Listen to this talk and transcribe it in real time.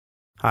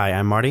Hi,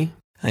 I'm Marty.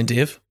 I'm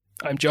Dave.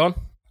 I'm John.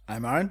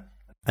 I'm Aaron.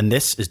 And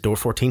this is Door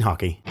 14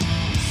 Hockey.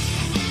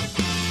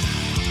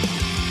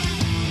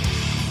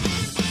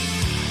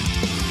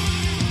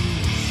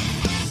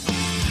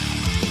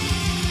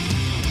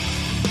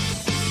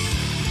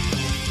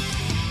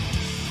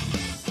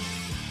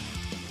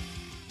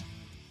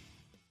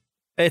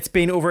 It's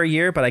been over a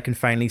year, but I can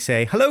finally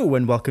say hello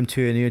and welcome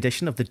to a new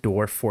edition of the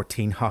Door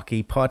 14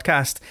 Hockey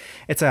podcast.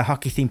 It's a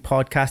hockey-themed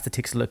podcast that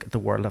takes a look at the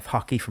world of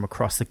hockey from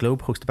across the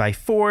globe, hosted by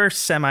four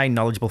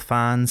semi-knowledgeable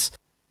fans.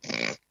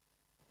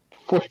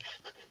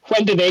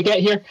 When did they get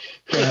here?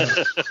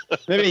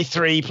 Maybe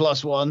 3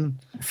 + 1.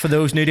 For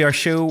those new to our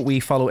show, we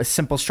follow a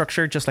simple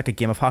structure, just like a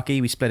game of hockey.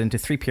 We split into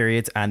 3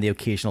 periods and the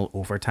occasional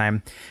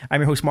overtime.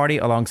 I'm your host, Marty,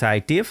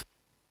 alongside Dave.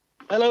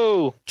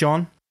 Hello.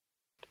 John.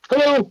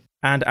 Hello.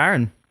 And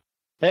Aaron.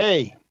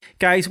 Hey.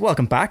 Guys,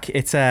 welcome back.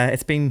 It's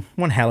been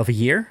one hell of a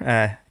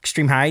year.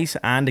 Extreme highs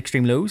and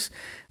extreme lows.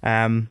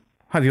 How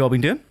have you all been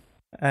doing?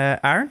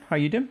 Aaron, how are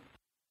you doing?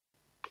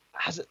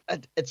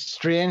 It's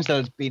strange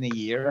that it's been a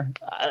year.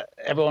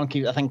 Everyone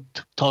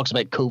talks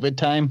about COVID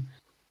time.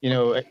 You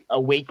know,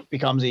 a week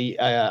becomes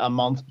a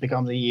month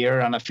becomes a year,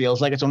 and it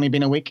feels like it's only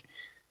been a week.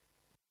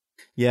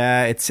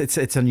 Yeah,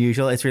 it's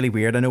unusual. It's really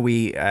weird. I know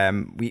we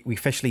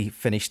officially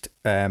finished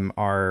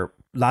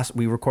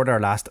we recorded our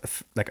last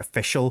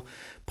official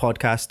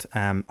podcast,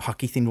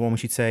 hockey themed one, we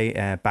should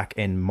say, back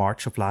in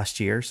March of last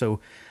year. So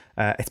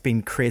it's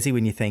been crazy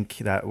when you think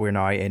that we're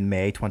now in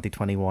May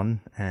 2021,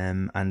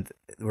 and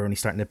we're only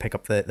starting to pick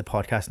up the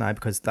podcast now,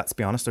 because let's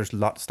be honest, there's a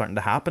lot starting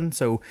to happen.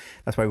 So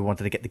that's why we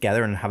wanted to get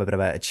together and have a bit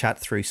of a chat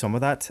through some of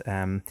that.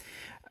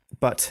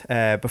 But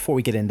before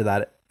we get into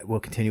that, we'll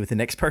continue with the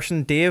next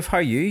person. Dave, how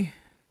are you?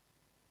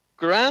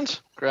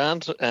 Grand.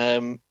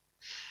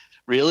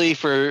 Really,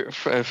 for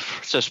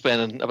it's just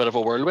been a bit of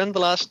a whirlwind the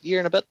last year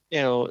and a bit.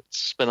 You know,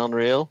 it's been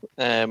unreal.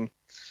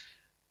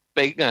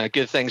 Big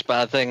good things,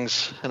 bad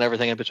things, and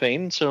everything in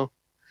between. So,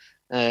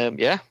 loving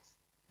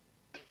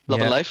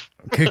life.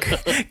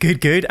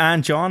 Good.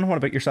 And John, what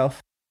about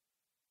yourself?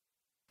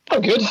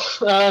 I'm good.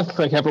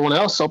 Like everyone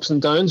else, ups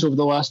and downs over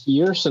the last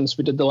year since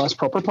we did the last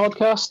proper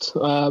podcast.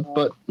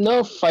 But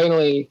no,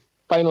 finally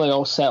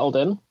all settled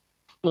in.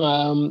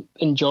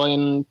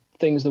 Enjoying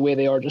things the way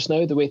they are just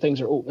now, the way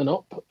things are opening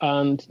up,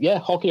 and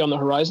hockey on the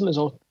horizon is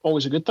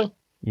always a good thing.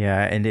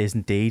 Yeah, it is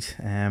indeed.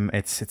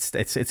 It's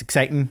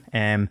exciting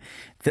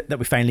that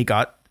we finally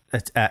got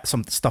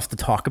some stuff to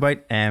talk about.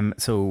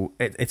 So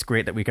it's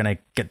great that we're gonna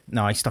get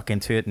now stuck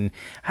into it and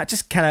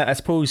just kind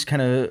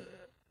of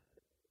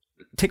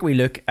take a wee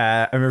look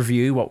and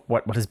review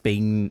what has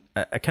been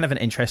a kind of an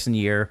interesting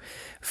year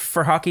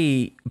for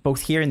hockey,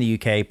 both here in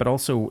the UK, but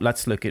also we're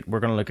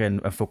going to look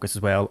and focus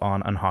as well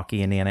on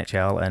hockey in the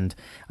NHL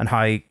and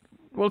how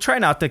we'll try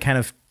not to kind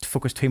of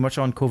focus too much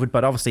on COVID,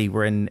 but obviously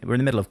we're in the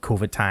middle of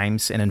COVID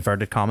times, in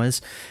inverted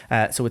commas.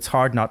 So it's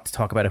hard not to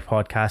talk about a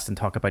podcast and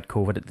talk about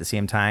COVID at the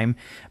same time.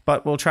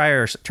 But we'll try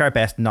our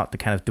best not to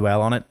kind of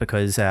dwell on it,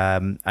 because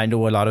I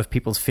know a lot of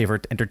people's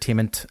favorite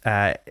entertainment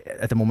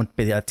at the moment,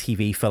 be it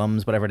TV,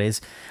 films, whatever it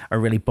is, are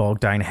really bogged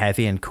down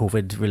heavy in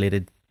COVID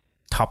related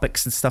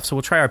topics and stuff. So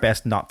we'll try our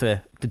best not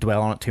to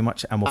dwell on it too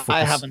much, and we'll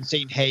focus. I haven't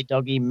seen Hey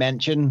Dougie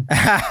mention.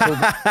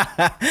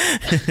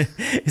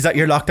 Is that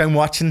your lockdown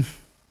watching?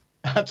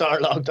 That's our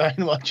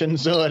lockdown watching,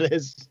 so it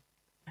is.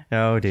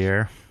 Oh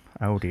dear.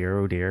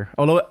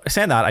 Although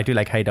saying that, I do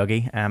like Hey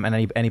Dougie, and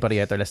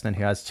anybody out there listening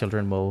who has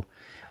children will.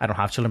 I don't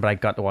have children, but I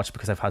got to watch it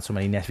because I've had so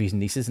many nephews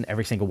and nieces, and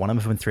every single one of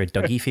them have went through a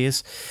Dougie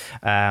phase.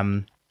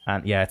 And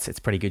yeah, it's a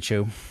pretty good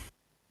show.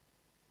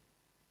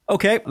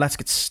 Okay, let's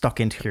get stuck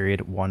into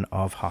period 1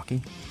 of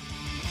hockey.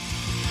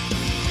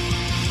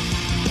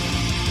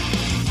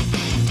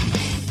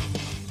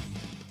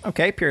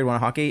 Okay, period 1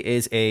 of hockey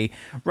is a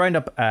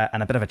roundup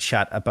and a bit of a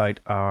chat about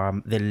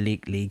the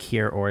league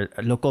here, or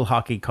local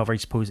hockey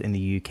coverage, I suppose, in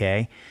the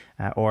UK.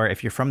 Or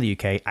if you're from the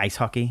UK, ice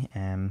hockey.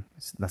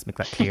 Let's make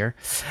that clear.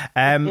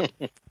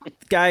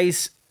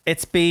 Guys,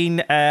 it's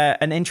been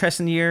an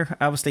interesting year.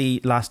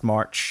 Obviously, last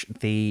March,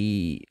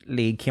 the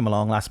league came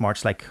along last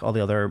March, like all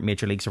the other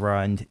major leagues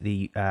around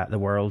the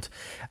world,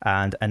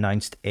 and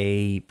announced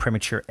a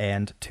premature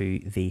end to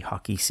the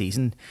hockey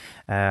season.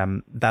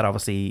 That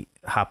obviously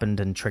happened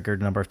and triggered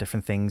a number of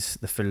different things.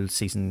 The full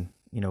season,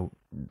 the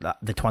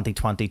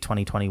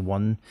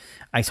 2020-2021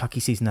 ice hockey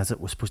season, as it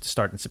was supposed to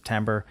start in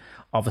September,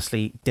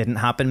 obviously didn't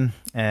happen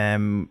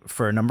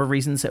for a number of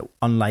reasons.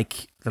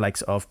 Unlike the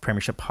likes of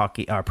Premiership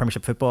hockey or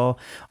Premiership football,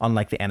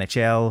 unlike the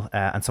NHL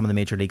and some of the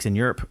major leagues in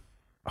Europe,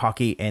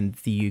 hockey in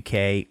the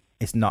UK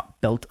is not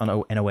built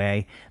in a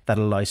way that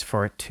allows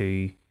for it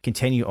to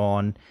continue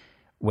on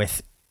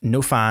with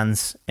no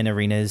fans in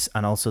arenas,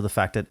 and also the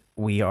fact that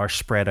we are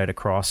spread out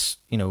across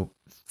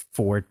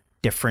 4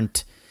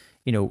 different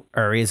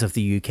areas of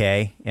the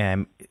UK,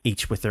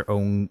 each with their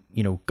own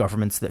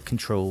governments that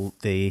control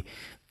the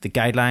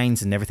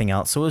guidelines and everything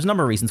else. So there's a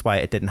number of reasons why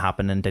it didn't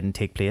happen and didn't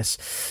take place.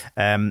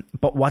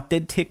 But what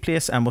did take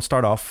place, and we'll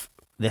start off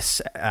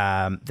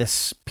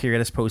this period,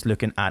 I suppose,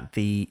 looking at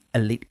the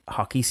elite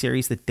hockey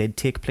series that did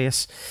take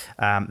place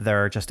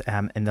there just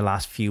in the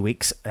last few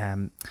weeks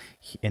in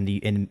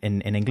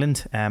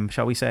England,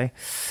 shall we say.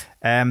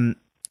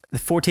 The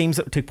 4 teams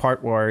that took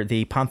part were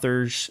the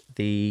Panthers,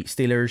 the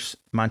Steelers,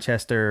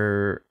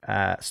 Manchester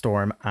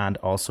Storm, and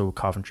also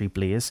Coventry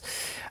Blaze.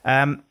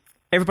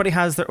 Everybody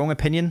has their own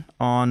opinion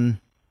on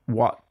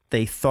what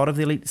they thought of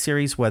the Elite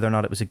Series, whether or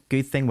not it was a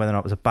good thing, whether or not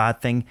it was a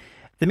bad thing.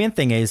 The main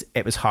thing is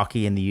it was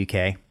hockey in the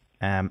UK.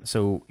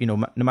 So,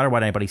 no matter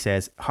what anybody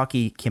says,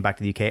 hockey came back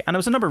to the UK. And there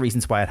was a number of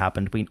reasons why it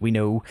happened. We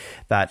know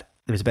that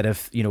there was a bit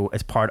of,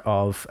 as part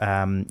of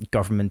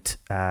government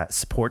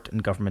support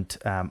and government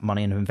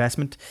money and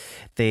investment,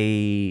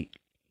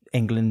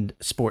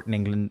 Sport in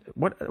England,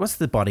 what's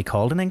the body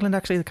called in England,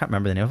 actually? I can't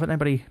remember the name of it.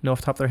 Anybody know off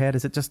the top of their head?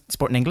 Is it just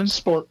Sport in England?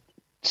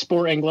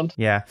 Sport England.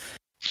 Yeah.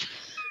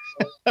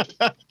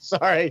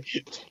 Sorry,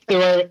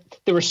 they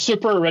were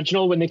super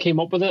original when they came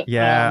up with it.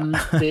 Yeah.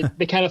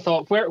 They kind of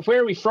thought, where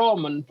are we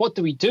from and what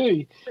do we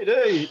do?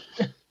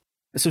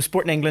 So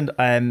Sport in England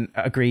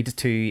agreed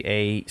to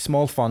a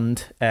small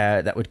fund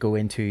that would go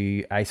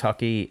into ice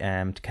hockey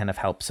to kind of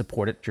help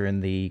support it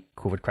during the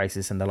COVID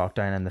crisis and the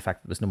lockdown and the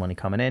fact that there was no money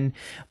coming in.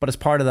 But as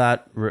part of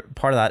that,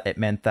 it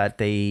meant that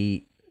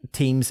the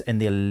teams in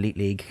the Elite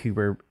League who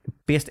were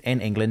based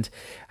in England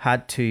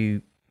had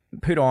to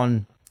put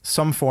on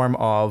some form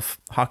of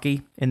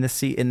hockey in the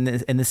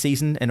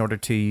season in order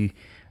to,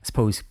 I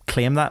suppose,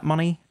 claim that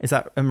money.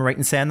 Am I right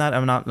in saying that?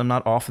 I'm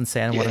not off in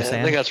saying what I'm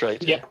saying. I think that's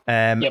right. Yeah.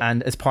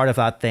 And as part of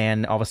that,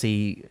 then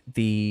obviously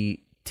the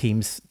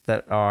teams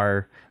that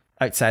are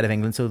outside of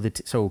England,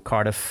 so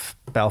Cardiff,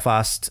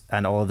 Belfast,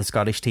 and all of the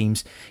Scottish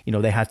teams,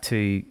 they had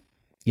to.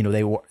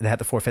 They had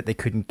to forfeit. They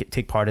couldn't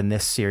take part in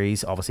this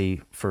series,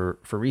 obviously for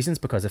reasons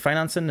because of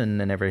financing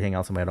and everything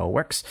else and the way it all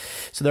works.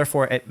 So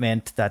therefore, it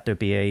meant that there'd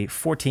be a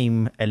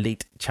 4-team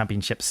elite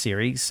championship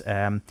series.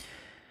 Guys,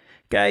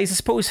 I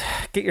suppose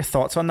get your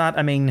thoughts on that.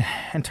 I mean,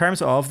 in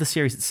terms of the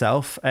series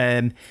itself,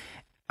 a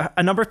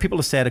number of people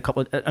have said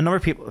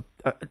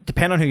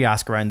depending on who you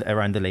ask around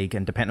the league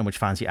and depending on which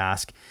fans you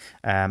ask,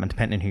 and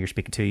depending on who you're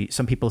speaking to,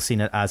 some people have seen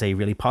it as a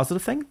really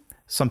positive thing.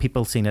 Some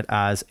people have seen it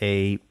as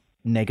a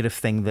negative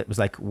thing that was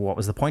like, what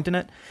was the point in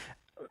it?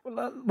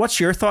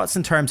 What's your thoughts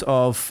in terms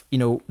of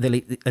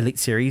the elite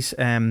series?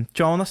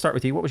 John, let's start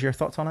with you. What was your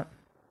thoughts on it?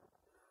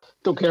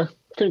 Don't care.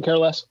 Couldn't care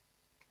less.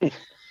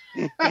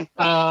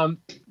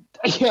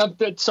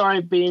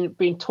 Sorry,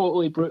 being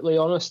totally brutally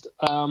honest.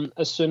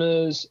 As soon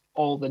as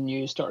all the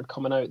news started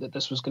coming out that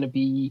this was going to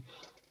be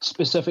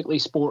specifically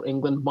Sport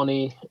England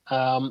money,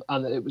 and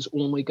that it was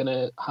only going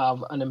to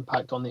have an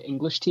impact on the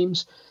English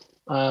teams,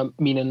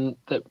 meaning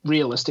that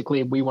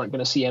realistically we weren't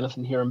going to see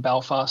anything here in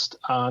Belfast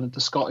and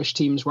the Scottish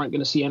teams weren't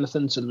going to see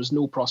anything, so there was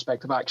no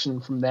prospect of action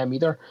from them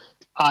either.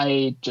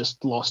 I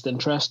just lost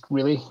interest,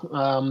 really.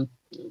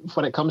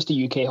 When it comes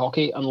to UK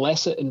hockey,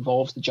 unless it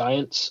involves the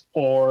Giants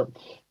or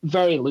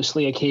very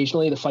loosely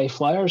occasionally the Fife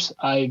Flyers,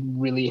 I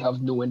really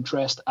have no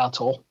interest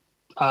at all.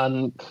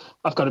 And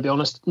I've got to be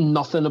honest,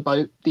 nothing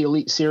about the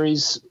Elite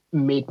Series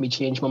made me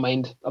change my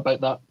mind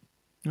about that.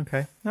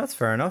 Okay, that's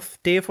fair enough.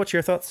 Dave, what's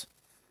your thoughts?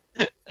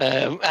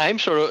 I'm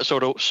sort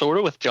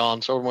of with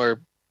John,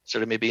 somewhere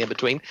sort of maybe in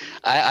between.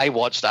 I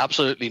watched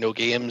absolutely no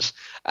games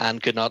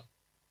and could not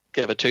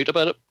give a toot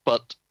about it,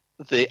 but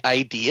the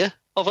idea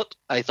of it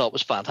I thought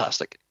was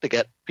fantastic, to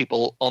get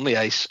people on the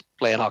ice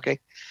playing hockey,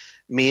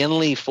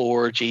 mainly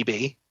for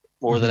GB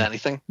more than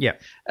anything. Yeah.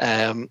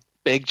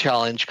 Big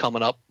challenge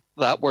coming up.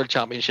 That World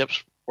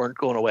Championships weren't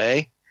going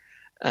away,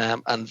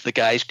 and the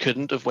guys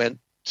couldn't have went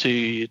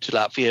to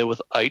Latvia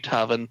without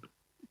having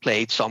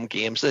played some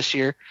games this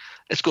year.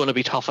 It's going to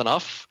be tough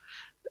enough.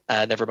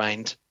 Never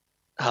mind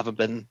having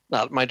been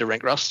that amount of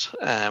rink rust.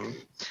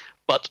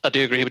 But I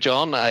do agree with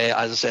John.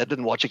 As I said,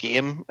 didn't watch a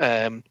game.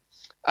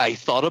 I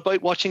thought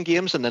about watching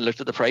games and then looked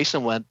at the price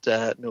and went,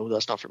 no,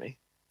 that's not for me.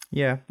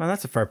 Yeah, well,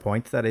 that's a fair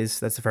point.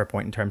 That's a fair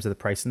point in terms of the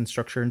pricing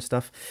structure and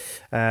stuff.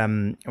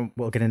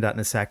 We'll get into that in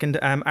a second.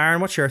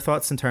 Aaron, what's your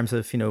thoughts in terms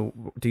of,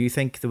 do you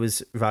think there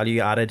was value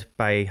added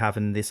by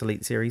having this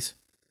Elite Series?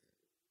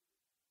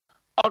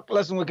 Oh,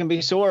 listen, we can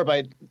be sore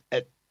about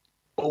it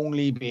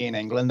only being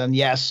England, and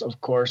yes,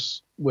 of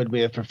course, would we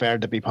have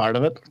preferred to be part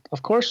of it?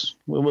 Of course,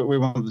 we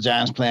want the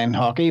Giants playing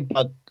hockey,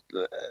 but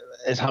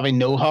is having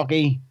no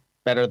hockey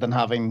better than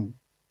having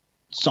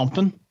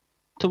something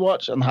to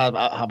watch and have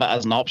it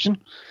as an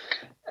option?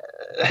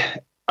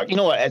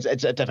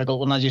 It's a difficult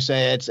one, as you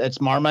say.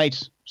 It's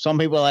Marmite. Some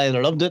people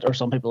either loved it or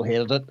some people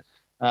hated it.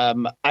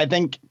 I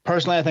think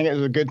it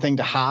was a good thing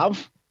to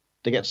have,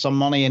 to get some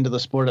money into the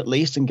sport at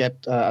least, and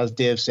get, as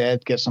Dave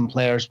said, get some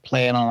players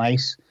playing on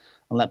ice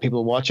and let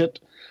people watch it.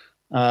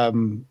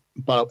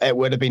 But it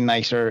would have been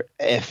nicer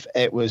if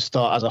it was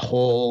thought as a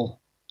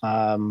whole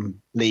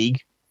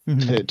league,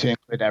 to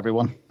include with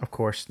everyone. Of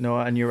course, no,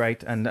 and you're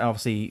right. And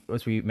obviously,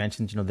 as we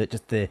mentioned, that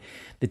just the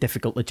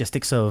difficult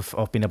logistics of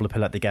being able to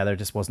pull that together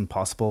just wasn't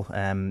possible,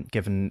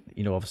 given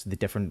obviously the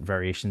different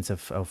variations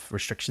of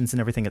restrictions and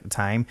everything at the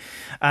time.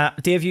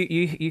 Dave,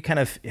 you kind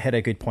of hit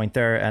a good point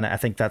there, and I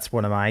think that's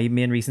one of my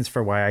main reasons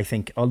for why I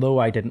think, although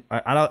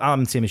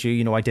I'm the same as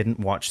you, I didn't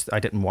watch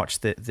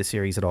the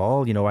series at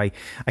all. I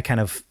kind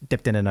of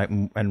dipped in and out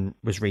and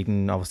was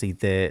reading obviously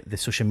the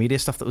social media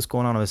stuff that was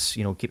going on. I was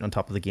keeping on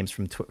top of the games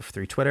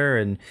through Twitter,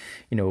 and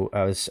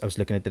I was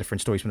looking at the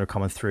different stories when they're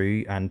coming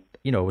through, and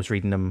I was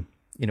reading them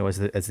as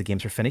the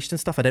games were finished and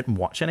stuff. I didn't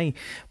watch any,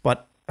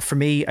 but for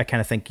me, I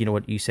kind of think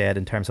what you said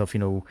in terms of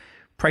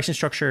pricing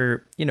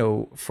structure,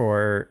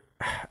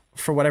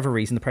 for whatever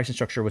reason the pricing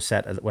structure was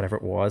set at whatever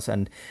it was,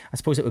 and I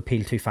suppose it would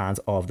appeal to fans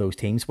of those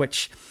teams,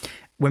 which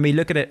when we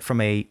look at it from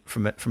that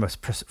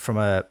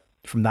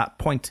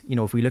point,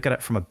 if we look at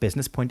it from a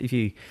business point of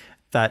view,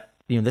 that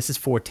this is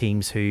 4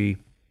 teams who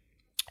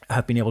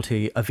have been able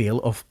to avail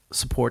of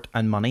support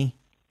and money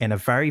in a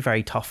very,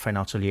 very tough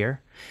financial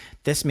year.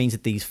 This means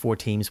that these 4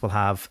 teams will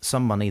have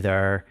some money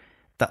there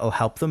that will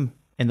help them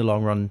in the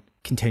long run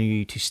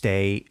continue to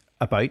stay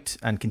about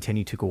and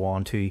continue to go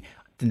on to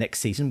the next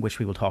season, which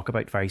we will talk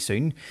about very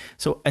soon.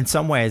 So in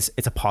some ways,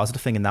 it's a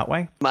positive thing in that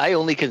way. My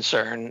only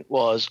concern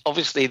was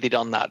obviously they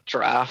done that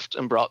draft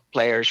and brought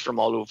players from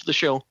all over the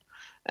show.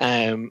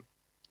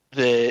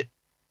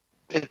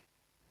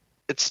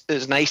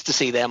 It's nice to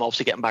see them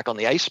obviously getting back on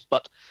the ice,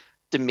 but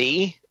to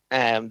me,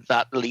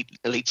 that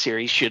elite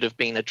series should have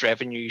been a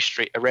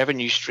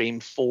revenue stream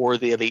for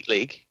the Elite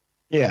League.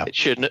 Yeah, it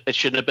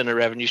shouldn't have been a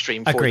revenue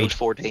stream for those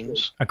 4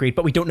 teams. Agreed,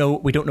 but we don't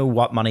know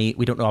what money.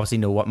 We don't obviously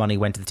know what money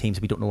went to the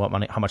teams. We don't know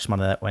how much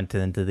money that went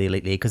into the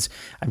Elite League, because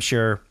I'm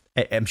sure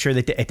that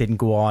it didn't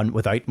go on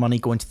without money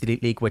going to the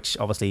Elite League, which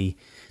obviously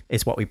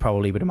is what we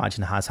probably would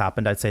imagine has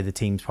happened. I'd say the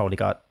teams probably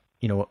got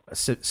a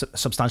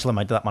substantial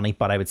amount of that money,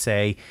 but I would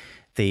say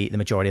the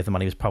majority of the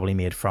money was probably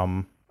made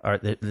from, or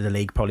the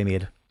league probably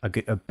made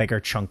a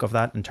bigger chunk of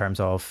that in terms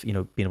of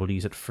being able to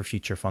use it for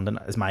future funding,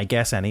 is my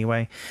guess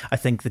anyway. I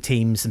think the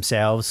teams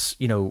themselves,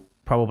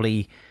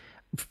 probably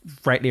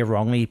rightly or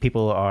wrongly,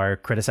 people are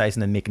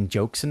criticizing and making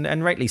jokes,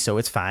 and rightly so.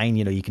 It's fine,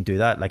 you can do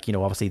that. Like,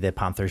 obviously the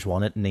Panthers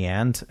won it in the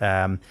end,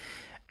 and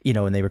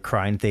they were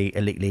crowned the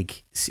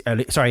Elite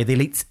Series,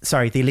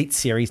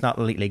 not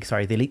Elite League,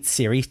 sorry, the Elite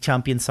Series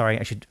champions. Sorry,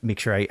 I should make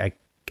sure I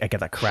get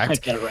that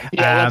correct.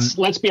 Yeah,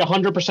 let's be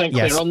 100%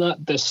 clear on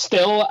that. The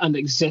still and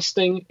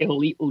existing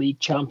Elite League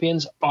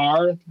champions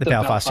are the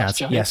Belfast Giants.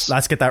 Yes,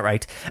 let's get that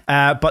right.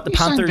 But the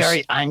Panthers, sound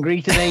very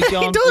angry today,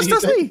 John. He does,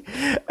 doesn't he?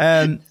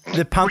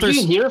 The Panthers.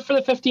 Were you here for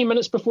the 15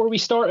 minutes before we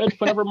started?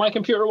 Whenever my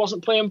computer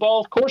wasn't playing ball,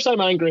 of course I'm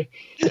angry.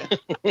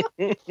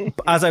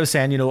 As I was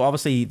saying,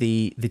 obviously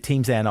the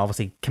teams then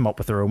obviously came up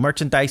with their own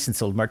merchandise and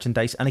sold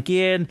merchandise, and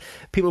again,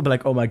 people will be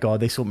like, "Oh my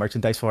god, they sold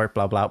merchandise for it."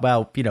 Blah blah.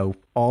 Well,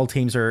 all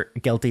teams are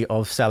guilty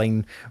of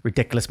selling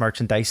ridiculous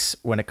merchandise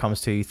when it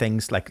comes to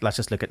things like, let's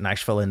just look at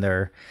Nashville and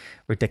their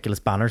ridiculous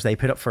banners they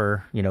put up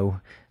for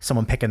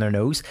someone picking their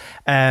nose.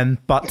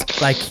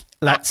 But like,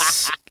 look,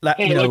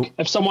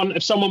 if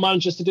someone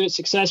manages to do it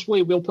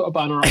successfully, we'll put a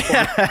banner up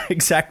for it.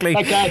 Exactly.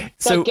 That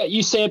guy,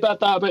 you say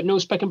about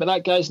nose picking, but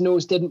that guy's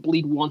nose didn't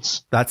bleed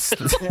once. That's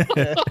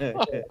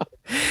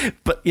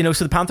but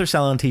so the Panthers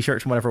selling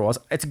t-shirts and whatever it was,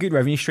 it's a good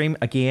revenue stream.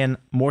 Again,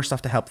 more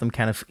stuff to help them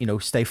kind of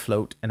stay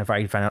afloat in a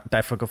very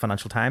difficult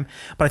financial time.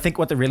 But I think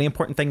what the really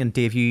important thing, and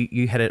Dave,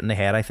 you hit it in the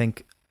head, I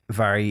think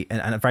very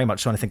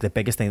much so, and I think the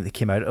biggest thing that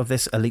came out of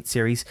this Elite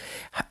Series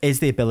is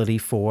the ability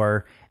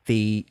for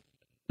the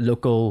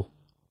local,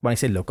 when I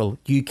say local,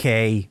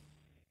 UK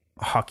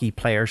hockey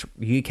players,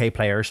 UK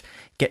players,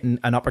 getting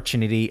an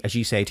opportunity, as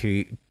you say,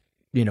 to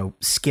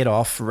skid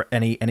off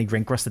any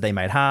rink rust that they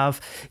might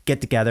have,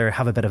 get together,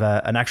 have a bit of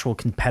an actual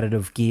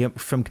competitive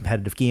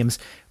games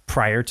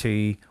prior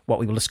to what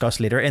we will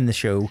discuss later in the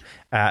show,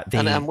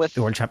 the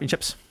World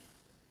Championships.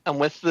 And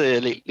with the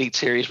Elite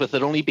Series, with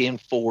it only being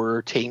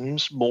 4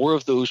 teams, more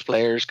of those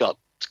players got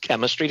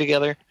chemistry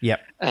together.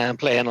 Yep. And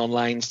playing on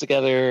lines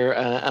together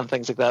and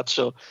things like that.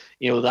 So,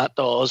 that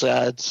does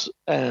add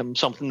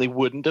something they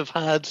wouldn't have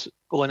had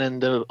going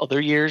into other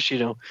years.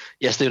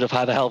 Yes, they would have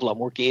had a hell of a lot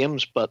more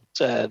games, but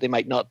they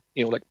might not,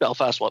 like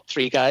Belfast,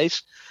 3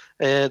 guys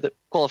that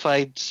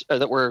qualified,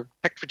 that were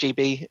picked for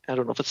GB. I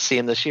don't know if it's the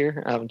same this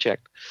year. I haven't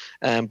checked.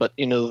 But,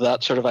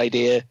 that sort of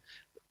idea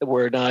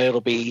where now it'll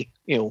be,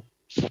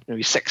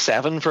 maybe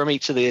 6-7 from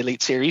each of the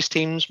Elite Series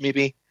teams,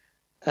 maybe.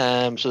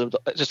 So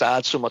it just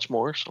adds so much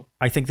more. So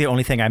I think the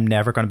only thing I'm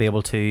never going to be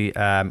able to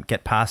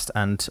get past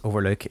and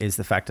overlook is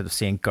the fact of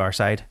seeing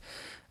Garside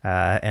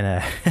in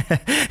a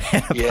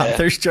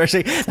Panthers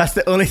jersey. That's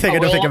the only thing I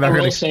don't think I'm ever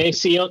going to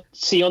see on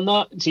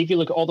that. See, if you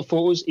look at all the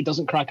photos, he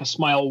doesn't crack a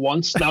smile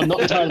once. Now I'm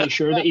not entirely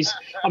sure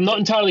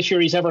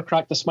he's ever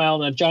cracked a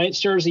smile in a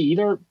Giants jersey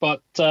either.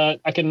 But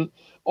I can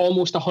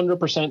almost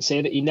 100%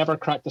 say that he never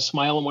cracked a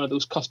smile on one of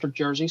those custard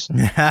jerseys.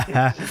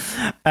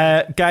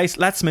 Guys,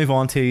 let's move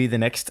on to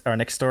our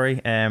next story.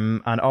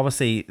 And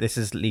obviously, this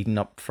is leading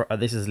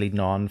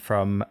on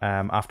from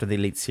after the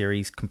Elite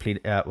Series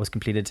was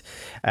completed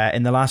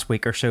in the last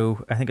week or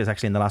so. I think it was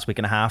actually in the last week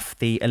and a half.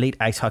 The Elite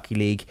Ice Hockey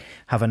League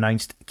have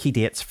announced key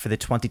dates for the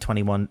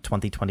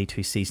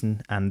 2021-2022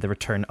 season and the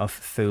return of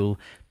full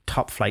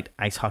top flight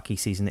ice hockey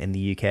season in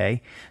the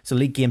UK. So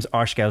league games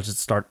are scheduled to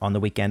start on the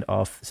weekend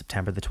of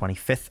September the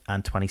 25th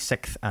and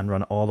 26th and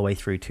run all the way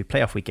through to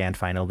playoff weekend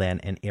final then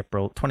in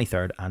April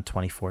 23rd and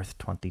 24th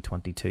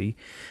 2022.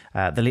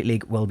 The Elite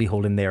League will be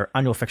holding their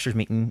annual fixtures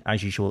meeting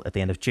as usual at the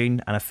end of June,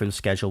 and a full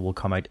schedule will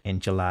come out in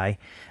July,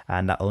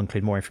 and that will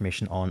include more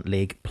information on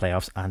league,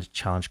 playoffs and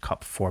Challenge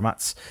Cup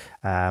formats.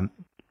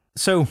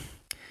 So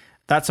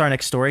that's our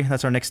next story.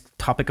 That's our next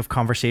topic of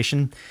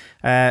conversation.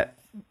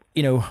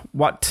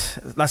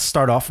 Let's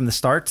start off from the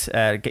start,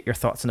 get your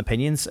thoughts and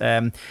opinions.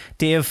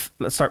 Dave,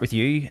 let's start with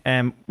you.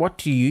 What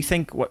do you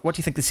think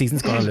the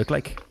season's going to look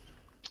like?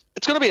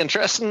 It's going to be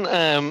interesting.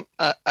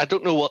 I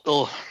don't know what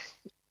they'll,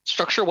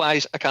 structure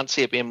wise, I can't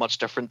see it being much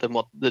different than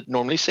what they'd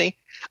normally see.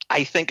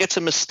 I think it's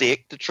a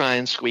mistake to try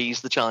and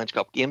squeeze the Challenge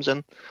Cup games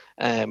in.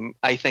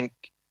 I think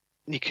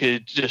you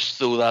could just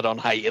throw that on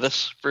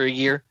hiatus for a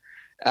year,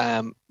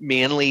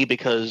 mainly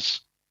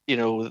because,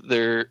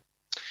 they're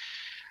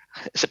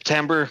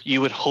September,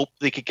 you would hope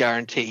they could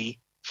guarantee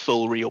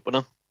full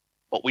reopening,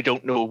 but we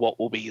don't know what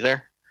will be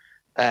there.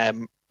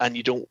 And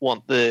you don't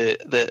want the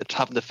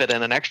having to fit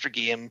in an extra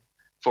game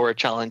for a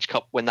Challenge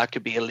Cup when that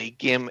could be a league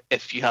game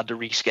if you had to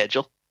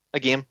reschedule a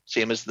game,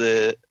 same as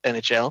the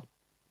NHL.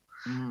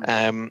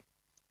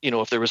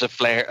 If there was a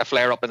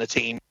flare up in a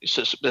team,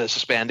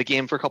 suspend a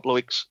game for a couple of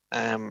weeks.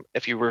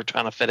 If you were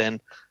trying to fit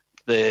in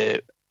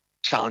the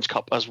Challenge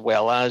Cup as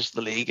well as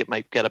the league, it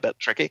might get a bit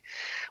tricky.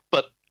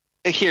 But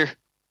here,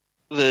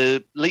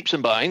 the leaps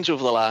and bounds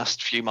over the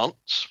last few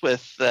months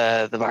with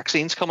the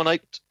vaccines coming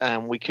out,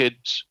 we could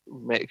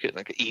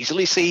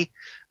easily see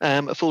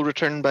a full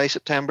return by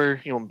September.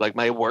 Like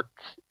my work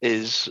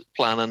is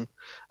planning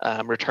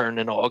return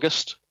in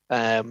August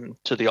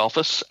to the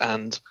office,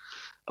 and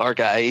our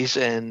guys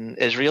in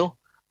Israel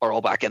are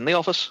all back in the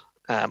office.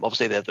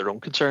 Obviously, they have their own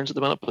concerns at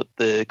the minute, but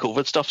the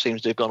COVID stuff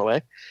seems to have gone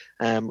away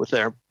with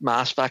their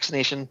mass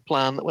vaccination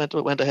plan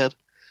that went ahead.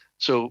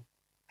 So,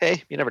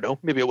 hey, you never know.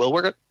 Maybe it will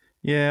work out.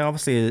 Yeah,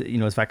 obviously,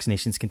 as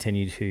vaccinations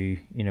continue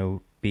to,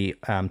 be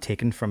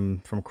taken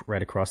from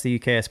right across the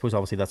UK, I suppose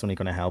obviously that's only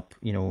going to help,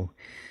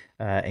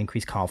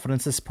 increase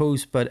confidence, I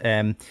suppose. But,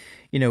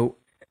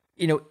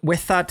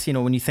 with that,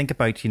 when you think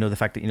about, the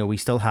fact that, we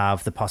still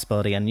have the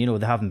possibility, and,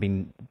 they haven't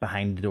been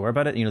behind the door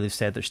about it. They've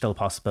said there's still a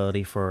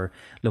possibility for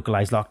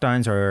localized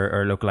lockdowns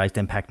or localized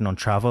impacting on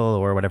travel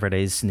or whatever it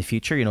is in the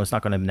future. It's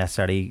not going to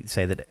necessarily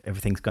say that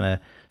everything's going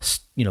to,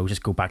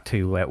 just go back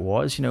to where it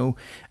was.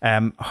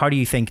 How do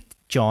you think,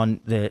 John,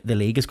 the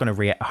league is going to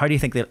react? How do you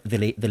think the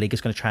league is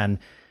going to try and,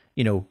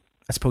 I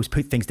suppose,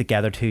 put things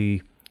together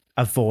to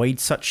avoid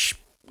such,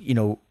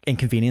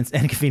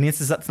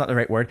 inconveniences? That's not the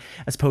right word.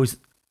 I suppose,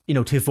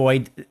 to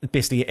avoid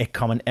basically it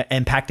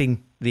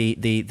impacting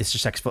the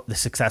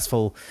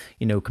successful,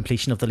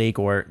 completion of the league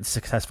or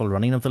successful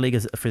running of the league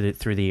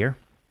through the year.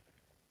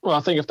 Well, I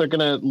think if they're going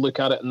to look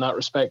at it in that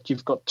respect,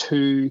 you've got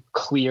two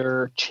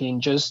clear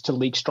changes to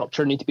league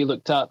structure need to be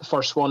looked at. The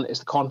first one is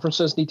the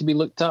conferences need to be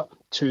looked at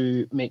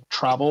to make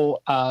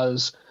travel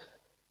as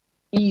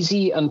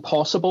easy and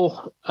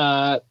possible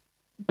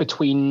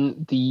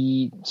between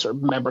the sort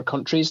of member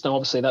countries. Now,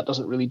 obviously, that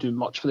doesn't really do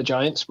much for the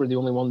Giants. We're the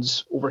only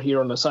ones over here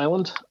on this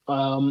island.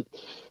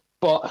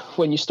 But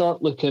when you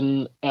start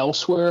looking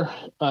elsewhere,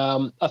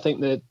 I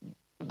think that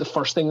the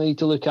first thing they need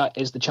to look at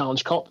is the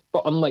Challenge Cup.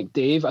 But unlike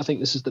Dave, I think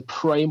this is the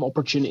prime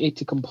opportunity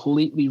to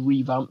completely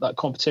revamp that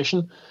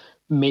competition,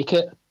 make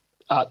it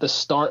at the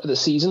start of the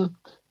season,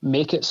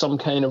 make it some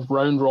kind of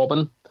round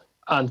robin,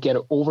 and get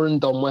it over and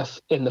done with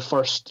in the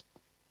first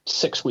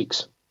 6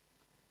 weeks.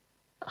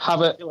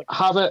 Have it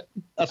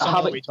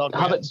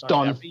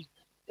done.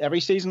 Every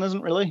season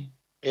isn't really.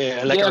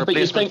 Yeah, a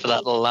replacement for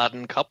that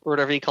Aladdin Cup or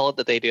whatever you call it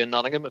that they do in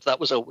Nottingham. If that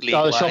was a league,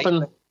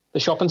 the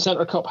shopping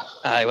centre cup.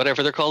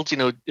 Whatever they're called.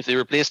 If they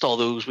replaced all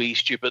those wee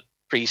stupid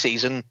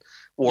pre-season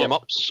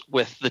warm-ups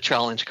with the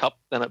Challenge Cup,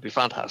 then it'd be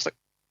fantastic.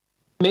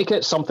 Make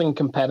it something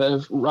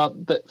competitive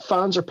that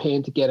fans are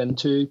paying to get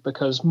into,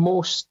 because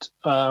most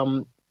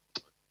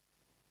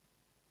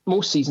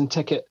season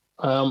ticket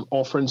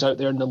offerings out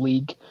there in the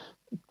league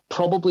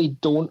probably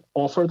don't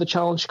offer the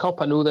Challenge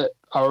Cup. I know that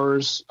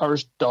ours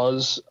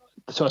does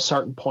to a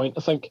certain point,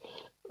 I think,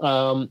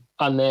 and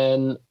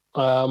then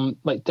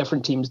like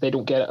different teams, they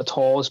don't get it at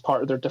all as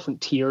part of their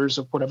different tiers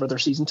of whatever their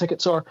season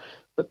tickets are.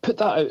 But put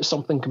that out as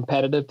something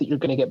competitive that you're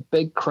going to get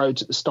big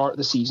crowds at the start of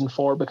the season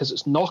for, because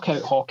it's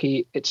knockout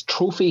hockey, it's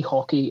trophy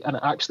hockey, and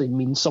it actually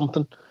means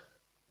something.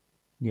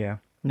 Yeah.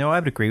 No, I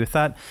would agree with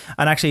that.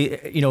 And actually,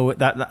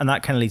 that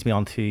kind of leads me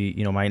on to,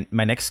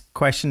 my next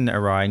question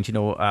around,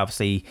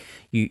 obviously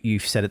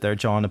you've said it there,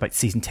 John, about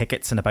season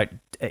tickets and about,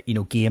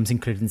 games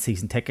included in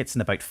season tickets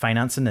and about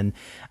financing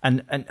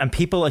and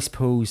people, I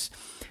suppose,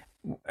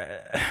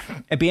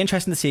 it'd be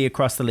interesting to see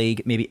across the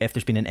league maybe if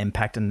there's been an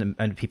impact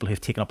on people who've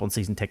taken up on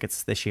season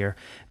tickets this year,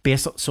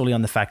 based solely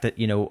on the fact that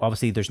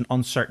obviously there's an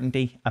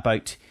uncertainty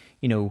about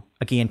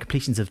again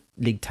completions of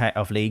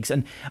leagues,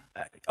 and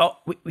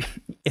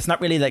it's not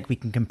really like we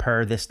can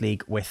compare this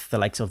league with the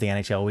likes of the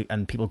NHL,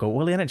 and people go,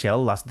 well, the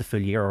NHL lasted the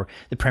full year or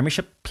the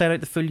Premiership played out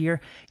the full year.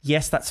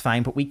 Yes, that's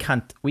fine, but we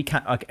can't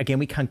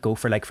go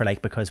for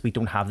like because we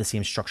don't have the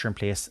same structure in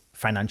place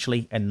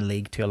financially in the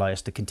league to allow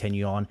us to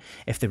continue on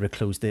if they would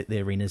close the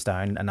arenas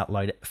down and not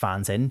allow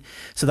fans in.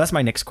 So that's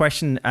my next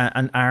question.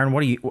 And Aaron,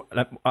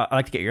 I'd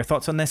like to get your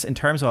thoughts on this in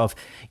terms of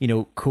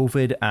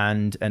COVID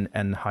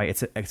and how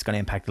it's going to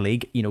impact the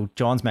league.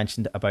 John's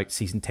mentioned about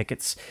season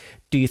tickets.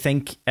 Do you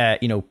think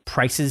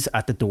prices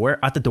at the door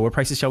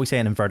prices, shall we say,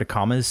 in inverted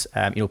commas,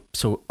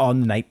 so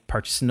on the night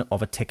purchasing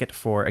of a ticket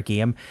for a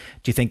game,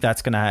 do you think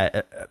that's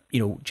gonna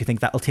do you think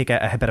that'll take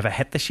a bit of a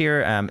hit this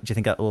year? Do you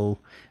think that will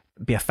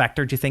be a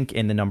factor, do you think,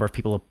 in the number of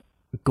people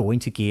going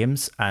to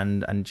games,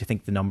 and do you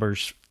think the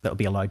numbers that will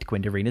be allowed to go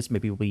into arenas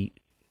maybe will be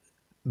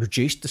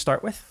reduced to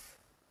start with?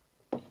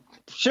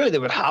 Surely they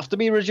would have to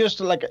be reduced.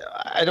 Like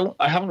I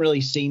haven't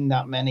really seen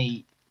that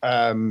many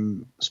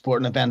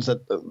sporting events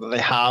that they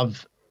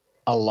have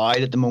allowed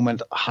at the moment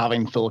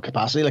having full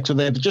capacity. Like, so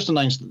they've just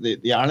announced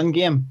the Ireland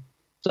game.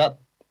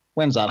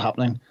 When's that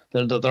happening?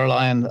 They're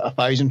allowing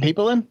 1,000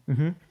 people in.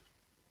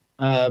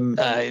 Mm-hmm.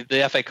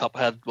 The FA Cup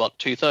had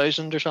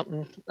 2,000 or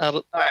something at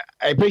it. I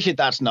appreciate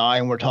that's now,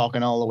 and we're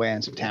talking all the way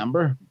in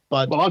September.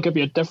 But I'll give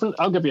you a different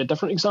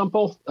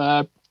example.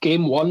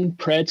 Game 1,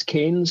 Preds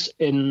Canes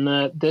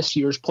in this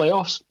year's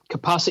playoffs,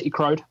 capacity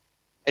crowd.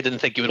 I didn't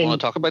think you would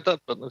want to talk about that,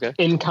 but okay.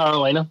 In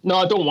Carolina. No,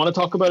 I don't want to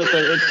talk about it,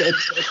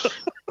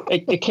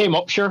 but it came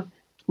up, sure.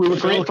 We were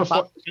great for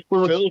full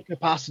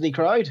capacity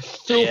crowd.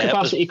 Full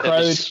capacity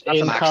crowd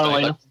in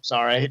Carolina.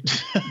 Sorry.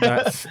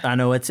 I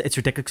know it's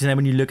ridiculous, because then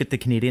when you look at the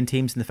Canadian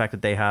teams and the fact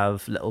that they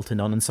have little to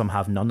none and some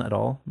have none at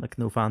all, like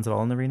no fans at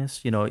all in the arenas,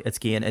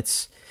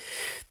 it's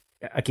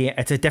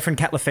a different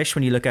kettle of fish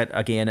when you look at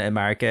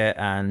America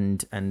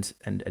and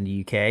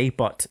the UK.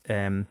 But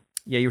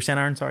you were saying,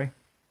 Aaron, sorry.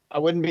 I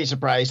wouldn't be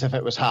surprised if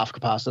it was half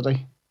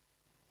capacity.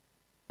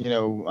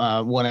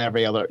 One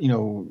every other,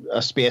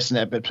 a space in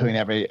it between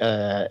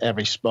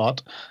every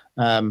spot.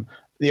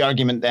 The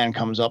argument then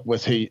comes up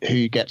with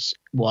who gets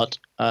what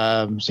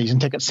season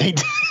ticket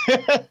seat.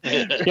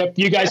 Yep,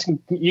 you guys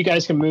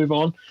can move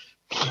on.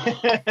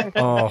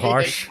 Oh,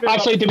 harsh.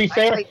 Actually, to be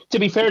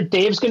fair,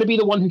 Dave's going to be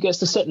the one who gets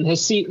to sit in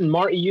his seat, and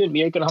Marty, you and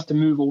me are going to have to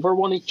move over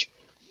one each.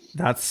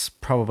 That's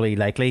probably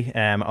likely.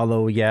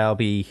 Although,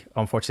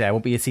 unfortunately, I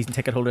won't be a season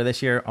ticket holder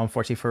this year,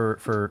 unfortunately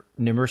for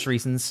numerous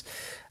reasons.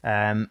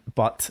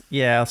 But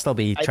yeah, I'll still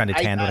be trying to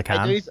attend what I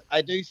can.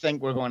 I do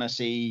think we're going to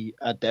see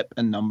a dip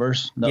in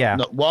numbers.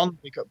 One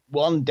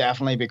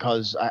definitely,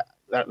 because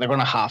they're going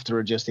to have to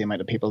reduce the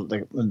amount of people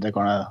they're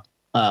going to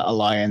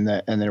allow in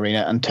the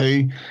arena. And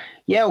two,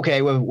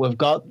 we've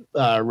got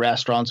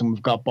restaurants and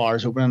we've got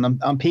bars opening,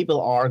 and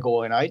people are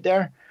going out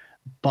there.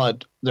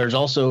 But there's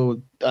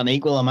also an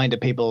equal amount of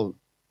people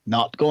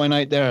not going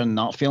out there and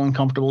not feeling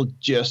comfortable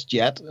just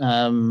yet.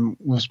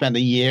 We've spent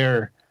a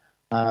year.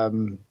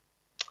 We've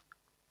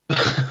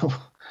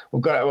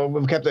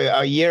kept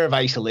a year of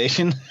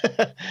isolation,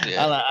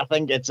 and I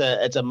think it's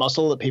a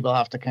muscle that people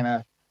have to kind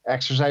of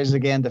exercise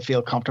again to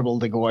feel comfortable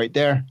to go out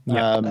there.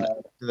 Yeah.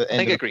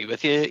 I agree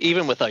with you.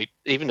 Even if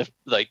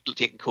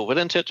taking COVID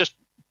into it, just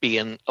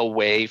being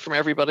away from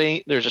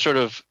everybody, there's a sort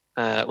of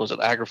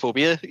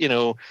agoraphobia,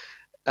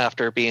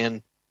 after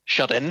being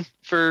shut in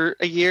for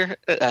a year.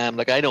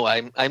 I know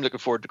I'm looking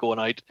forward to going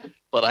out,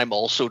 but I'm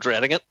also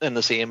dreading it in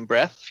the same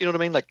breath, if you know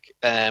what I mean. Like,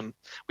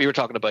 we were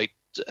talking about,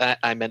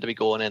 I'm meant to be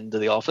going into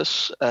the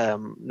office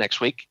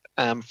next week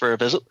for a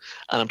visit,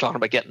 and I'm talking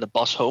about getting the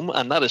bus home,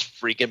 and that is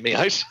freaking me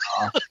out.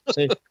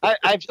 See,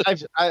 I've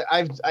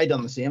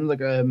done the same.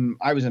 Like,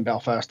 I was in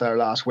Belfast there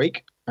last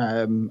week,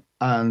 and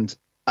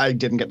I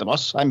didn't get the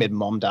bus. I made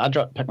mum and dad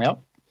pick me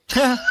up.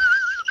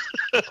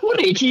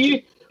 What age are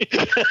you?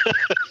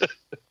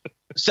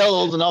 Still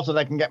old enough that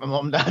I can get my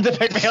mum and dad to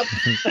pick me up.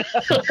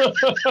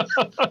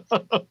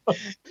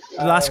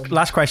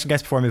 Last question,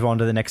 guys, before we move on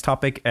to the next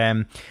topic.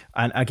 And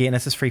again,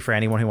 this is free for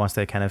anyone who wants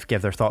to kind of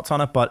give their thoughts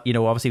on it. But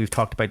obviously we've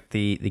talked about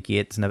the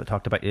gates, and we've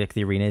talked about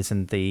the arenas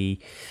and the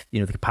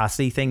the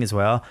capacity thing as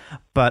well.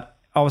 But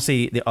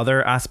obviously the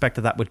other aspect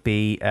of that would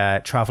be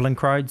traveling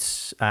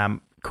crowds.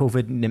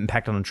 COVID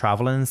impact on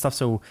traveling and stuff.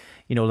 So,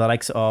 the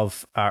likes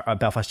of our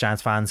Belfast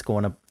Giants fans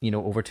going up,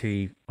 over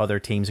to other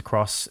teams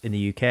across in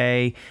the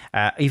UK,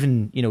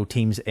 even,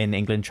 teams in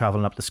England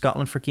traveling up to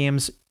Scotland for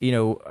games.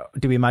 Do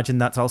we imagine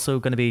that's also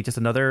going to be just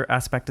another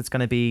aspect that's going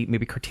to be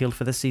maybe curtailed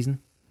for this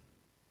season?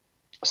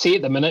 See,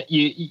 at the minute,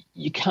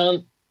 you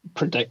can't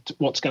predict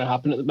what's going to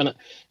happen at the minute.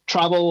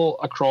 Travel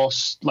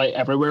across like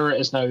everywhere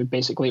is now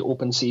basically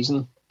open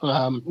season,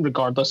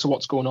 regardless of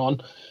what's going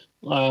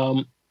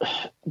on.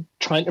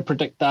 Trying to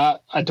predict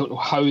that, I don't know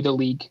how the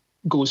league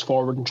goes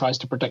forward and tries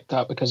to predict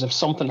that, because if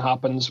something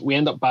happens, we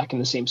end up back in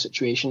the same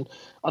situation.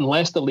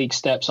 Unless the league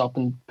steps up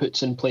and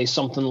puts in place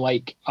something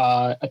like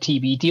a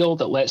TV deal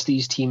that lets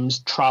these teams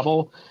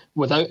travel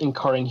without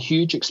incurring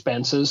huge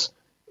expenses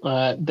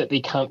that they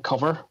can't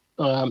cover,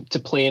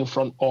 to play in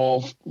front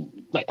of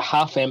like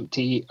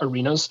half-empty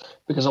arenas,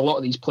 because a lot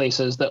of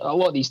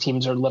these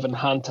teams are living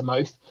hand to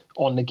mouth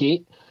on the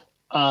gate.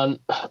 And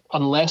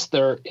unless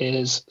there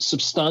is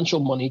substantial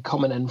money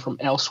coming in from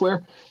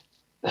elsewhere,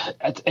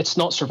 it's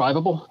not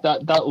survivable.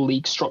 That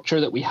league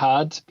structure that we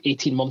had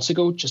 18 months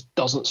ago just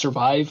doesn't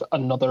survive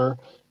another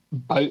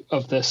bout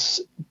of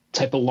this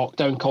type of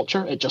lockdown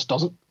culture. It just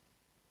doesn't.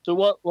 So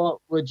what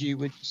would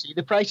you see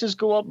the prices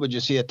go up? Would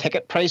you see a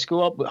ticket price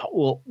go up?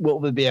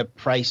 What would be a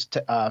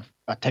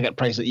ticket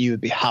price that you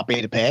would be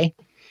happy to pay?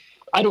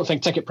 I don't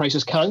think ticket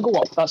prices can go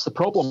up. That's the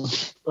problem.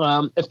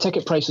 If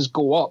ticket prices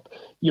go up,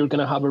 you're going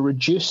to have a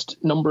reduced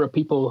number of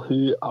people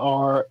who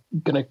are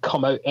going to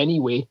come out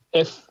anyway.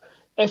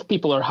 If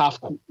people are half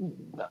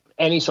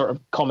any sort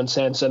of common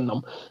sense in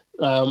them,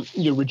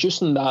 you're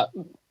reducing that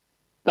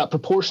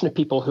proportion of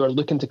people who are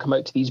looking to come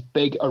out to these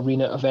big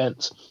arena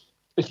events.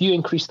 If you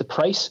increase the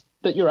price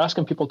that you're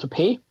asking people to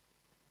pay,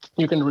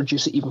 you're going to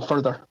reduce it even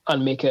further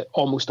and make it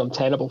almost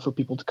untenable for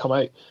people to come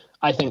out.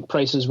 I think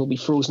prices will be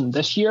frozen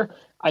this year.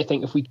 I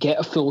think if we get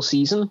a full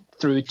season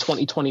through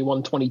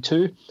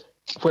 2021-22,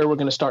 where we're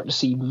going to start to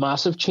see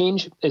massive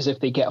change is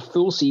if they get a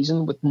full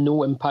season with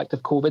no impact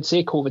of COVID.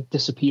 Say COVID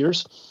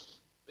disappears,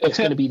 it's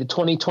going to be the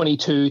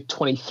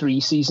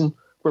 2022-23 season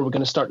where we're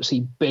going to start to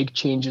see big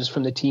changes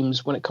from the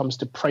teams when it comes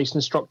to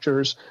pricing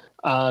structures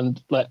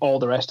and like all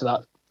the rest of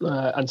that.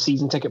 And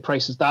season ticket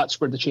prices, that's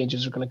where the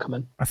changes are going to come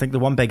in. I think the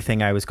one big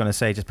thing I was going to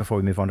say just before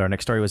we move on to our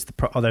next story was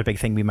the other big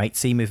thing we might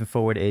see moving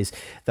forward is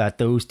that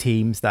those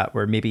teams that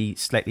were maybe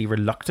slightly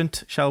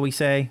reluctant, shall we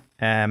say,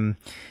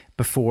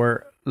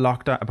 before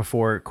lockdown,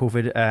 before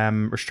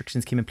COVID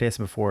restrictions came in place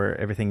and before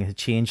everything had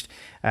changed,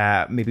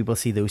 maybe we'll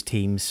see those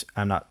teams,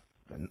 I'm not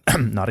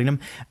Nottingham,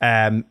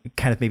 kind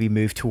of maybe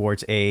move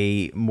towards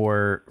a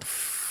more,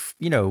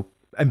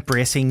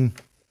 embracing,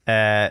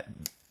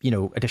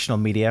 additional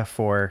media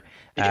for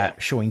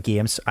showing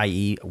games,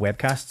 i.e.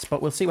 webcasts,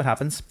 but we'll see what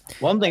happens.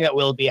 One thing that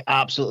will be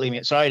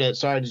absolutely, sorry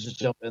to just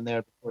jump in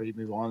there before you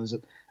move on, is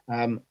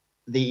that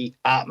the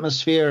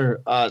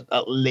atmosphere,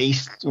 at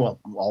least, well,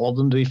 all of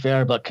them to be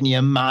fair, but can you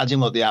imagine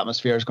what the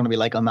atmosphere is going to be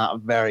like on that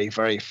very,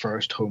 very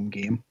first home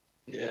game?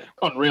 Yeah,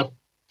 unreal.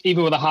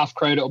 Even with a half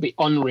crowd, it'll be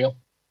unreal.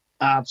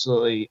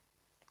 Absolutely.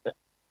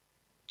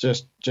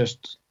 Just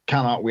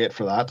cannot wait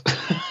for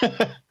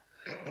that.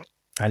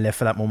 I live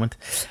for that moment.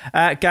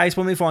 Guys,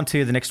 we'll move on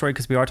to the next story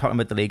because we are talking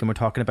about the league and we're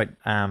talking about,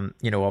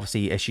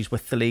 obviously issues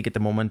with the league at the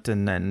moment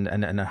and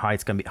how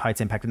it's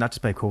impacted not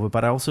just by COVID,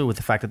 but also with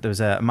the fact that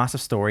there's a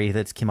massive story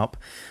that's came up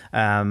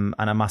and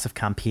a massive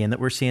campaign that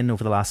we're seeing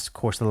over the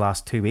course of the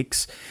last 2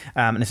 weeks.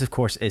 And this, of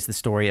course, is the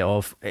story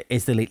of,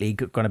 is the Elite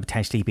League going to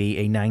potentially be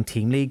a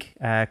 9-team league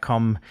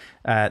come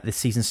the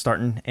season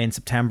starting in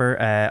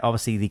September?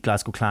 Obviously, the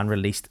Glasgow Clan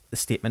released the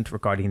statement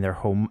regarding their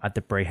home at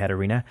the Braehead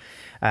Arena.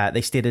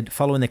 They stated,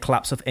 following the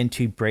collapse of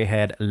Into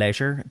Braehead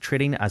Leisure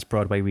trading as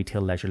Broadway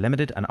Retail Leisure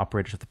Limited and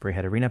operators of the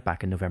Braehead Arena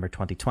back in November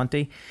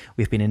 2020,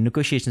 we've been in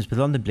negotiations with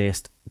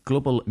London-based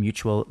Global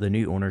Mutual, the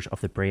new owners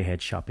of the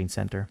Braehead Shopping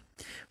Centre.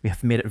 We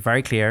have made it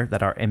very clear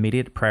that our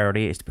immediate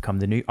priority is to become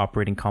the new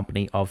operating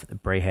company of the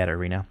Braehead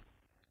Arena.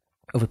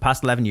 Over the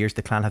past 11 years,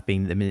 the Clan have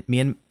been the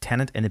main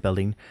tenant in the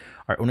building.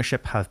 Our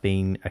ownership have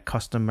been a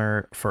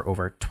customer for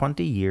over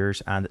 20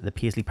 years and the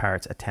Paisley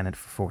Pirates a tenant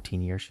for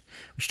 14 years.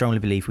 We strongly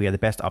believe we are the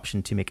best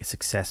option to make a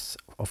success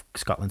of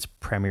Scotland's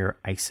premier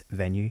ice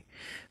venue.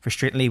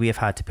 Frustratingly, we have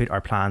had to put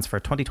our plans for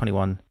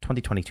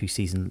 2021-2022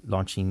 season,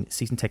 launching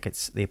season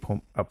tickets, the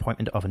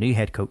appointment of a new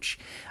head coach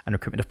and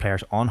recruitment of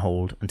players on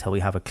hold until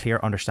we have a clear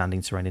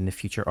understanding surrounding the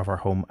future of our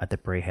home at the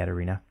Braehead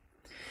Arena.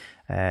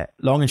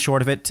 Long and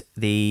short of it,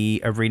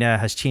 the arena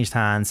has changed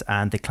hands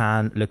and the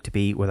Clan look to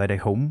be without a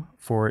home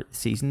for the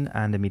season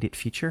and immediate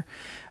future.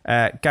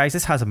 Guys,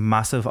 this has a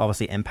massive,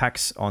 obviously,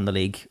 impacts on the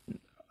league.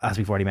 As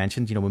we've already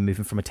mentioned, we're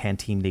moving from a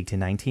 10-team league to a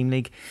 9-team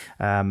league.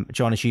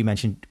 John, as you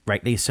mentioned,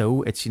 rightly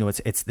so,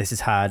 this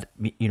has had,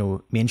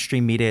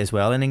 mainstream media as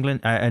well in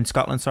England, in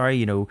Scotland,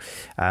 sorry,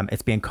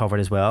 it's being covered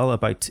as well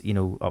about,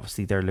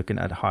 obviously they're looking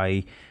at how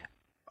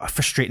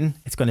frustrating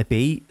it's going to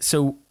be.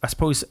 So I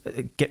suppose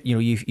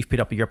you've put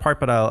up your part,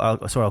 but I'll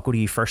go to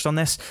you first on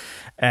this.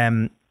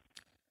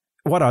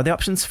 What are the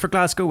options for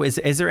Glasgow?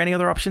 Is there any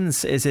other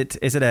options? Is it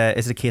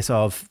a case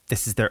of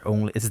this is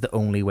the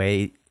only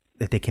way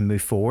that they can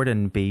move forward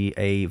and be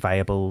a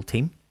viable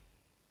team?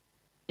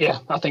 Yeah,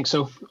 I think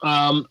so.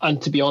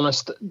 And to be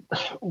honest,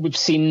 we've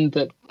seen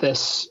that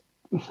this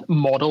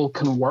model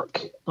can work.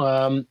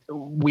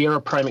 We are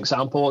a prime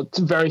example. It's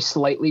very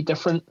slightly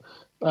different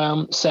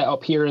set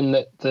up here, in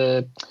that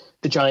the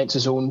Giants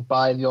is owned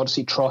by the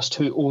Odyssey Trust,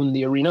 who own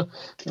the arena.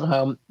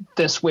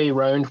 This way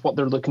round, what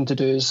they're looking to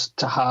do is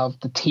to have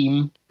the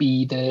team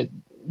be the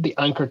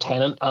anchor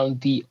tenant and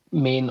the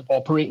main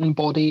operating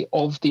body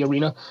of the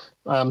arena.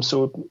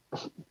 So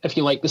if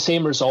you like, the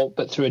same result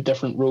but through a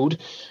different road.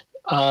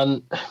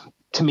 And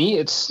to me,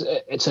 it's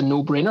a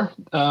no-brainer.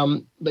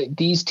 Like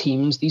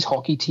these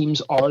hockey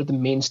teams are the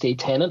mainstay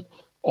tenant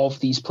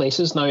of these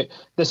places. Now,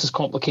 this is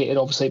complicated,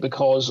 obviously,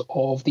 because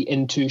of the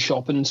Into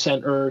shopping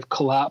centre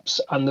collapse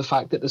and the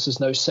fact that this is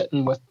now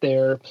sitting with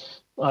their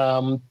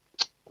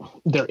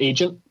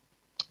agent,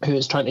 who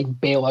is trying to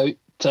bail out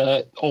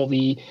all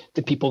the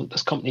people that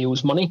this company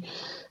owes money.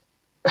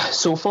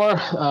 So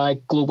far,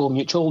 Global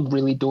Mutual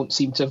really don't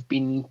seem to have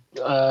been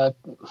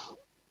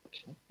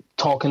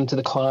talking to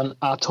the clan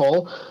at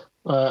all.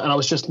 And I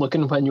was just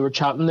looking when you were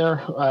chatting there,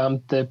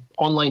 the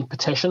online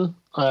petition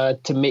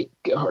to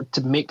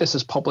make this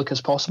as public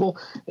as possible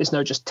is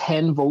now just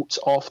 10 votes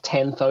off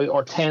 10,000,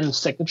 or 10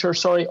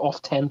 signatures,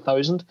 off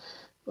 10,000,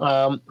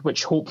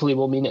 which hopefully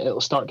will mean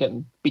it'll start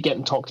getting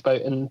talked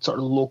about in sort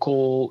of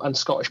local and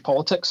Scottish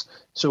politics.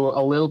 So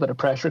a little bit of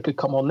pressure could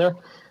come on there.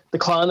 The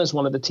Clan is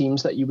one of the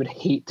teams that you would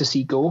hate to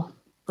see go.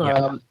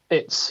 Yeah.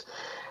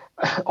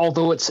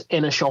 Although it's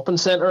in a shopping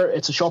centre,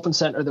 it's a shopping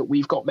centre that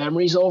we've got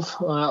memories of.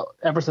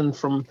 Everything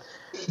from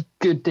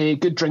good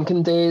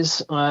drinking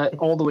days,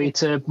 all the way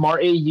to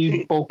Marty,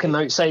 you bulking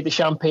outside the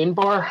champagne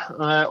bar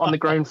on the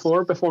ground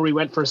floor before we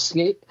went for a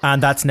skate.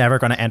 And that's never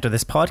going to enter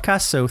this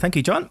podcast, so thank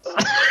you, John.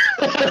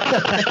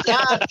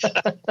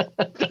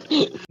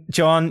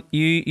 John,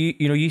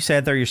 you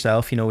said there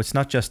yourself, it's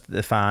not just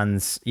the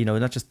fans,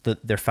 not just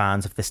they're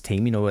fans of this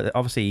team.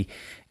 Obviously,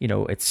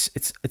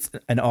 it's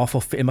an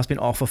awful. It must be an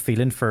awful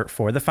feeling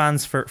for the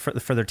fans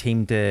for their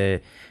team to,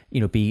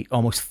 be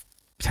almost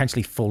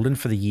potentially folding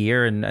for the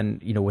year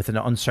and with an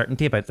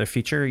uncertainty about their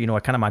future. I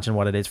can't imagine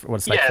what it's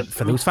like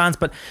for those fans.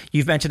 But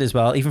you've mentioned as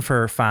well, even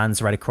for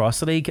fans right across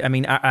the league. I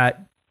mean,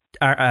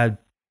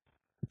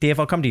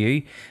 Dave, I'll come to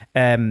you.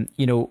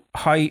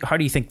 How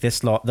do you think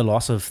the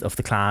loss of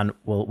the Clan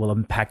will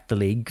impact the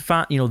league,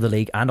 the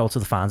league and also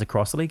the fans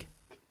across the league?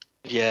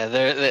 Yeah,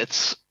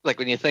 it's like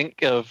when you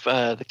think of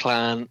the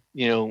Clan,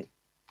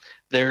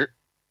 they're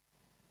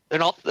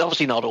not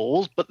obviously not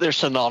old, but they're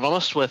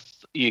synonymous with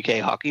UK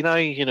hockey now.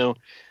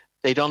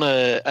 They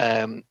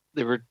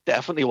were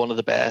definitely one of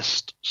the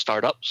best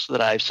startups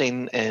that I've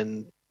seen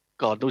in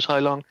God knows how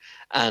long,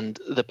 and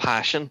the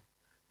passion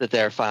that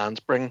their fans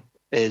bring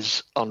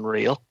is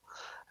unreal.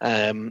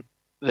 They're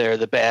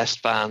the best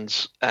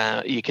fans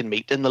you can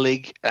meet in the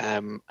league,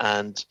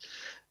 and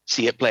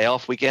see at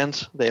playoff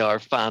weekends. They are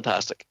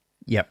fantastic.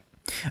 Yep.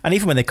 And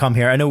even when they come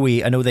here, I know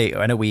we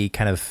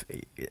kind of,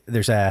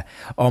 there's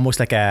almost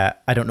like I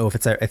don't know if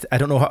I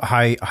don't know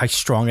how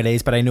strong it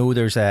is, but I know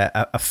there's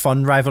a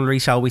fun rivalry,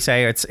 shall we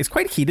say. It's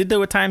quite heated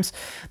though at times.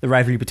 The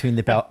rivalry between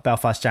the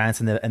Belfast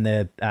Giants and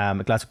the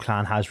Glasgow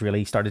Clan has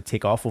really started to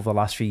take off over the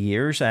last few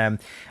years. And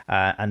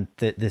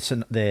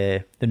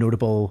the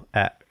notable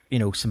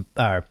some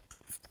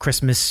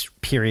Christmas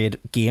period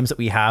games that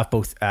we have,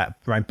 both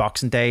around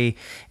Boxing Day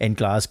in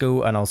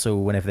Glasgow and also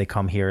whenever they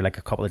come here like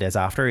a couple of days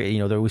after,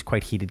 they're always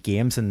quite heated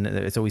games, and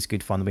it's always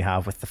good fun that we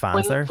have with the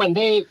fans there. When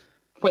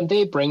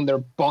they bring their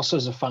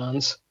buses of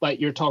fans, like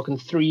you're talking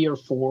 3 or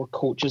 4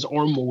 coaches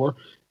or more,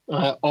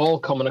 all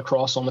coming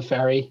across on the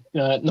ferry,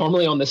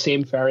 normally on the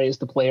same ferry as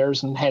the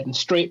players and heading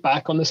straight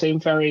back on the same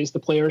ferry as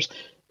the players,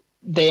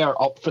 they are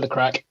up for the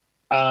crack.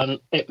 And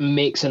it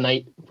makes a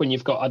night when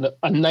you've got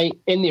a night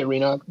in the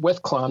arena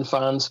with Clan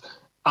fans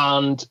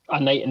and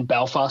a night in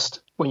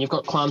Belfast when you've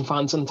got Clan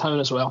fans in town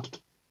as well.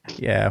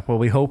 Yeah, well,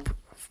 we hope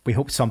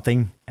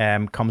something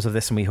comes of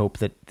this, and we hope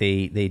that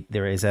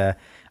there is an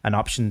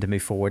option to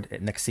move forward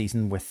next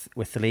season with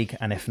the league,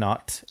 and if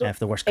not, if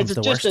the worst comes to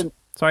the worst.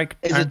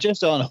 Is it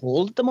just on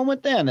hold at the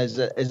moment then? Is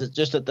it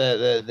just that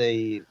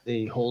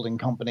the holding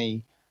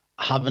company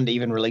haven't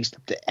even released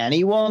it to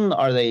anyone?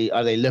 Are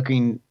they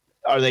looking?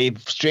 Are they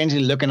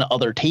strangely looking at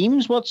other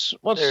teams? What's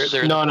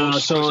no.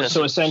 So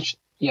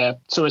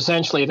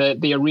essentially,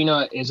 the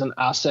arena is an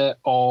asset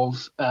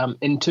of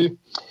Into,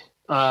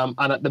 and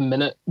at the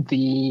minute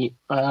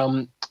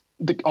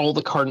all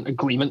the current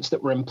agreements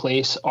that were in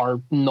place are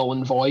null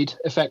and void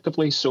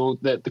effectively. So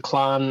the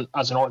Clan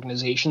as an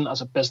organisation,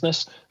 as a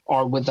business,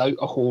 are without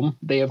a home.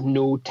 They have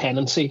no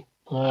tenancy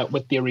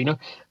with the arena,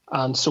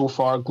 and so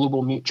far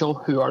Global Mutual,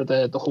 who are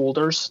the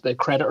holders, the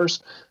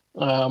creditors,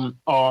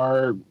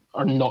 are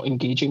not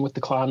engaging with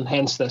the Clan,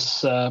 hence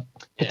this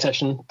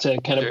petition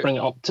to kind of bring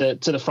it up to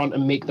the front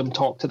and make them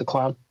talk to the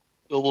Clan.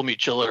 Global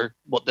Mutual, or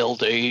what they'll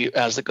do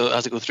as they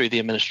go through the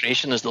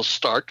administration, is they'll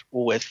start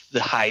with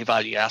the high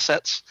value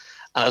assets,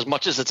 and as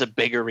much as it's a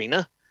big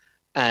arena,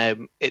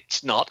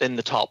 it's not in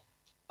the top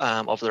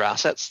of their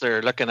assets.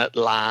 They're looking at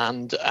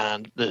land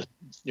and the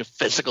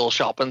physical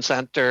shopping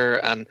centre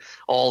and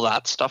all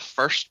that stuff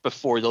first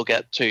before they'll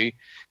get to,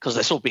 because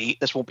this won't be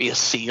a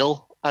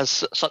sale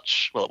as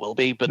such. Well, it will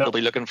be, but No. they'll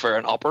be looking for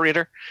an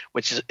operator,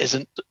 which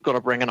isn't going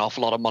to bring an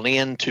awful lot of money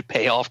in to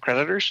pay off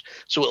creditors.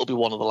 So it'll be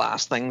one of the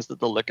last things that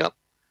they'll look at.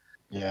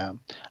 Yeah.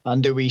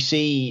 And do we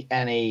see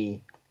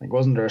any, like,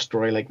 wasn't there a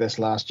story like this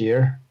last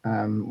year?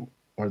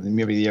 Or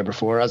maybe the year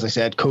before, as I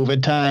said,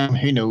 COVID time,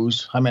 who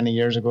knows how many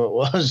years ago it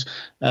was,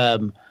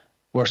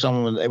 where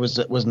someone, it was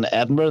in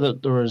Edinburgh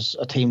that there was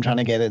a team trying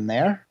to get in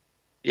there.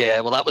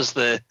 Yeah, well, that was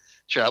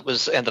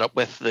ended up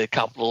with the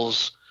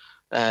Capitals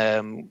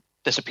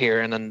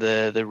disappearing and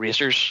the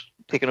Racers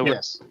taking over.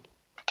 Yes.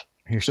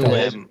 You're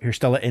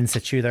still in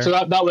situ there. So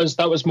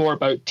that was more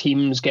about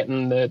teams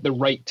getting the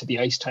right to the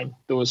ice time.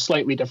 That was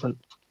slightly different.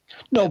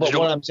 No, but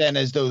what I'm saying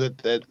is, though,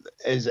 that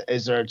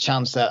is there a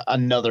chance that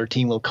another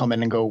team will come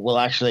in and go, well,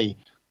 actually,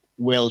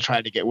 we'll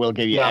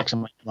give you X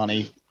amount of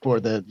money for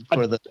the.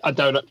 I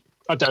doubt it.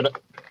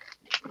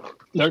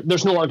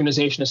 There's no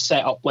organisation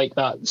set up like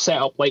that,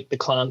 set up like the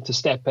Clan to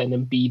step in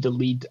and be the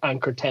lead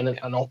anchor tenant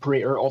and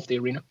operator of the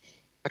arena.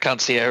 I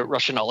can't see a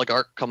Russian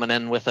oligarch coming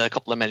in with a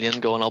couple of million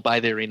going, I'll buy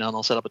the arena and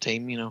I'll set up a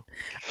team, you know.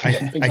 I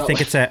think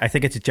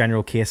it's a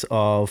general case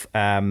of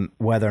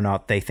whether or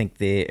not they think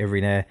the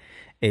arena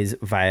is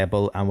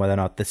viable and whether or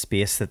not the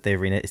space that the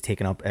arena is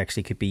taking up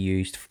actually could be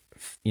used,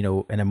 you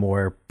know, in a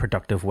more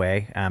productive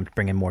way to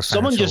bring in more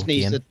financial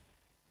gain.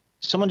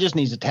 Someone just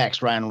needs to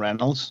text Ryan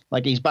Reynolds.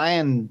 Like, he's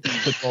buying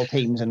football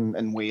teams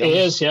in Wales. He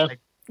is, yeah. Like,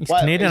 He's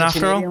Canadian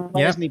after all.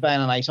 Why isn't he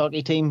buying an ice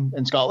hockey team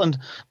in Scotland?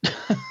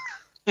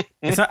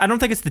 I don't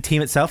think it's the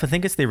team itself. I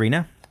think it's the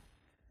arena.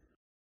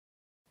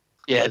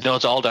 Yeah, no,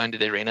 it's all down to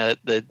the arena.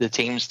 The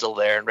team's still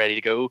there and ready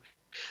to go.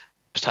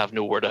 Just have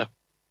nowhere to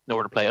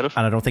play out of.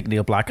 And I don't think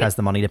Neil Black has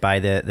the money to buy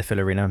the full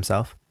arena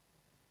himself.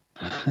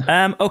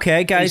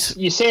 Okay, guys.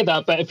 You say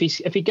that, but if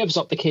he gives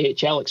up the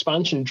KHL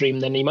expansion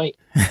dream, then he might.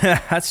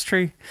 That's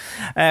true.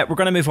 We're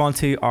going to move on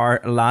to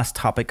our last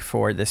topic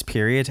for this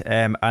period,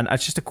 and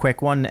it's just a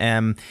quick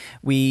one.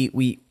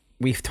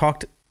 We've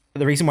talked.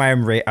 The reason why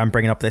I'm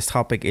bringing up this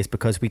topic is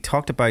because we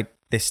talked about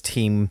this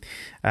team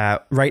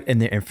right in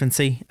their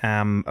infancy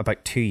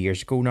about 2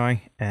 years ago now,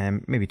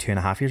 maybe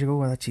 2.5 years ago.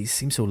 Well, that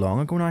seems so long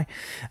ago now.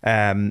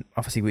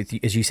 Obviously, with,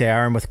 as you say,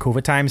 Aaron, with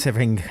COVID times,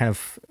 everything kind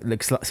of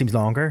seems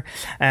longer.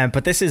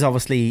 But this is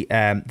obviously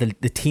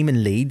the team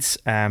in Leeds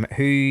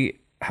who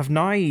have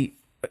now,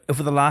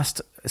 over the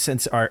last,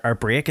 since our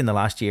break in the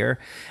last year,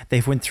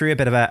 they've went through a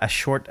bit of a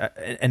short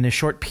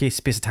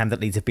space of time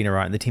that Leeds have been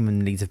around. The team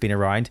in Leeds have been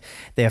around.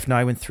 They have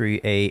now went through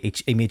a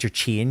major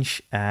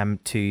change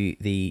to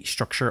the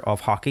structure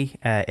of hockey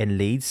in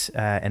Leeds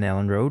in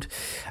Ellen Road.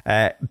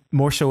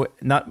 More so,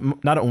 not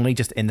only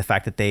just in the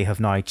fact that they have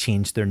now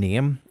changed their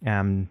name,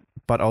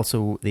 but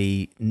also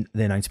the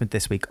announcement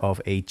this week of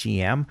a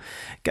GM.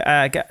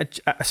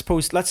 I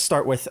suppose let's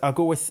start with. I'll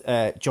go with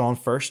John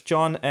first.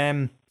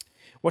 John.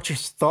 What's your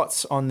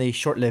thoughts on the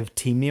short-lived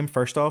team name?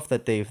 First off,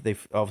 that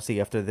they've obviously,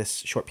 after this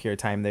short period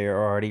of time, they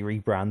are already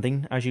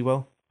rebranding, as you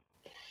will.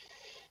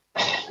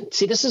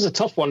 See, this is a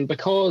tough one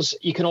because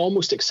you can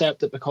almost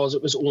accept it because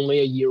it was only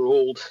a year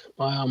old.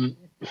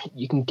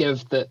 You can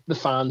give that the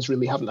fans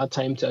really haven't had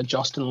time to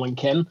adjust and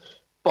link in.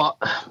 But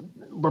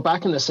we're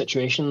back in this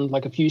situation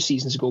like a few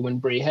seasons ago when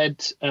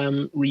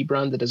Braehead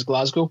rebranded as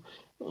Glasgow.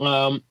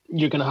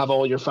 You're going to have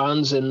all your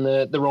fans in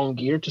the wrong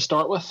gear to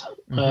start with.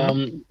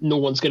 No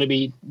one's going to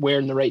be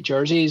wearing the right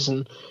jerseys.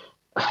 And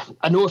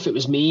I know if it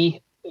was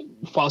me,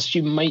 whilst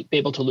you might be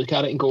able to look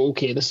at it and go,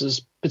 okay, this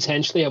is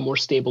potentially a more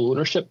stable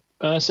ownership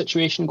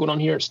situation going on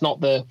here. It's not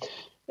the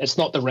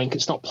rink,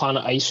 it's not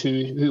Planet Ice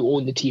who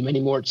own the team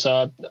anymore. It's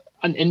an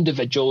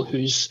individual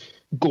whose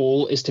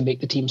goal is to make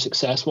the team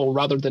successful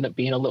rather than it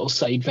being a little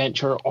side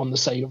venture on the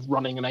side of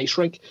running an ice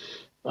rink.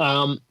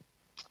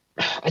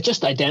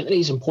 Identity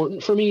is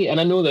important for me, and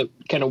I know that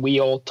kind of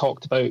we all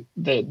talked about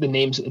the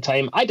names at the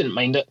time. I didn't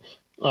mind it.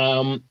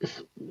 I'm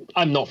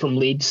not from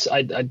Leeds.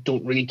 I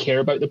don't really care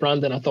about the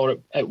brand, and I thought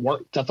it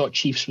worked. I thought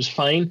Chiefs was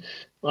fine.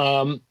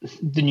 The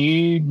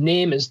new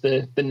name is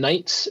the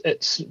Knights.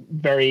 It's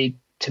very,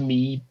 to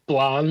me,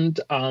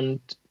 bland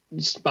and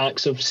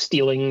smacks of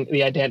stealing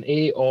the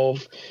identity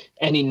of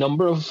any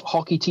number of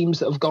hockey teams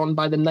that have gone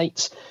by the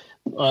Knights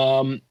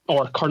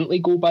or currently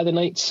go by the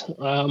Knights.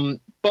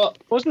 But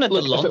wasn't it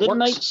the London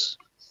Knights?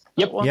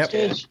 Yep.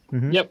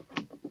 Mm-hmm. Yep.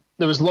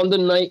 There was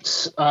London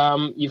Knights.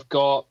 You've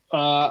got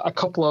a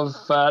couple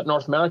of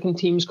North American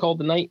teams called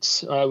the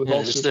Knights.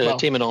 There's the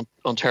team in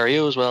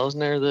Ontario as well, isn't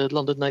there? The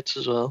London Knights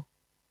as well.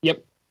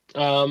 Yep.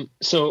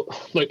 So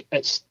look,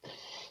 it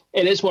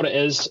is what it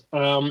is.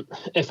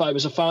 If I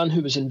was a fan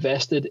who was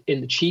invested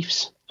in the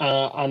Chiefs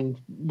and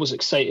was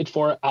excited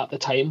for it at the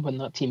time when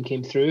that team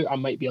came through, I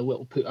might be a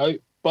little put out.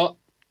 But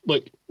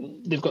look,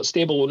 they've got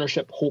stable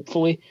ownership,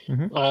 hopefully,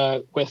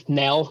 with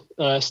Nell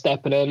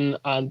stepping in,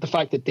 and the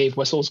fact that Dave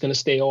Whistle's going to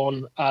stay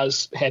on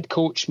as head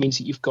coach means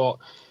that you've got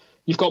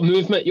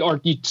movement,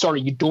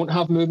 you don't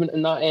have movement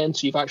in that end,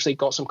 so you've actually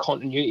got some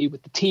continuity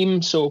with the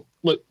team. So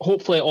look,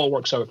 hopefully it all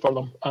works out for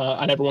them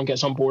and everyone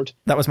gets on board.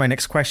 That was my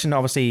next question.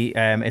 Obviously,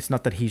 it's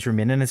not that he's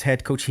remaining as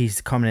head coach. He's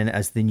coming in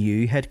as the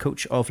new head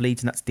coach of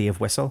Leeds, and that's Dave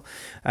Whistle.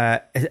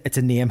 It's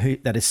a name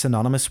that is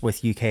synonymous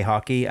with UK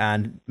hockey,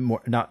 and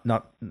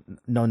none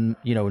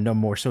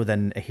more so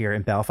than here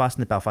in Belfast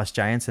and the Belfast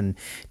Giants. And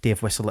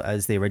Dave Whistle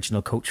is the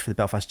original coach for the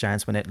Belfast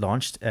Giants when it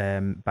launched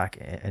back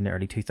in the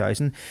early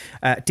 2000s.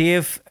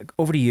 Dave,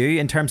 over to you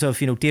in terms of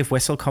Dave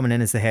Whistle coming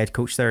in as the head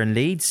coach there in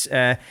Leeds.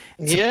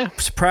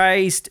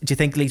 Surprised? Do you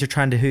think Leeds are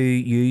trying to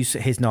use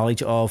his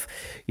knowledge of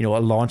a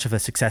launch of a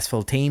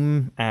successful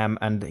team,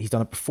 and he's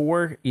done it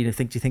before? Do you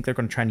think they're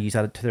going to try and use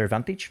that to their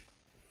advantage?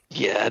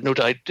 Yeah, no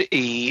doubt.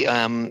 He's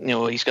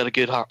got a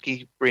good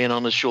hockey brain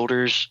on his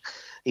shoulders.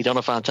 He done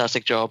a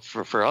fantastic job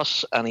for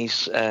us, and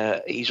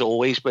he's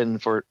always been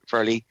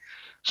fairly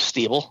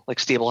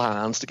stable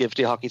hands to give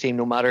to a hockey team,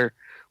 no matter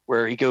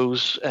where he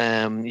goes.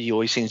 He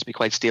always seems to be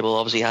quite stable.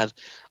 Obviously, he had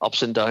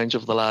ups and downs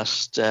over the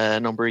last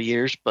number of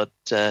years, but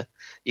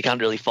you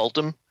can't really fault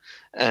him.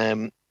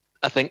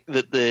 I think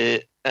that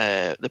the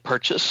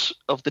purchase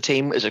of the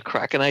team is a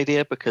cracking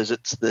idea, because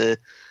it's the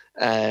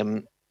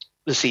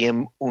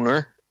same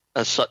owner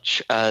as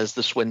such as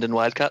the Swindon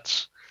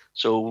Wildcats.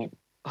 So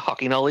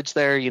hockey knowledge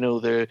there,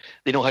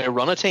 they know how to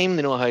run a team,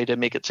 they know how to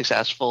make it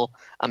successful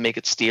and make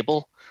it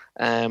stable.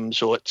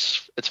 So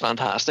it's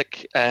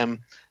fantastic.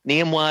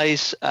 Name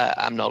wise,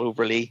 I'm not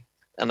overly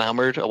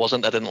enamored. I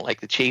didn't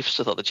like the Chiefs.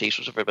 I thought the Chiefs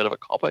was a bit of a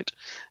cop out.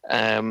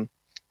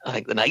 I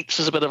think the Knights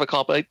is a bit of a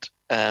cop out,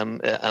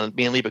 and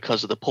mainly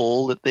because of the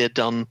poll that they had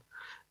done,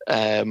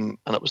 and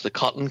it was the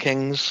Cotton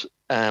Kings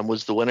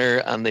was the winner,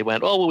 and they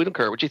went, oh well, we don't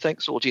care what you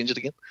think, so we'll change it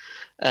again.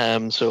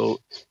 So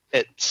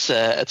it's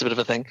a bit of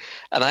a thing,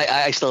 and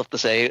I still have to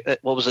say,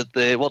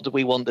 what did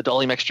we want? The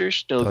Dolly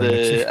mixtures? No,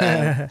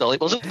 Dolly,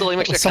 was it Dolly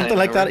mixture? Something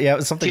like that. Yeah, it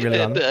was something really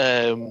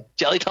random.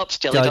 Jelly Tots,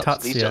 Jelly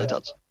Tots,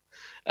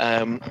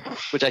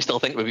 which I still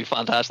think would be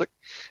fantastic.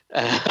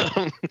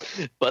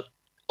 But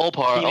all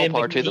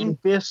power to them.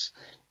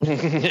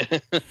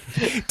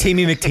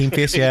 Teamy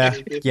McTeamface,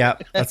 yeah,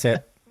 that's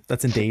it.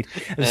 That's indeed.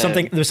 There was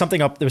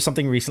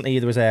something recently.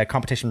 There was a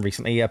competition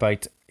recently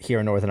about here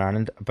in Northern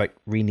Ireland about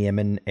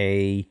renaming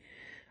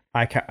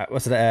I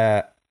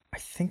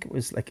think it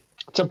was like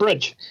it's a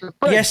bridge.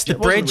 Yes, the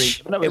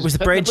bridge. It was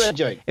the bridge.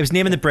 It was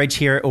naming the bridge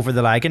here over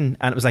the Lagan,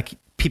 and it was like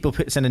people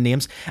put in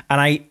names. And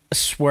I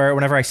swear,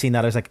 whenever I seen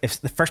that, I was like, if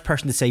the first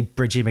person to say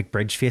Bridgie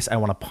McBridgeface, I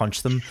want to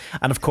punch them.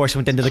 And of course, I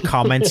went into the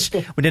comments,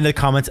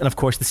 and of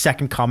course, the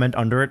second comment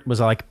under it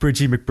was like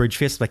Bridgie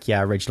McBridgeface. Like,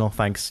 yeah, original,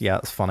 thanks. Yeah,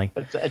 it's funny.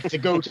 It's a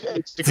go-to.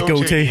 It's a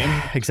go-to.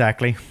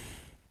 Exactly.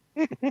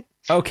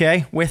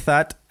 Okay, with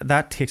that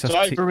takes us.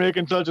 Sorry for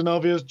making such an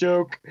obvious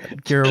joke.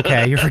 You're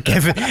okay. You're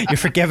forgiven. You're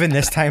forgiven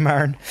this time,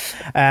 Aaron.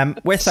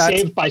 With that,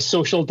 saved by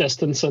social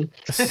distancing.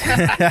 With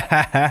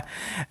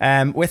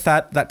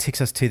that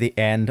takes us to the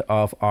end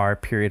of our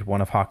period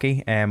 1 of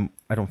hockey. I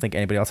don't think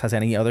anybody else has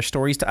any other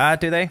stories to add,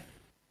 do they?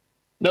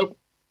 Nope.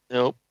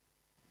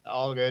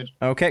 All good.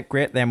 Okay,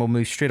 great. Then we'll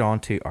move straight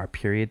on to our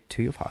period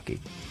 2 of hockey.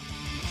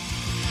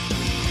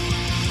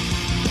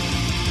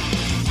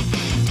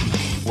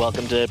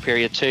 Welcome to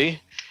period 2.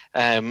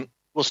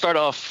 We'll start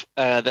off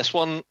this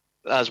one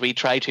as we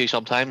try to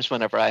sometimes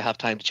whenever I have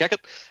time to check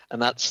it,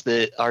 and that's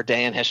our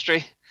day in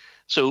history.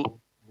 So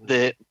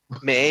the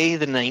May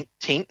the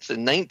 19th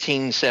in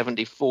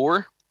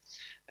 1974,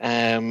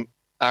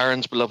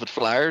 Aaron's beloved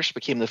Flyers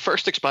became the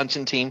first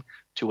expansion team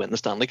to win the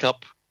Stanley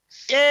Cup.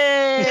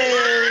 Yay!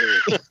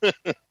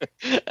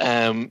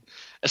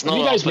 It's Have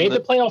you guys made the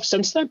playoffs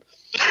since then?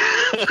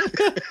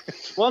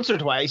 Once or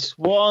twice.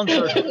 Was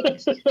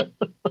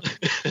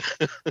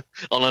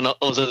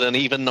it an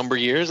even number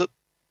year? Is it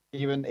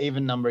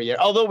even number year?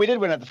 Although we did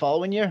win it the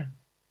following year.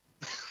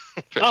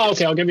 Oh,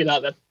 okay, I'll give you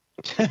that then.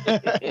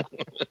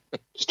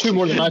 It's 2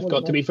 more than I've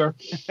got, to be fair.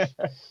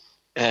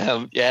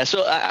 Yeah,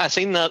 so I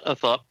seen that. I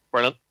thought,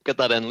 brilliant, get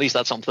that in. At least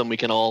that's something we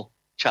can all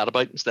chat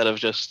about instead of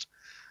just,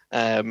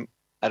 I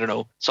don't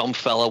know, some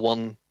fella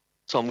won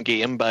some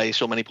game by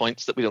so many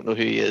points that we don't know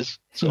who he is.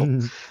 So,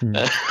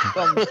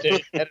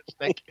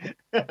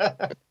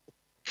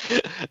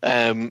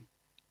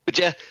 but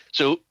yeah,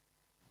 so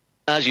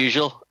as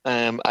usual,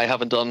 I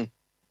haven't done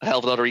a hell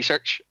of a lot of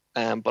research,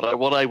 but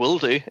what I will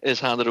do is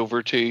hand it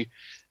over to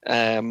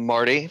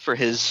Marty for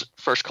his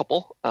first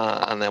couple,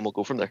 and then we'll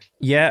go from there.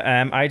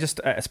 Yeah, I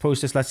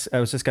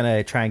was just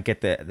gonna try and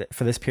get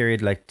for this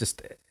period, like,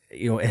 just,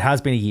 it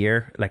has been a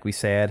year, like we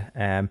said.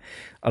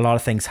 A lot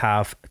of things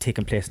have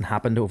taken place and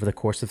happened over the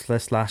course of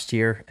this last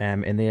year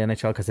in the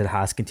NHL, because it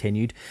has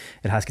continued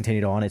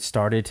on. It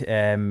started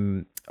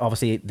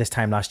obviously this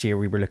time last year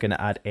we were looking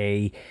at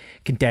a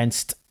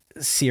condensed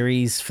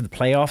series for the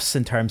playoffs,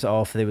 in terms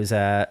of there was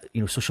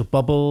social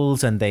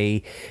bubbles, and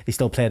they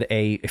still played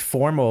a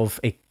form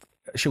of a,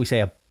 should we say,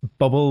 a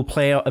bubble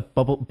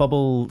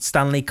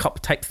Stanley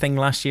Cup type thing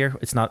last year.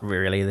 It's not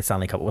really the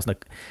Stanley Cup. It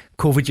wasn't a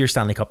COVID year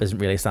Stanley Cup. Isn't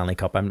really a Stanley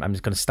Cup. I'm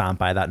just going to stand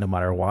by that no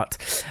matter what.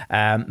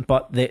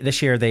 But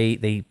this year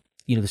they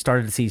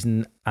started the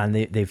season, and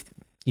they've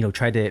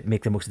try to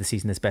make the most of the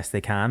season as best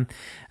they can.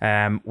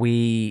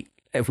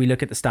 If we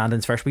look at the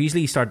standings first, we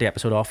usually start the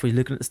episode off with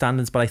looking at the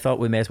standings, but I thought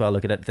we may as well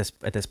look at it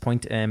at this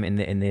point in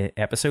the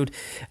episode.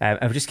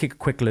 I'll just take a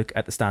quick look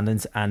at the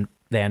standings and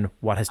then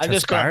what has transpired. I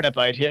just got nip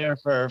out here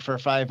for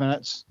 5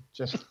 minutes.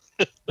 Just.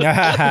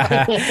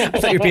 I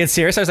thought you were being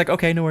serious. I was like,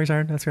 okay, no worries,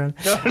 Aaron. That's right.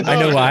 No, I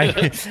know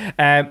why.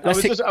 I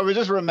was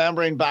just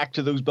remembering back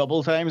to those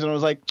bubble times, and I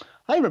was like,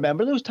 I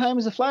remember those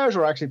times the Flyers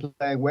were actually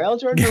playing well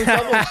during those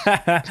bubbles.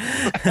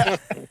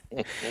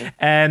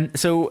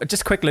 So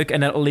just a quick look,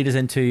 and it'll lead us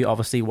into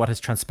obviously what has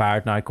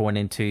transpired now going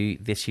into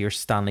this year's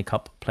Stanley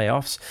Cup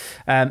playoffs.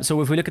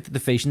 So if we look at the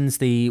divisions,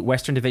 the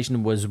Western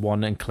Division was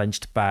won and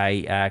clinched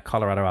by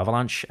Colorado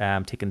Avalanche,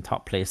 taking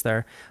top place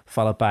there,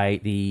 followed by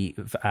the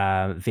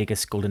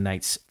Vegas Golden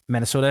Knights.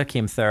 Minnesota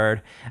came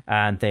third,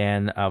 and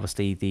then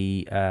obviously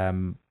the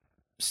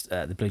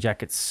Blue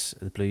Jackets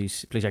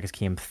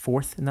came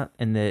fourth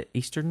in the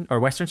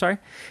Western.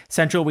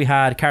 Central, we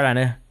had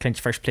Carolina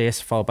clinch first place,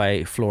 followed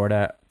by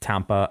Florida,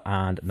 Tampa,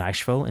 and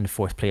Nashville in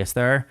fourth place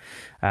there,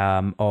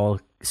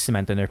 all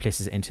cementing their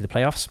places into the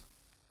playoffs.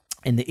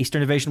 In the Eastern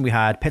Division, we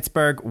had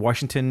Pittsburgh,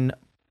 Washington,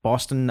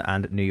 Boston,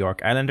 and New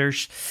York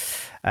Islanders,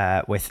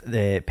 with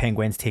the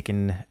Penguins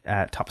taking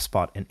top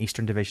spot in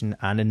Eastern Division.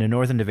 And in the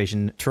Northern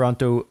Division,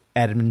 Toronto,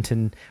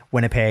 Edmonton,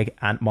 Winnipeg,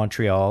 and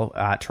Montreal.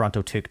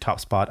 Toronto took top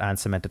spot and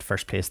cemented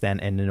first place then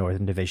in the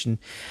Northern Division.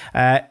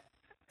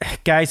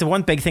 Guys, the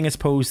one big thing I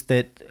suppose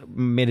that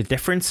made a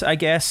difference, I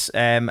guess,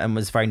 and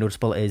was very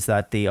noticeable, is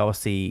that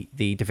the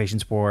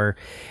divisions were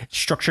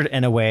structured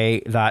in a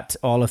way that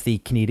all of the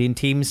Canadian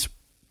teams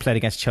played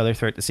against each other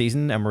throughout the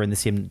season and were in the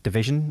same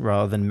division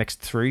rather than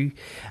mixed through.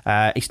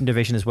 Eastern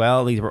Division as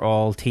well, these were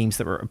all teams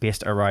that were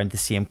based around the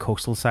same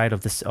coastal side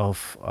of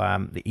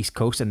the East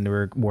Coast, and they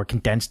were more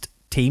condensed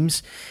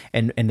teams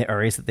in the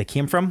areas that they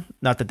came from.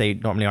 Not that they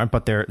normally aren't,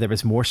 but there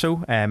was more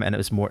so, and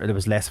there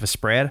was less of a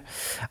spread.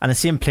 And the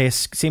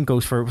same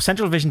goes for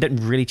Central Division.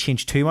 Didn't really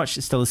change too much.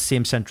 It's still the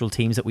same central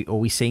teams that we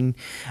always seen.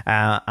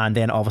 And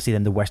then obviously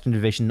the Western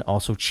Division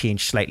also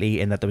changed slightly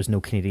in that there was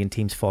no Canadian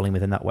teams falling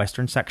within that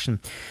Western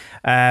section.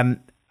 As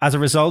a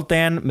result,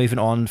 then moving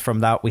on from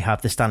that, we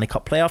have the Stanley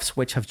Cup playoffs,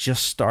 which have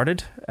just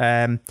started.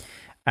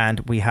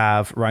 And we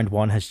have round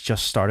one has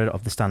just started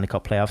of the Stanley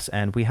Cup playoffs,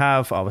 and we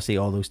have obviously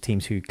all those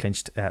teams who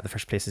clinched the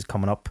first places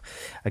coming up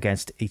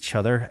against each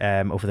other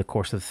over the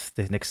course of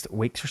the next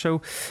weeks or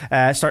so.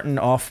 Starting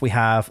off, we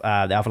have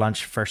the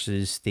Avalanche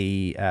versus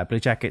the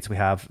Blue Jackets. We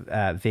have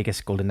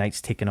Vegas Golden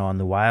Knights taking on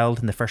the Wild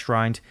in the first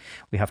round.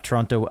 We have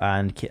Toronto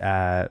and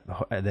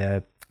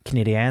the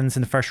Canadiens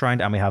in the first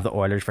round, and we have the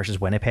Oilers versus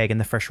Winnipeg in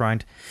the first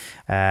round.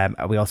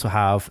 We also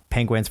have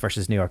Penguins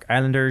versus New York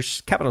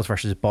Islanders, Capitals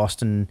versus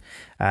Boston,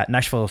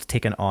 Nashville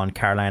taking on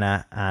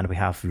Carolina, and we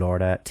have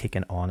Florida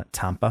taking on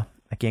Tampa.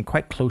 Again,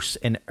 quite close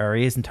in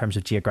areas in terms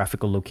of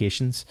geographical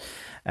locations.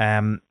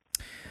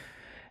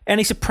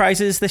 Any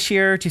surprises this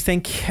year, do you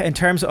think, in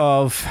terms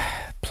of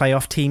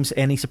playoff teams?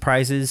 Any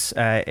surprises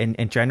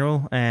in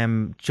general?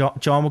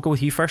 John, we'll go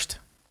with you first.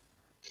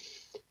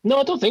 No,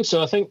 I don't think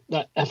so. I think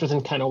that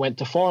everything kind of went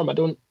to form.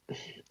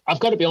 I've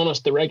got to be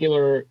honest, the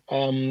regular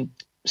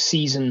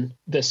season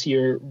this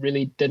year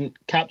really didn't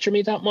capture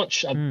me that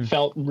much. I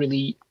felt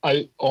really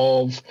out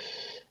of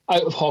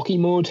hockey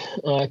mode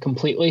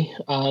completely.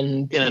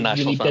 And being a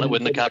Nashville fan, it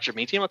wouldn't have captured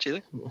me too much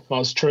either.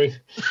 That's true.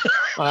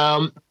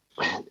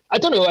 I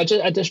don't know. I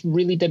just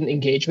really didn't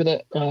engage with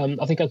it.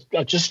 I think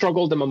I just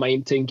struggled in my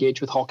mind to engage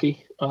with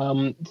hockey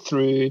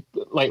through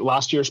like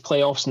last year's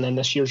playoffs and then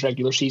this year's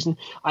regular season.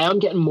 I am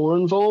getting more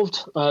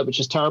involved,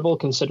 which is terrible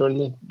considering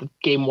the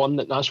game one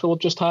that Nashville have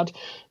just had.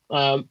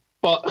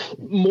 But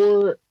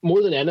more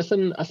than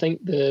anything, I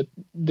think the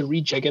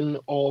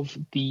rejigging of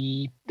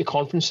the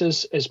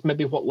conferences is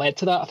maybe what led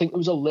to that. I think there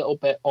was a little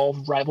bit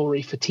of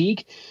rivalry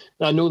fatigue.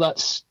 And I know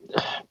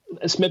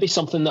it's maybe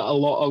something that a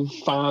lot of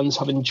fans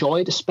have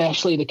enjoyed,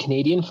 especially the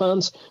Canadian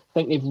fans. I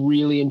think they've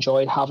really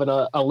enjoyed having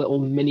a little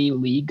mini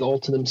league all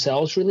to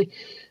themselves, really.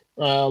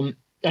 And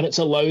it's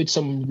allowed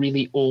some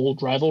really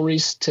old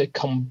rivalries to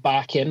come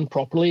back in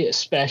properly,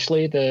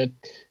 especially the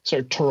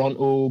sort of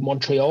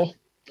Toronto-Montreal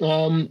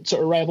sort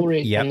of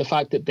rivalry. Yep. And the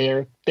fact that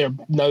they're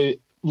now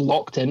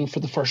locked in for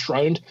the first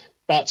round,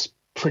 that's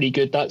pretty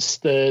good. That's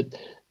the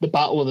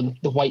battle of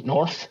the White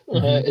North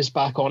is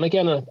back on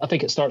again. I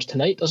think it starts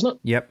tonight, doesn't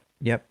it?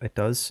 Yep, it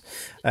does.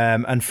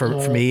 And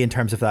for me, in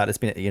terms of that, it's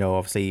been,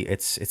 obviously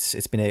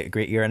it's been a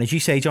great year. And as you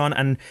say, John,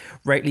 and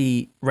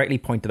rightly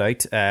pointed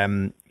out,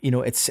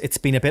 it's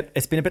been a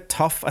bit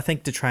tough, I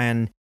think, to try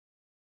and,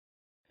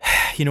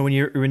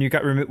 when we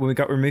got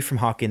removed from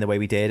hockey in the way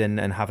we did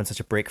and having such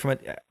a break from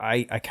it,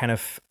 I kind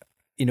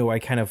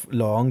of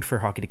longed for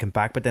hockey to come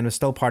back, but then there was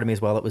still part of me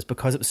as well. It was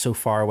because it was so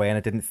far away,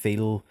 and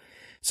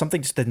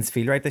something just didn't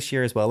feel right this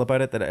year as well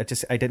about it, that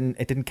it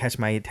didn't catch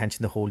my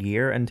attention the whole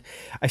year. And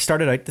I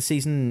started out the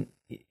season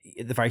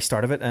at the very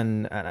start of it,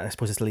 and I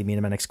suppose this will lead me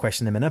into my next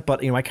question in a minute,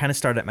 but I kind of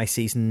started my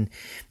season,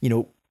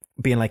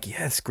 being like,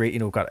 yeah, it's great,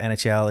 got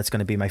NHL, it's going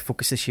to be my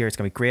focus this year, it's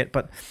going to be great.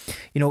 But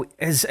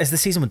as the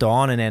season went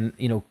on, and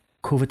then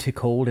COVID took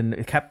hold and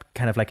it kept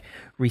kind of like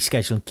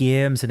rescheduling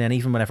games. And then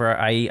even whenever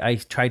I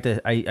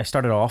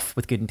started off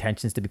with good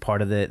intentions to be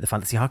part of the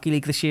Fantasy Hockey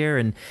League this year.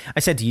 And I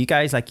said to you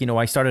guys, like,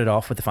 I started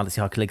off with the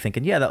Fantasy Hockey League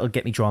thinking, yeah, that'll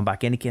get me drawn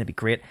back in again. It'd be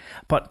great.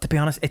 But to be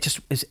honest,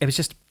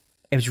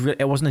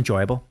 it wasn't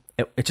enjoyable.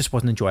 It just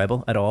wasn't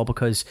enjoyable at all,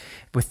 because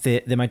with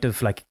the amount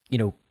of like,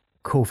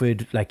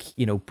 COVID, like,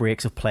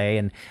 breaks of play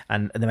and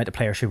the amount of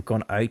players who have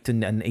gone out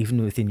and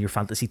even within your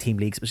fantasy team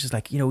leagues, it was just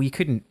like, you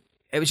couldn't.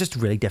 It was just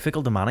really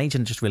difficult to manage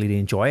and just really to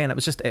enjoy, and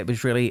it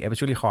was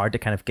really hard to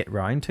kind of get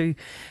round to.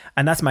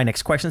 And that's my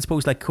next question, I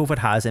suppose. Like, COVID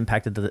has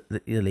impacted the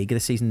league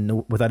this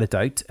season, without a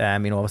doubt.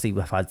 Obviously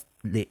we've had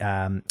the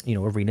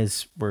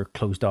arenas were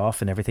closed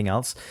off and everything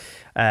else.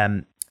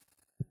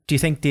 Do you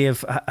think,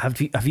 Dave, have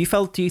you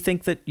felt? Do you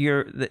think that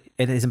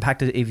it has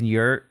impacted even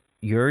your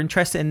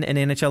interest in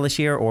NHL this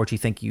year, or do you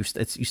think you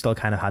still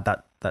kind of had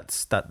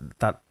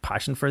that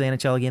passion for the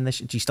NHL again this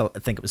year? Do you still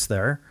think it was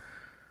there?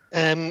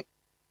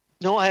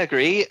 No, I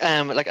agree.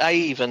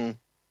 To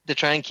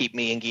try and keep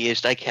me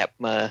engaged, I kept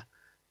my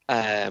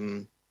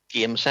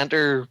Game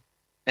Center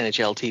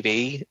NHL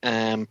TV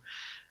and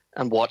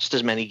watched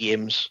as many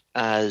games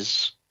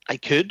as I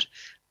could.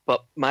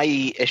 But my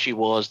issue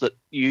was that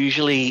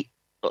usually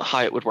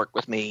how it would work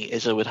with me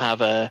is I would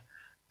have a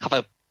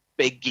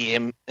big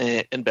game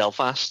in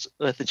Belfast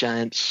with the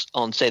Giants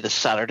on, say, the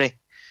Saturday,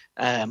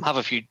 have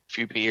a few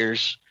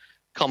beers,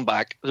 come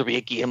back, there'll be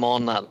a game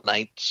on that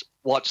night,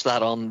 watch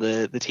that on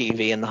the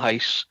TV in the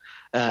house,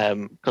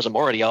 because I'm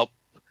already up,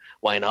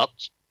 why not?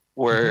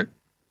 Where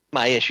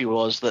my issue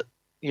was that,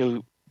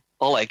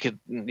 all I could,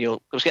 I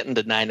was getting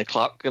to 9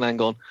 o'clock and I'm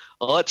going,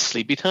 oh, it's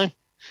sleepy time,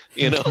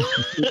 and,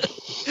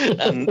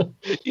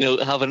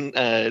 having,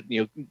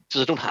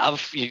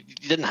 because you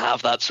didn't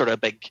have that sort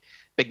of big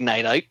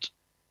night out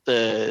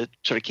to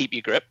sort of keep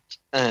you gripped.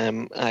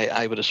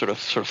 I would have sort of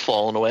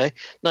fallen away.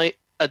 Now,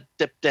 I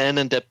dipped in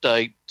and dipped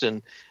out,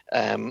 and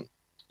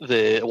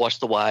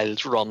watched the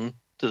Wilds run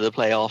to the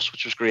playoffs,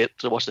 which was great.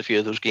 I watched a few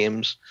of those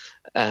games.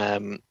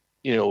 It's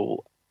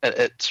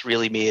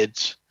really made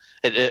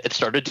it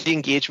started to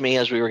engage me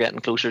as we were getting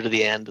closer to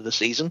the end of the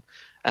season.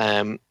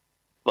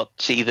 But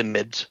see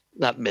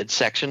that mid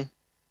section,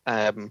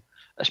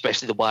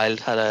 especially the Wild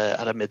had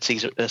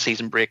a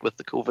season break with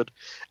the COVID,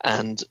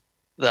 and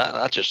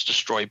that just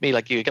destroyed me.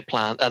 Like, you get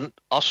planned, and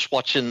us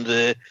watching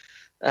the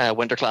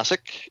Winter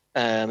Classic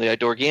and the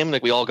outdoor game,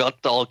 like, we all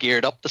got all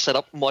geared up to sit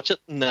up and watch it,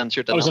 and then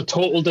it was a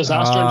total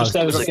disaster. And just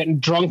ended up getting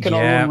drunk in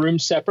our own room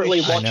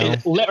separately,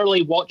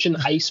 literally watching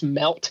ice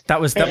melt.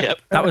 That was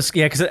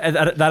because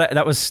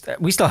that was,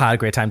 we still had a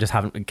great time just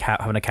having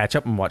a catch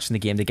up and watching the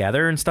game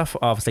together and stuff.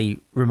 Obviously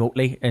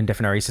remotely in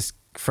different areas, just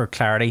for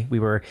clarity, we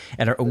were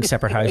in our own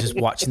separate houses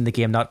watching the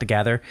game, not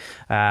together.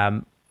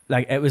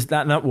 It was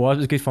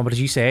good fun, but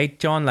as you say,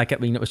 John,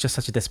 it was just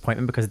such a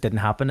disappointment because it didn't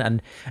happen,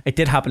 and it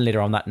did happen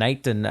later on that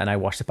night, and I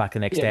watched it back the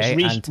next day. It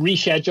was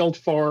rescheduled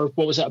for,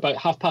 what was it, about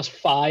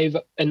 5:30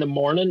 in the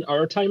morning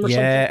our time or something?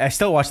 Yeah, I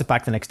still watched it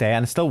back the next day,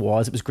 and it still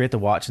was. It was great to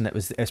watch, and it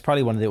was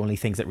probably one of the only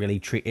things that really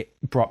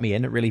brought me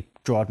in. It really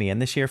drawed me in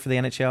this year for the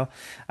NHL.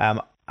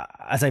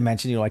 As I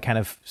mentioned, I kind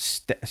of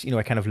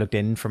looked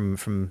in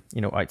from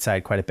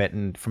outside quite a bit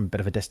and from a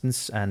bit of a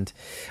distance, and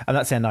I'm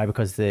not saying now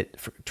because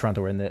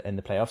Toronto were in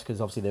the playoffs,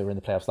 because obviously they were in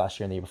the playoffs last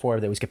year and the year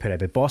before. They always get put out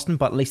by Boston,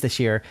 but at least this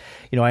year,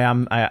 my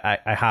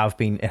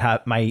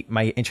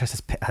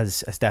interest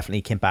has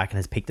definitely came back and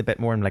has peaked a bit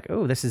more. I'm like,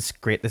 oh, this is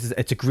great.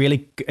 It's a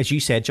really, as you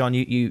said, John,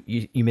 you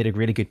made a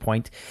really good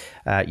point.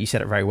 You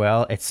said it very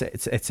well. It's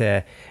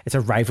a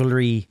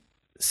rivalry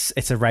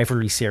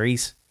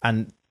series,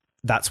 and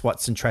that's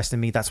what's interesting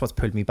me. That's what's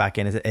pulled me back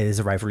in. It is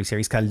a rivalry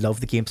series, because I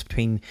love the games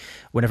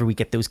whenever we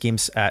get those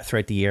games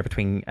throughout the year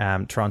between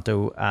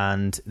Toronto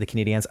and the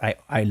Canadiens.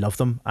 I love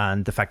them,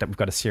 and the fact that we've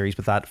got a series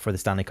with that for the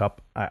Stanley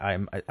Cup,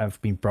 I've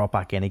been brought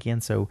back in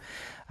again. So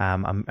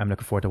I'm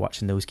looking forward to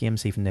watching those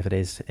games, even if it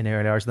is in the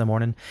early hours of the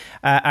morning.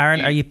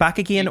 Aaron, are you back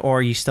again, or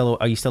are you still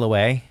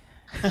away?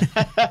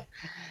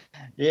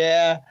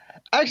 Yeah.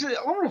 Actually,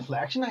 on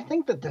reflection, I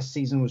think that this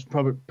season was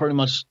probably pretty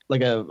much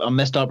like a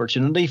missed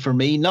opportunity for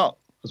me, not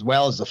as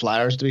well as the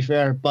Flyers, to be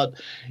fair. But,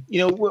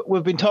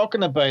 we've been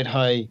talking about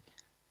how,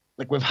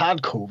 we've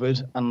had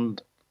COVID,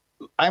 and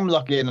I'm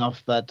lucky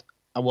enough that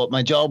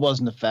my job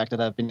wasn't affected.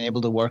 I've been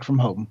able to work from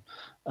home,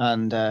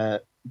 and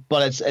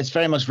but it's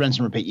very much rinse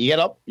and repeat. You get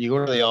up, you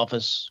go to the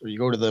office, or you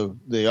go to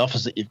the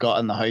office that you've got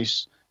in the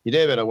house. You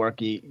do a bit of work,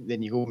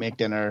 then you go make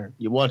dinner.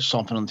 You watch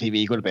something on TV.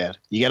 You go to bed.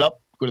 You get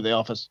up, go to the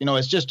office.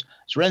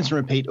 It's rinse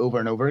and repeat over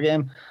and over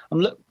again.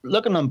 I'm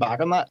looking back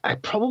on that. I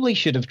probably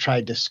should have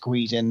tried to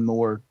squeeze in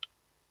more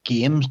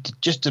games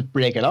just to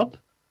break it up.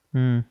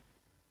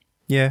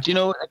 Yeah.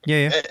 Do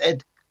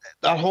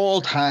that whole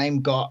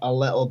time got a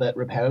little bit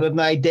repetitive.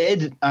 Now, I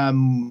did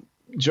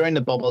during the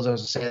bubbles,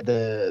 as I said,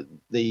 the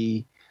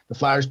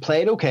Flyers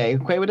played okay.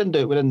 We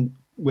didn't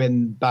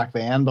win back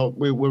then, but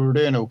we were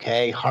doing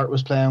okay. Hart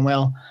was playing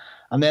well,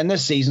 and then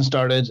this season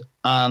started,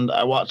 and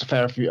I watched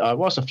a few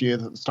at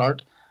the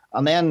start,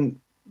 and then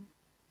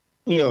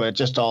it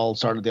just all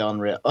started to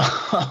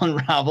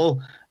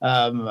unravel.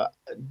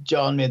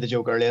 John made the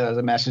joke earlier as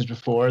a message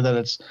before that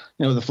it's,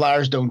 the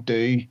Flyers don't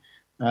do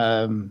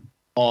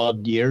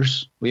odd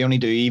years. We only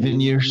do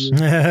even years.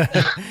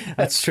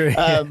 That's true.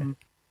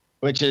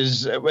 Which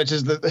is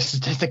the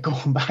statistic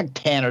going back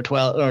 10 or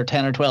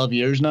 12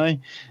 years now.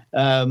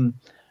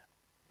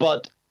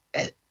 But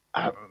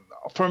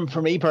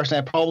for me personally,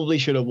 I probably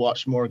should have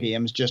watched more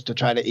games just to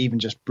try to even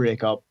just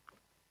break up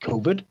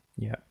COVID.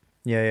 Yeah.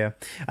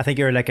 I think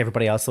you're like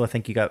everybody else, though. I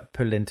think you got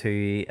pulled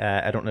into,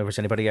 I don't know if there's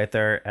anybody out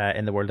there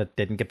in the world that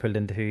didn't get pulled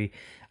into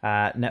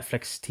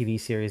Netflix TV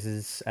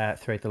series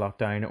throughout the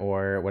lockdown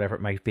or whatever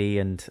it might be.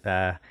 And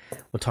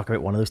we'll talk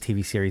about one of those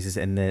TV series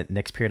in the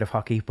next period of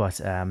hockey. But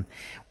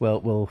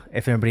we'll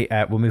if anybody,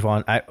 we'll move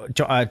on.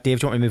 Dave, do you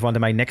want me to move on to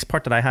my next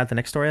part that I had, the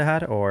next story I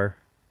had, or?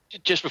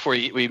 Just before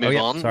we move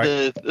on,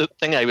 the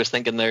thing I was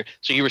thinking there,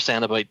 so you were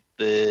saying about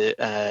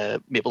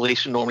the Maple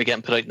Leafs normally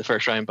getting put out in the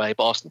first round by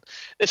Boston.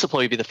 This will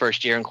probably be the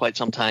first year in quite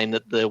some time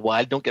that the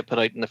Wild don't get put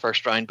out in the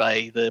first round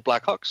by the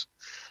Blackhawks.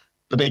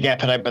 But they get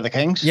put out by the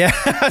Kings? Yeah.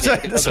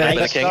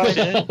 The Kings,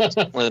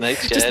 yeah. Or the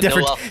Knights, yeah.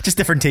 Just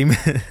different team.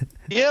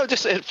 Yeah,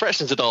 just it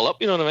freshens it all up,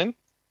 you know what I mean?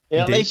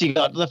 Yeah, at least you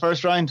got to the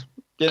first round.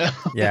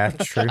 Yeah,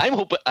 true. I'm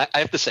hoping, I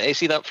have to say,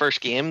 see that first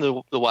game,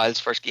 the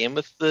Wild's first game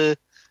with the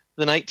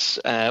Knights,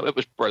 it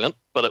was brilliant,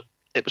 but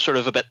it was sort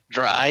of a bit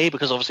dry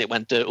because obviously it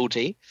went to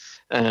OT.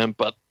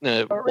 But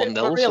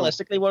 1-0.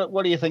 Realistically,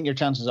 what do you think your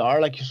chances are?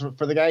 Like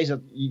for the guys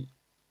that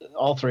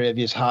all three of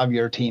you have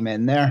your team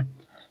in there.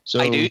 So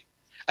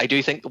I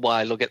do think the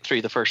Wild will get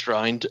through the first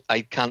round.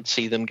 I can't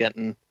see them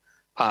getting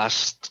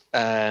past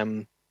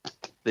the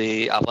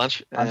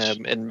Avalanche,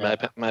 in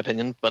my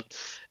opinion. But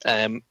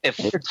if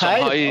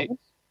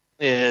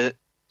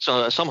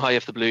somehow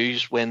if the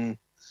Blues win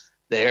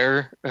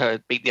there,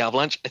 beat the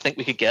Avalanche, I think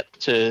we could get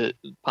to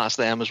past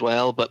them as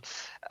well. But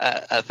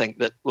I think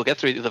that we'll get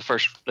through to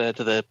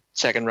the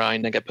second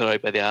round and get put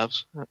out by the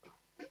Avs. What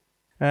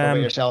about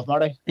yourself,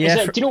 Marty?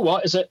 Yeah. Do you know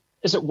what?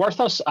 Is it worth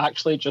us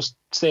actually just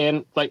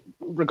saying, like,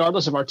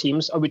 regardless of our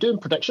teams, are we doing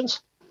predictions?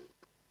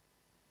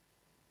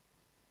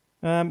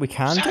 We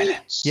can do.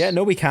 Yeah,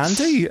 no, we can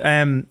do.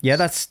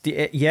 That's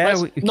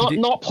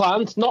not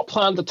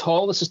planned at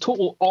all. This is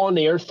total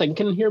on-air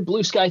thinking here,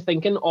 blue sky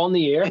thinking on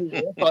the air.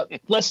 But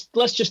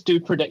let's just do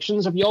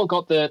predictions. Have you all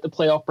got the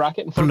playoff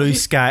bracket in front of you? Blue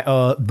sky.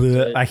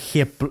 I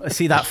hate.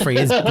 See that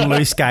phrase,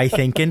 blue sky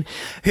thinking.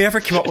 Whoever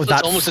came up with that.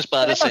 It's almost as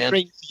bad as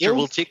saying, "Sure,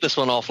 we'll take this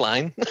one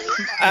offline."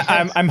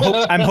 I'm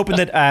hoping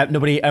that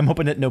nobody. I'm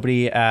hoping that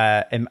nobody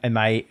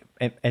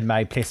in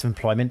my place of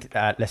employment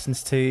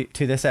listens to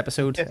this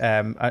episode.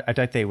 I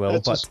doubt they will,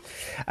 but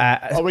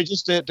are we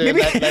just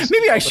maybe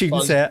I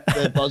shouldn't say it.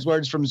 The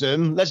buzzwords from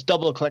Zoom. Let's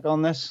double click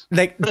on this.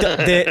 Like we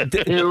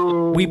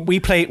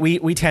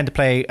tend to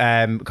play.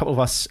 A couple of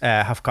us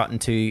have gotten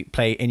to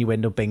play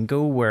innuendo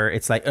bingo, where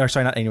it's like, or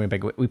sorry, not innuendo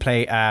bingo. We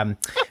play.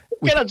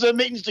 What kind of Zoom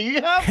meetings do you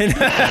have?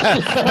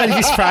 I'd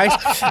be surprised.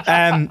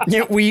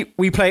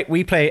 We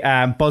play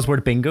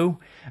buzzword bingo.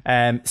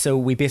 So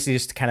we basically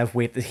just kind of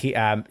wait to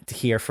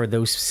hear for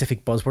those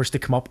specific buzzwords to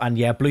come up,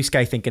 and blue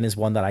sky thinking is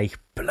one that I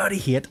bloody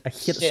hate. I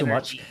hate it so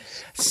much. Do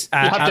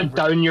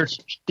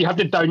you have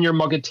to down your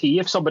mug of tea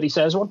if somebody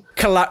says one?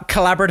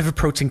 Collaborative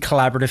approach and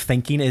collaborative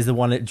thinking is the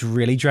one that's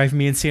really driving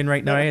me insane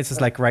right now. It's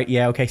just like, right,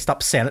 okay,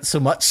 stop saying it so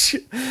much.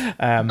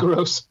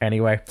 Gross.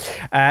 Anyway,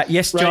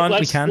 yes, John,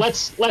 we can.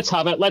 Let's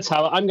have it.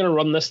 I'm going to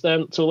run this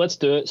then. So let's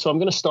do it. So I'm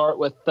going to start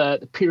with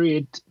the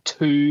period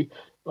 2.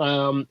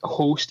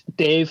 Host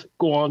Dave,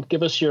 go on,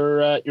 give us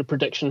your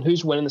prediction.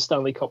 Who's winning the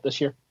Stanley Cup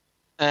this year?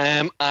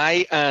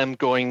 I am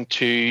going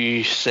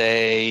to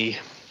say,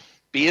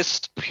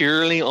 based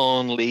purely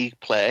on league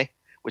play,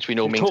 which we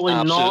know means totally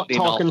absolutely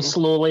not talking nothing.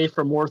 Slowly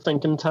for more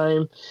thinking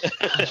time.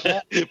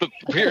 But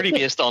purely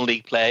based on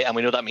league play, and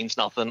we know that means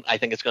nothing. I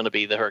think it's going to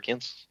be the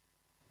Hurricanes.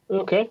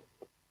 Okay.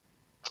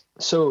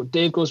 So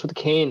Dave goes with the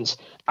Canes.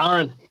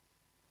 Aaron,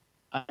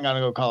 I'm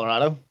gonna go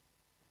Colorado.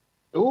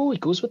 Oh, he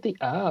goes with the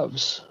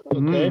Avs.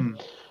 Okay.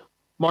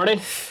 Marty?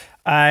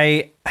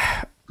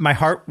 My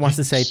heart wants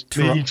to say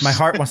my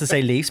heart wants to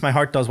say Leafs. My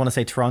heart does want to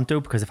say Toronto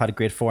because they've had a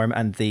great form,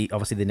 and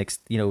obviously the next,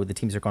 the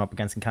teams they're going up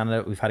against in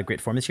Canada, we've had a great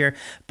form this year.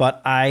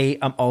 But I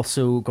am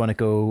also going to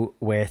go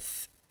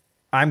with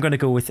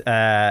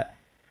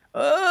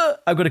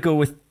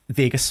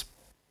Vegas.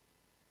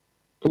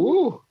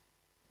 Ooh.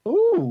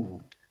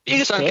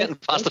 Vegas aren't getting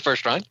past the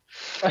first round.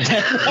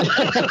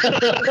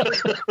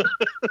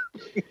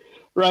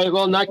 Right,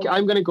 well, Nick,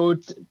 I'm going to go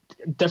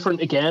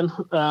different again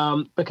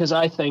because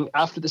I think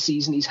after the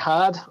season he's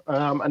had,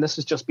 and this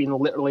has just been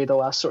literally the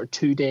last sort of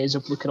 2 days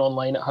of looking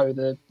online at how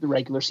the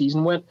regular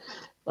season went,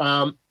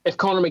 if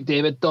Connor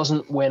McDavid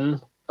doesn't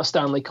win a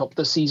Stanley Cup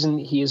this season,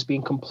 he has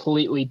been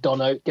completely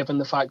done out given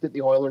the fact that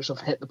the Oilers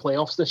have hit the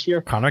playoffs this year.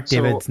 Connor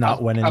McDavid's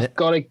not winning it.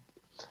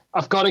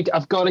 I've got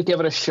to give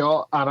it a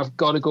shot, and I've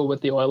got to go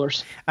with the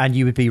Oilers. And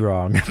you would be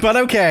wrong, but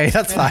okay,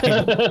 that's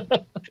fine.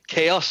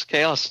 Chaos.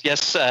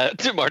 Yes,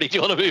 Marty, do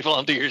you want to move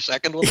on to your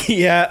second one?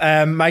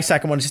 Yeah, my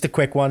second one is just a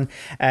quick one.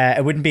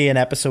 It wouldn't be an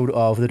episode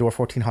of the Door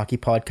 14 Hockey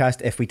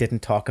Podcast if we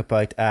didn't talk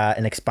about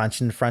an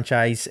expansion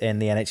franchise in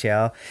the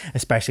NHL,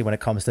 especially when it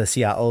comes to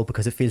Seattle,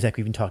 because it feels like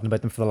we've been talking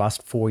about them for the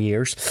last 4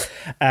 years.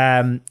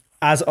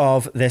 As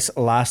of this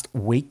last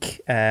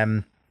week,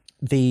 and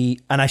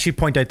I should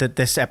point out that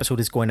this episode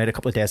is going out a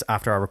couple of days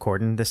after our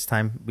recording this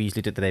time. We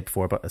usually do it the day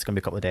before, but it's going to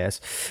be a couple of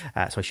days,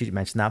 so I should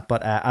mention that.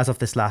 But as of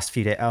this last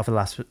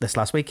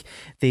week,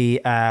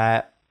 the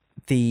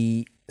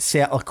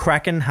Seattle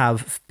Kraken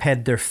have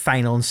paid their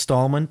final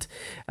installment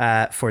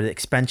for the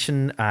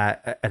expansion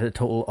at a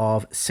total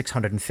of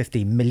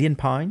 £650 million.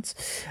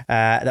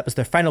 That was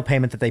their final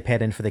payment that they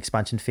paid in for the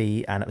expansion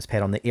fee, and it was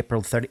paid on the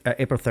April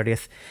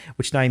 30th,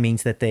 which now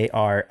means that they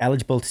are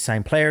eligible to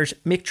sign players,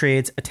 make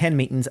trades, attend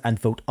meetings, and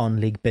vote on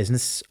league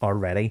business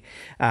already.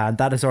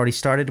 That has already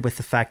started with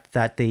the fact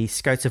that the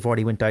scouts have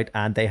already went out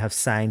and they have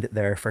signed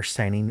their first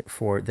signing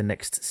for the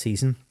next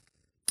season,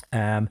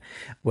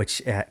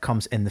 which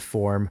comes in the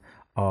form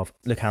of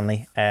Luke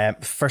Hanley,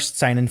 first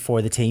signing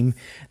for the team.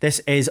 This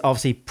is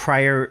obviously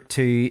prior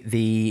to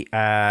the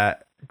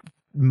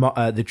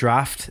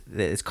draft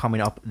that is coming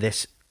up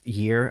this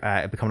year.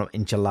 It'll be coming up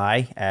in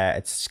July.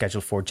 It's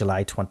scheduled for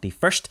July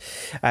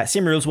 21st.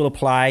 Same rules will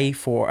apply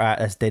for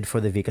as did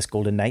for the Vegas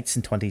Golden Knights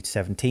in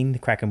 2017. The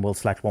Kraken will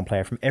select one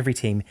player from every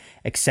team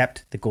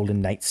except the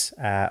Golden Knights,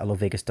 although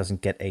Vegas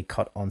doesn't get a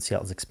cut on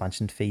Seattle's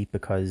expansion fee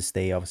because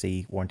they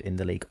obviously weren't in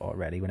the league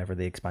already whenever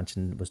the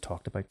expansion was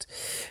talked about.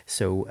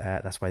 So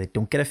that's why they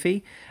don't get a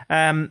fee.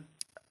 I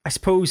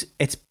suppose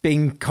it's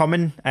been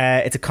common.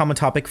 It's a common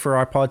topic for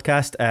our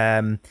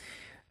podcast.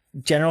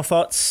 General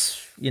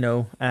thoughts,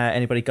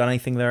 anybody got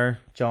anything there?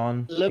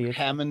 John? Luke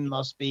Hammond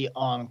must be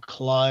on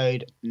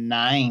cloud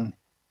 9.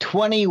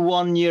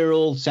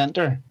 21-year-old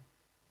centre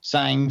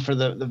signed for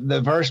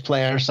the first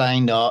player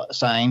signed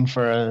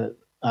for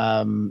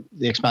the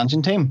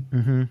expansion team.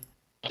 Mm-hmm.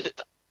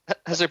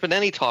 Has there been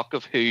any talk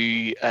of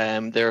who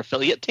their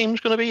affiliate team's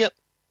going to be yet?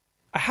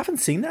 I haven't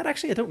seen that,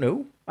 actually. I don't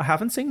know. I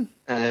haven't seen.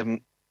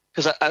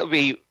 Because that would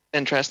be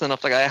interesting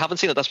enough. Like, I haven't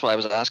seen it. That's why I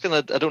was asking.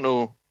 I don't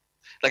know.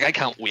 Like, I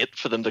can't wait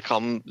for them to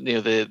come.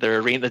 Their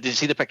arena. Did you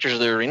see the pictures of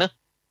their arena?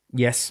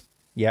 Yes.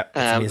 Yeah.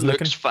 It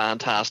looks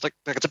fantastic.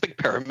 Like, it's a big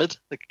pyramid.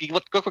 Like,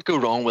 what could go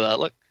wrong with that?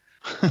 Like,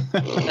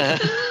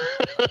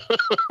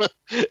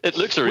 it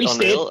looks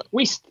unreal.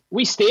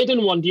 We stayed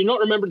in one. Do you not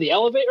remember the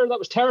elevator? That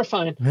was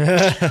terrifying.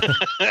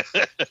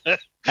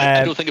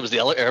 I don't think it was the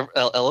elevator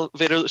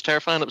that was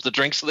terrifying. It was the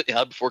drinks that you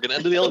had before getting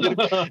into the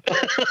elevator.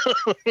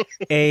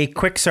 A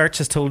quick search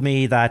has told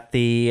me that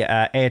the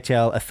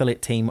AHL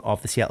affiliate team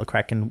of the Seattle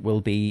Kraken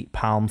will be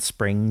Palm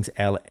Springs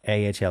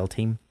AHL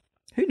team.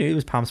 Who knew it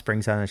was Palm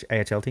Springs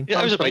AHL team?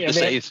 Yeah, I was about to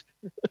say.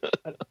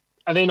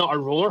 Are they not a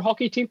roller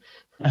hockey team?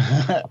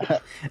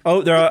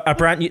 Oh,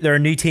 they're a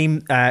new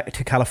team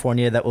to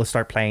California that will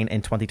start playing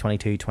in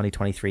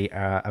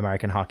 2022-2023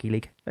 American Hockey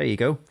League. There you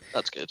go.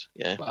 That's good.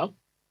 Yeah. Wow.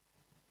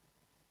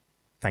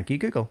 Thank you,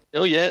 Google.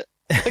 Oh yeah,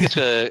 I think it's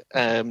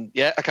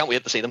yeah. I can't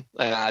wait to see them.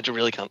 I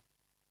really can't.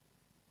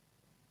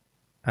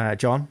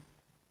 John.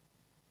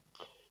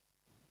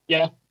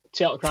 Yeah,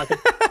 Seattle Kraken.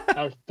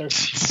 they're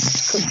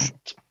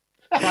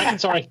Kraken.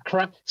 Sorry,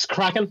 it's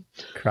Kraken.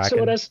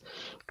 So it is.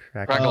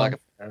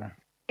 Kraken.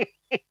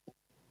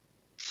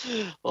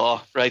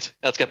 Oh, right.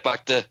 Let's get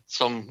back to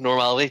some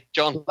normality.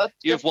 John,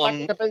 you've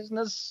won.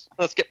 Business.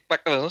 Let's get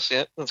back to business.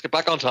 Yeah, let's get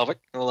back on topic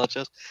and all that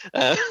jazz.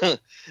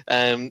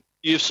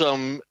 You've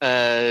some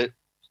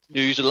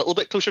news a little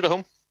bit closer to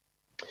home.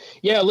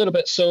 Yeah, a little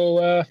bit.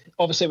 So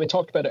obviously we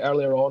talked about it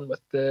earlier on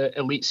with the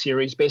Elite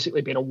Series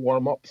basically being a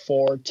warm-up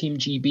for Team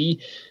GB.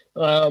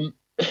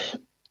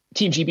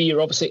 Team GB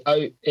are obviously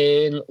out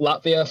in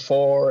Latvia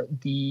for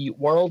the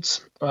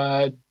Worlds.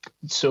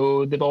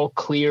 So they've all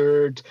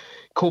cleared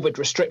COVID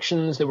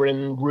restrictions. They were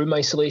in room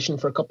isolation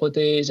for a couple of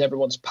days.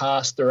 Everyone's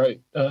passed. They're out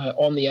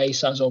on the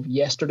ice as of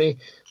yesterday,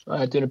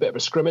 doing a bit of a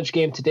scrimmage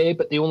game today.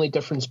 But the only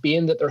difference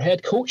being that their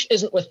head coach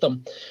isn't with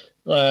them.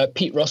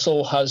 Pete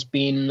Russell has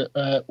been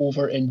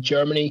over in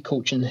Germany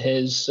coaching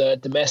his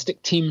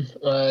domestic team,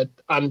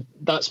 and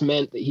that's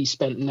meant that he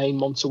spent 9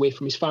 months away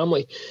from his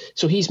family.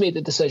 So he's made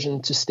the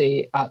decision to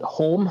stay at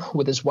home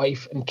with his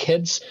wife and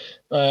kids,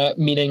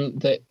 meaning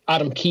that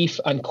Adam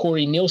Keefe and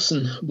Corey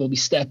Nielsen will be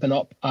stepping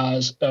up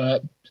as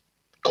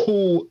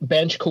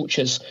co-bench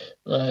coaches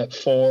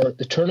for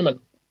the tournament.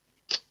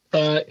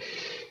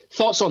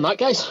 Thoughts on that,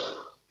 guys?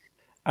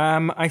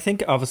 I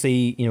think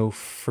obviously,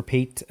 for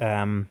Pete,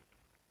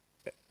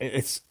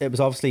 it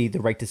was obviously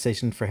the right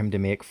decision for him to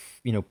make,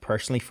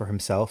 personally for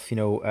himself.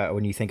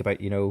 When you think about,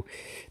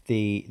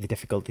 the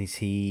difficulties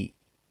the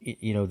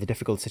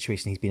difficult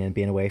situation he's been in,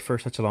 being away for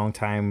such a long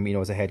time,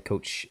 as a head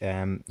coach,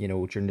 during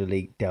the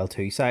League Del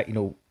 2 side,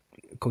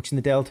 coaching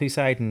the Del 2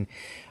 side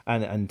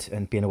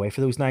and being away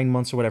for those 9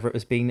 months or whatever it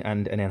was been,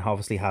 and then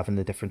obviously having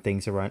the different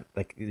things around,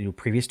 like, you know,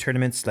 previous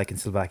tournaments, like in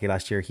Slovakia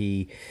last year,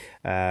 he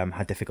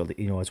had difficulty,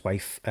 you know, his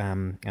wife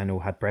I know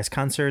had breast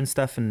cancer and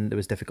stuff, and there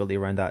was difficulty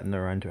around that and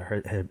around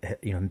her,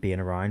 you know, him being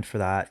around for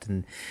that,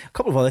 and a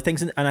couple of other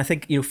things, and I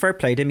think, you know, fair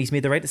play to him, he's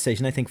made the right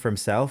decision, I think, for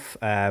himself,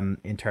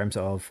 in terms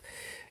of,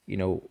 you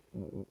know,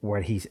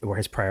 where his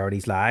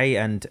priorities lie,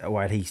 and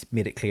while he's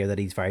made it clear that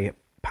he's very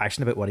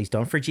passionate about what he's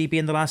done for GB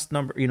in the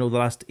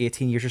last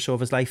 18 years or so of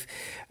his life.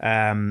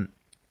 I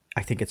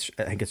think it's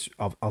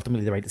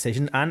ultimately the right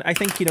decision, and I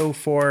think, you know,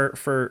 for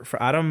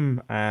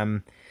Adam,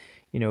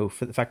 you know,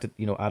 for the fact that,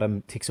 you know,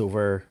 Adam takes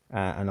over,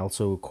 and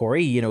also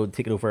Corey, you know,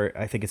 taking over,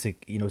 I think it's a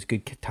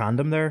good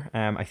tandem there.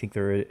 I think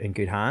they're in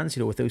good hands, you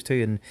know, with those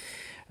two,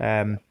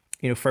 and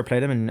you know, fair play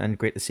to them, and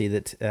great to see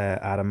that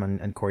Adam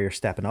and Corey are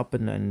stepping up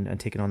and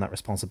taking on that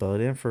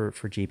responsibility for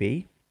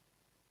GB.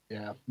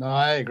 Yeah, no,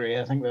 I agree.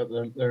 I think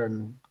that they're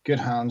in good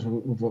hands.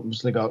 We've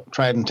obviously got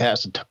tried and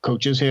tested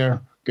coaches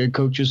here, good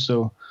coaches.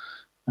 So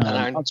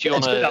it's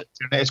a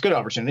good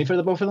opportunity for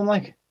the both of them.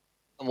 Like,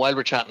 and while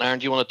we're chatting, Aaron,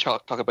 do you want to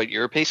talk about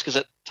your piece, because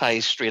it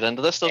ties straight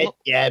into this, doesn't it?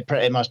 Yeah, it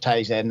pretty much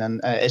ties in, and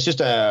it's just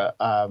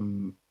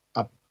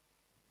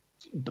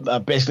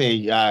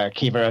basically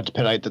Kiefer had to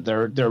put out that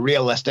they're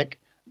realistic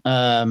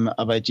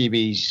about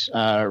GB's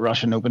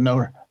Russian Open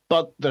number.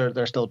 But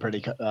they're still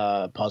pretty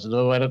positive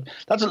about it.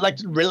 That's like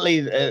really,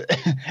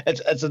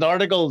 it's an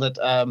article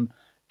that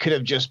could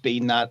have just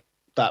been that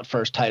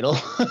first title.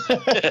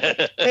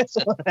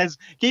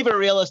 Keep it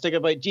realistic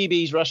about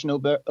GB's Russian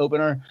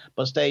opener,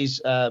 but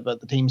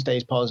the team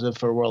stays positive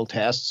for world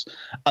tests.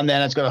 And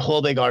then it's got a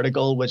whole big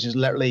article which is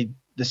literally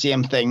the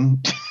same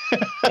thing.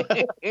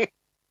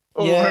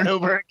 Over and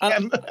over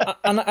again.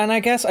 and I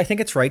guess I think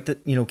it's right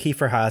that, you know,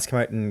 Kiefer has come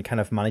out and kind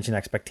of managing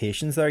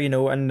expectations there, you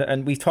know,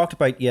 and we've talked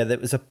about, that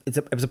it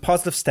was a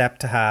positive step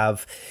to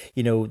have,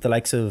 you know, the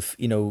likes of,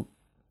 you know,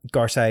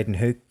 Garside and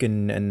Hook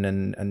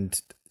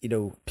and you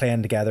know,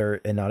 playing together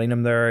in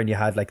Nottingham there, and you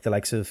had like the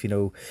likes of, you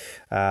know,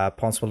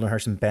 Ponce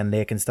Wildenhurst and Ben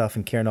Lake and stuff,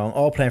 and Kieran Long,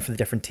 all playing for the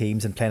different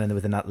teams and playing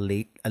within that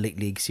elite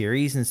league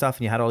series and stuff,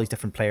 and you had all these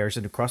different players,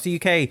 and across the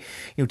UK,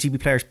 you know, GB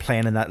players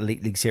playing in that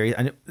elite league series,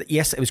 and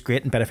yes, it was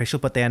great and beneficial,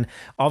 but then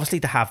obviously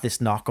to have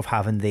this knock of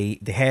having the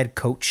head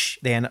coach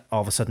then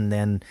all of a sudden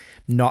then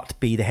not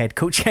be the head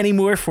coach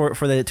anymore for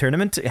the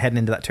tournament, heading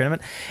into that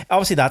tournament,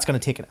 obviously that's going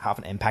to have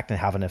an impact and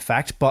have an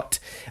effect, but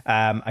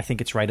I think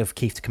it's right of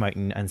Keith to come out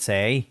and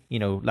say, you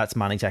know, let's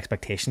manage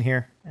expectation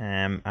here,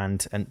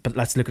 but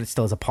let's look at it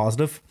still as a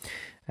positive,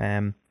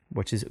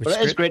 which is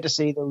great to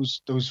see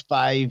those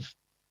 5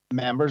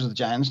 members of the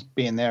Giants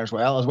being there as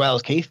well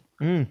as Keith.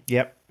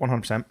 Yep,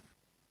 100%.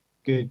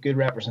 Good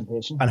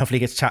representation, and hopefully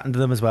he gets chatting to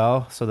them as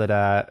well, so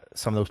that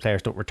some of those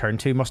players don't return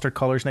to mustard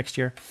colours next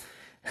year.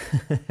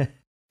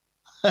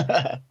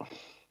 Yeah,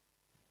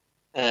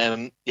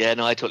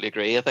 no, I totally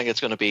agree. I think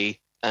it's going to be.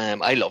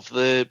 I love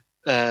the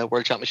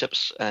World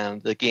Championships,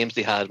 and the games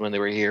they had when they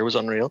were here was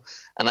unreal.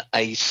 And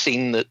I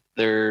seen that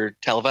they're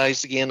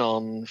televised again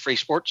on Free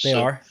Sports. They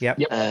are, yep.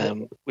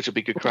 Which would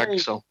be good crack.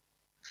 So,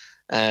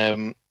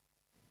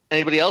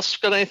 anybody else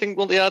got anything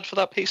want to add for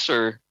that piece,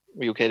 or are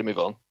we okay to move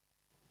on?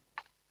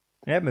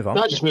 Yeah, move on.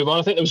 No, just move on.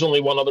 I think there was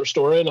only one other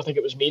story, and I think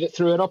it was me that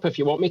threw it up. If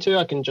you want me to,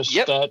 I can just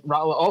rattle it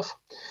off.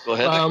 Go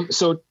ahead.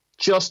 So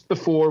just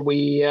before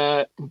we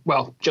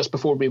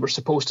were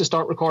supposed to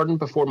start recording,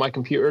 before my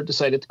computer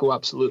decided to go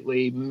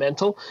absolutely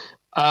mental,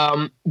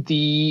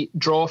 the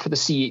draw for the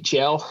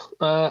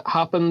CHL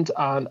happened,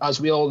 and as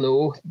we all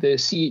know, the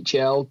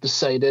CHL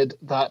decided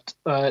that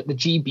the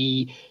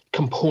GB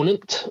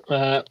component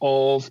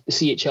of the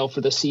CHL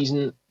for this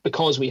season,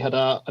 because we had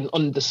an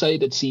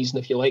undecided season,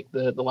 if you like,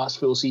 the last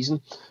full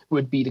season,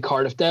 would be the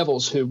Cardiff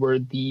Devils, who were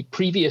the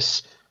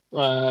previous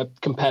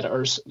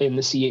competitors in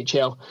the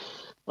CHL.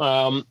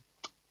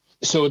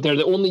 So they're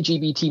the only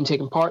GB team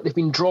taking part. They've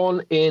been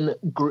drawn in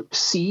Group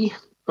C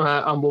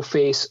and will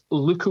face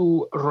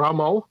Luku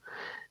Ramo,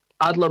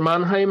 Adler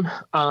Mannheim,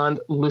 and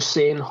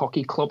Lucerne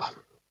Hockey Club.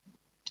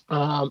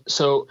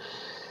 So,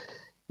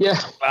 yeah,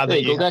 there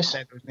you go, guys.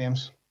 Those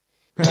names.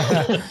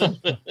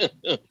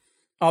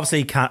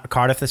 Obviously,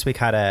 Cardiff this week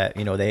had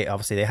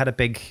they had a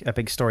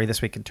big story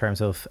this week in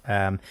terms of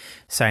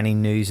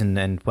signing news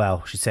and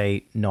well, I should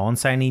say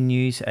non-signing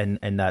news, and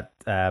that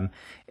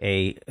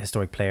a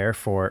historic player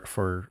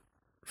for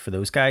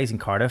those guys in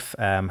Cardiff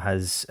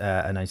has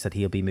announced that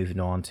he'll be moving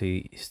on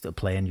to still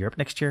play in Europe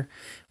next year,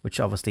 which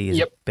obviously is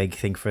a big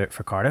thing for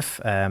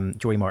Cardiff.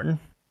 Joey Martin.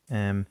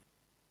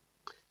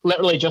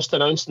 Literally just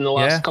announced in the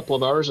last couple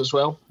of hours as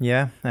well.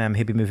 Yeah,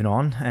 he'll be moving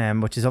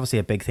on, which is obviously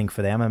a big thing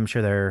for them. I'm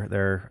sure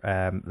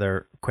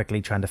they're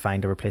quickly trying to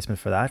find a replacement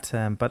for that.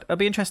 But it'll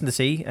be interesting to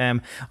see.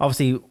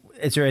 Obviously,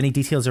 is there any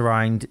details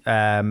around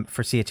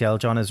for CHL,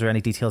 John? Is there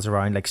any details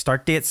around like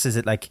start dates? Is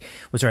it like,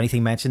 was there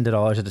anything mentioned at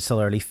all? Or is it still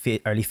early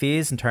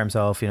phase in terms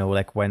of, you know,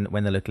 like when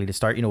they're likely to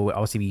start? You know,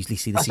 obviously we usually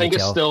see the CHL. I think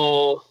it's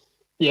still.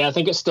 Yeah, I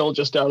think it's still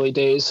just early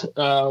days.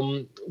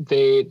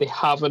 They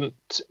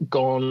haven't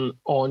gone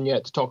on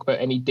yet to talk about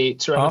any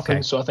dates or anything.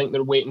 Okay. So I think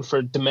they're waiting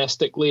for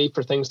domestically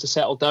for things to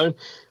settle down.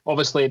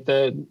 Obviously,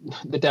 the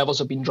Devils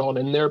have been drawn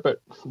in there,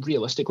 but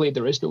realistically,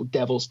 there is no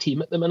Devils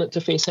team at the minute to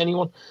face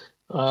anyone.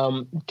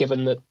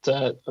 Given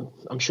that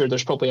I'm sure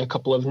there's probably a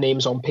couple of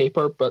names on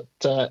paper, but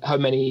how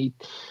many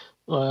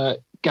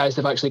guys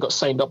they've actually got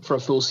signed up for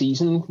a full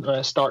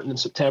season starting in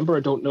September,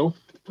 I don't know.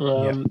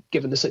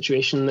 Given the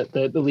situation that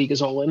the league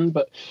is all in,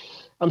 but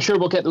I'm sure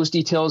we'll get those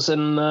details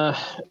in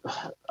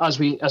as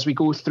we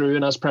go through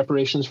and as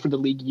preparations for the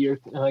league year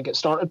get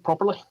started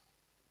properly.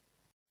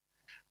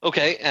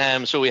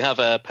 Okay, so we have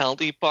a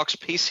penalty box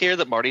piece here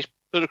that Marty's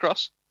put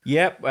across.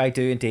 Yep, I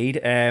do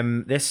indeed.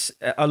 This,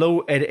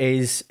 although it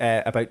is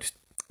about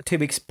 2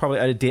 weeks probably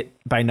out of date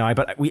by now,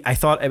 but I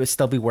thought it would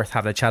still be worth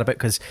having a chat about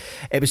because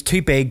it was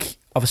too big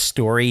of a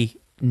story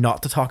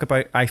not to talk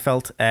about, I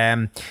felt.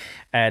 And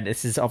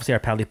this is obviously our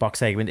penalty box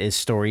segment is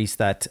stories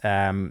that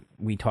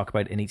we talk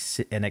about in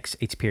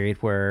each period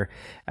where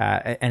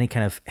any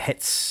kind of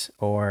hits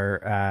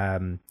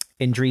or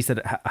injuries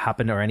that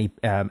happen or any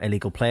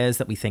illegal plays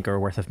that we think are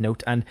worth of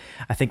note. And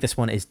I think this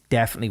one is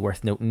definitely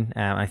worth noting.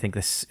 I think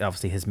this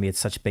obviously has made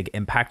such a big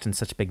impact and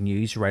such big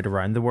news right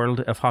around the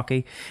world of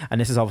hockey.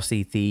 And this is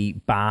obviously the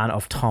ban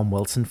of Tom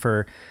Wilson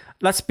for,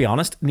 let's be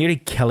honest, nearly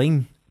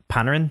killing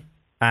Panarin.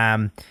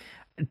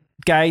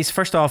 Guys,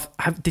 first off,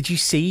 did you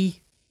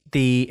see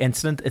the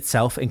incident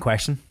itself in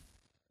question?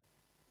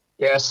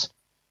 Yes.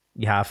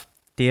 You have?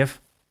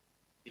 Dave?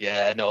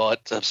 Yeah, no,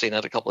 I've seen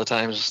it a couple of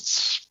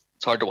times.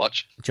 It's hard to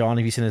watch. John,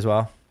 have you seen it as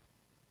well?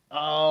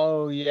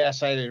 Oh,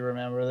 yes, I do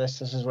remember this.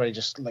 This is where he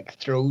just like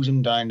throws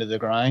him down to the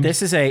ground.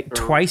 This is a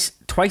twice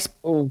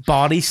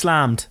body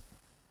slammed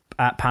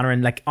at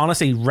Panarin. Like,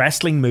 honestly,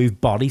 wrestling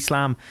move body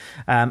slam,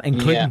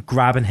 including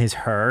grabbing his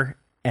hair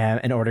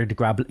in order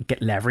to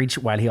get leverage,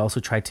 while he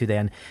also tried to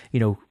then,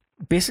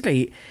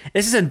 basically,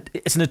 it's a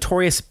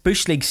notorious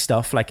Bush League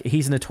stuff. Like,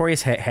 he's a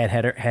notorious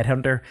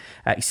headhunter.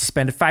 He's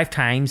suspended 5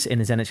 times in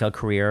his NHL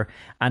career,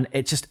 and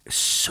it's just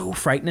so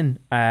frightening.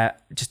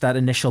 Just that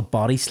initial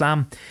body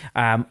slam.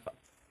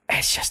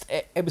 It's just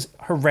it was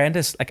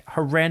horrendous, like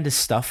horrendous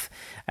stuff.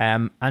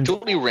 And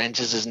totally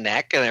wrenches his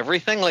neck and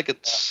everything. Like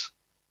it's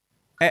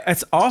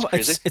awful.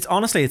 It's It's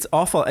honestly, it's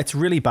awful. It's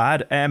really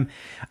bad. And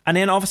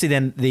then obviously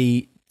then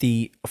the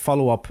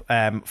follow up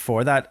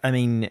for that. I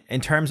mean,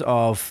 in terms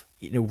of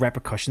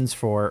repercussions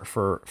for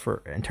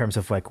in terms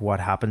of like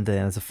what happened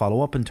then as a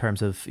follow up in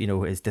terms of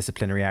his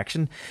disciplinary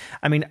action.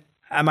 I mean,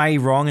 am I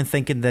wrong in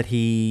thinking that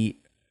he's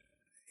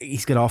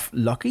got off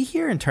lucky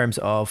here in terms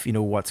of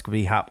what's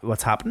going to be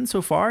what's happening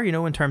so far?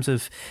 In terms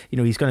of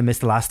he's going to miss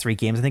the last 3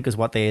 games, I think is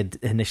what they had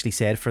initially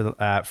said for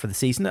the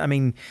season. I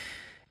mean,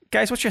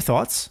 guys, what's your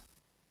thoughts?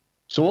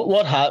 So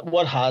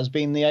what has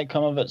been the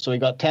outcome of it? So he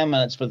got 10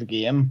 minutes for the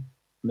game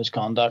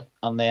misconduct,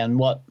 and then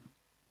what?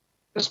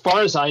 As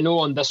far as I know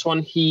on this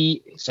one,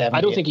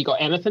 I don't think he got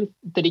anything.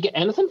 Did he get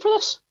anything for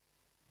this?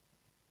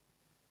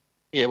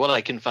 Yeah, what I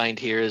can find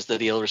here is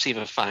that he'll receive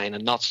a fine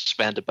and not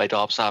suspended by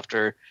DOPS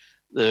after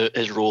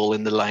his role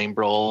in the line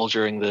brawl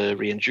during the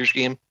Rangers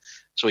game.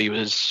 So he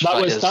was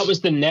that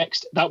was the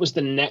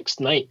next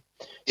night.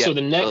 Yeah, so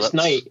the next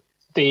night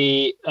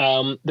the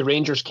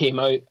Rangers came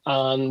out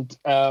and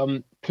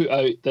put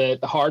out the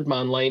hard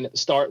man line at the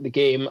start of the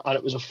game, and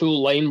it was a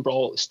full line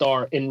brawl at the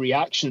start in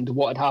reaction to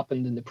what had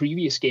happened in the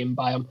previous game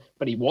by him,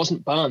 but he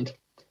wasn't banned.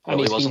 And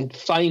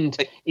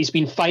he's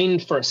been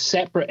fined for a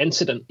separate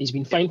incident.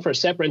 Nothing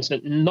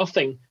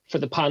for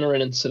the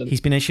Panarin incident.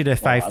 He's been issued a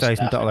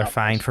 $5,000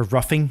 fine for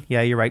roughing.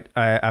 Yeah, you're right.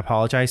 I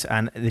apologize.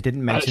 And they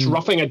didn't mention it's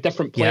roughing a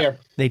different player.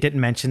 Yeah, they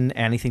didn't mention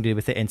anything to do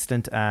with the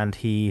incident, and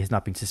he has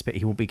not been suspended.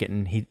 He won't be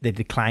getting. They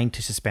declined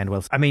to suspend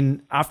Wilson. I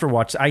mean,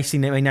 afterwards, I seen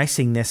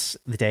this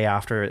the day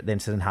after the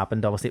incident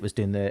happened. Obviously, it was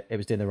doing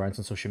the rounds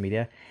on social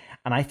media,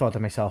 and I thought to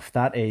myself,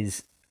 that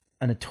is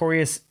a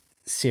notorious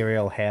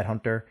serial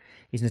headhunter.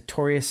 He's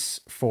notorious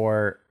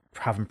for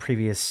having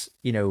previous,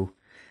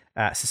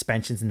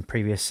 suspensions in the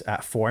previous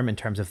form in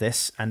terms of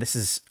this, and this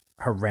is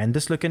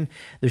horrendous looking.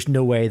 There's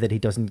no way that he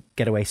doesn't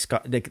get away.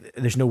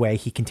 There's no way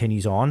he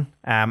continues on.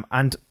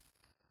 And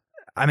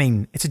I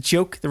mean, it's a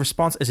joke. The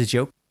response is a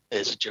joke.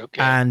 It's a joke.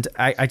 Yeah. And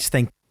I just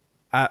think,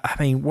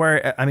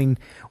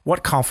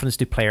 what confidence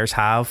do players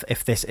have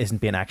if this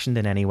isn't being actioned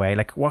in any way?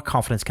 Like, what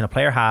confidence can a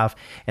player have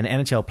in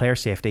NHL player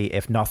safety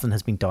if nothing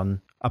has been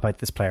done about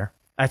this player?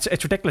 It's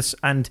ridiculous,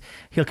 and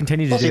he'll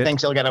continue to do it. He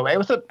thinks he'll get away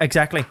with it.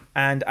 Exactly,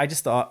 and I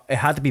just thought it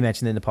had to be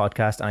mentioned in the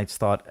podcast, and I just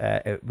thought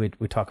we'd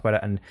talk about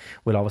it, and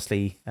we'll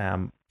obviously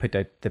put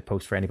out the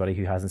post for anybody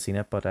who hasn't seen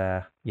it. But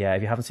yeah,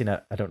 if you haven't seen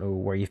it, I don't know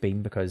where you've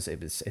been, because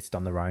it's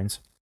done the rounds.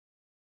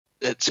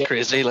 It's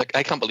crazy. Like,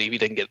 I can't believe he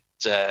didn't get.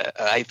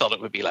 I thought it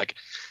would be like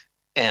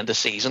end of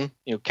season,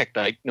 kicked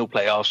out, no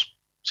playoffs,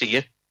 see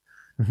you.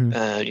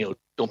 Mm-hmm.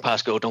 Don't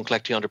pass go, don't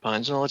collect £200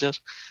 and all that jazz.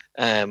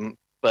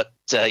 But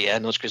yeah,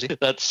 no, it's crazy.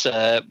 Let's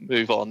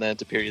move on then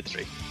to period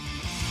 3.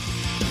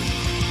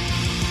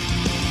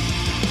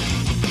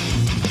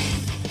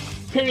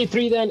 Period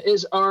 3 then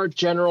is our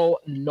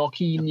general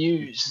Nocky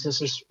news.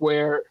 This is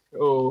where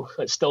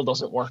it still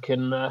doesn't work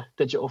in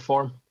digital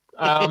form.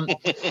 I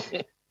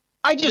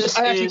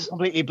actually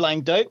completely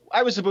blanked out.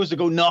 I was supposed to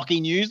go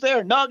Nocky news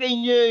there. Nocky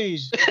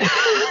news.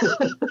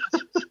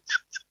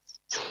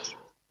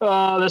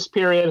 This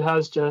period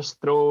has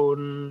just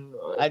thrown.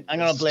 I'm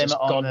going to blame it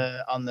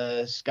on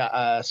the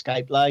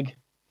Skype lag.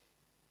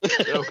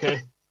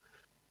 Okay.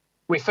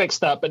 We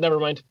fixed that, but never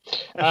mind.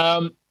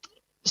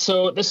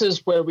 So this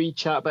is where we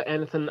chat about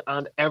anything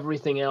and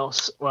everything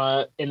else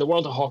in the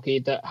world of hockey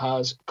that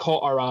has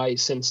caught our eye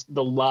since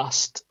the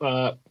last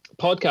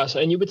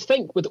podcast. And you would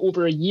think with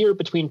over a year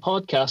between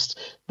podcasts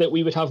that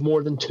we would have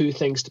more than 2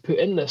 things to put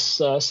in this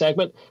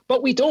segment,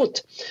 but we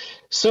don't.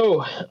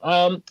 So,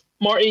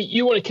 Marty,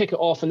 you want to kick it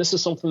off, and this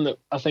is something that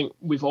I think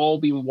we've all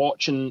been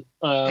watching.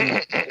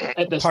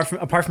 At this,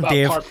 apart from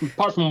Dave,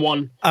 apart from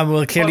one,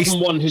 we'll clearly apart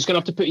from one who's going to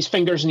have to put his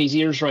fingers in his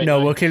ears right now.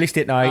 No, we'll clearly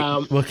state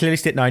now.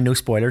 No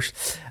spoilers.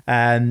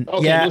 Okay,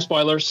 no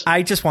spoilers.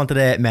 I just wanted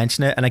to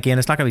mention it, and again,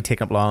 it's not going to be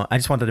taking up long. I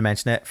just wanted to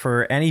mention it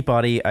for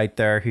anybody out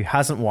there who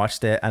hasn't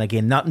watched it, and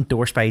again, not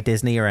endorsed by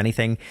Disney or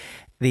anything.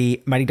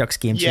 The Mighty Ducks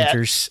Game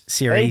Changers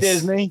series.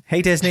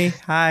 Hey Disney.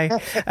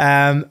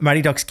 Hi.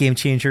 Mighty Ducks Game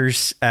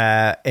Changers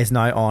is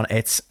now on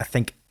its, I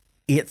think,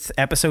 8th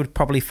episode.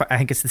 Probably, I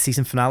think it's the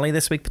season finale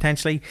this week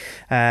potentially.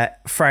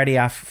 Friday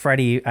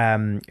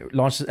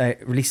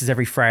releases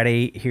every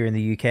Friday here in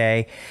the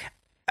UK.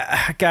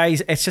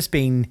 Guys, it's just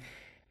been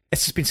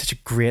such a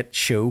great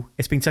show.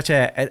 It's been such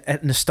a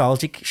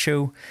nostalgic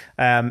show.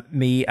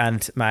 Me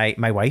and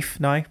my wife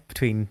now,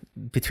 between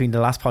the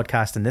last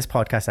podcast and this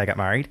podcast, I got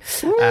married.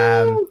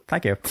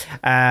 Thank you.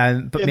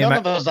 But none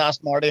of us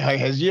asked Marty how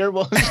his year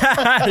was.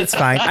 It's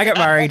fine. I got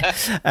married.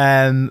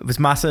 It was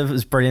massive. It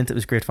was brilliant. It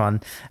was great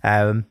fun.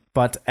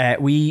 But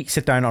we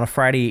sit down on a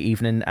Friday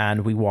evening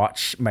and we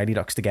watch Mighty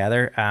Ducks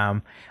together.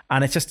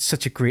 And it's just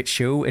such a great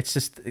show.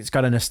 It's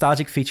got a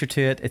nostalgic feature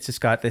to it. It's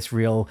just got this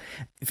real,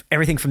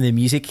 everything from the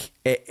music,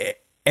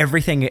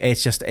 everything.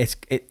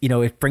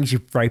 It brings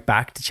you right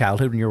back to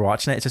childhood when you're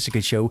watching it. It's just a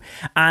good show.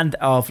 And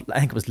I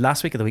think it was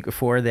last week or the week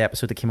before, the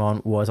episode that came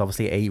on was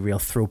obviously a real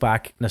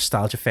throwback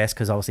nostalgia fest,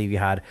 because obviously you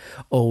had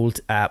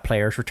old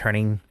players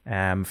returning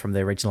from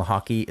the original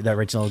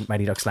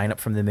Mighty Ducks lineup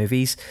from the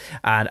movies.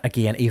 And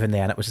again, even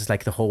then, it was just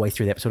like the whole way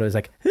through the episode, I was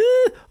like,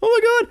 oh my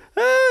god,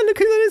 look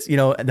who that is,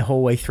 and the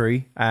whole way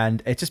through.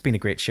 And it's just been a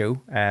great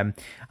show. And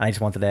I just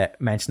wanted to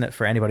mention it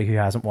for anybody who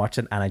hasn't watched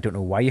it. And I don't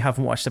know why you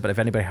haven't watched it, but if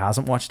anybody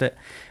hasn't watched it,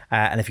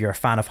 and if you're a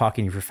fan of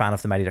hockey and if you're a fan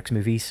of the Mighty Ducks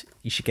movies,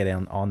 you should get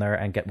on there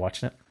and get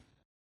watching it.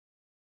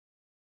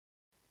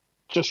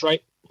 Just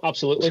right.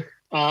 Absolutely.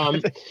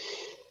 I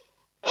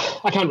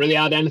can't really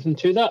add anything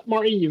to that,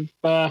 Marty.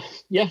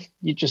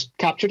 You just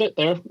captured it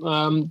there.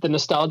 The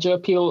nostalgia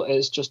appeal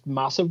is just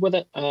massive with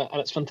it, and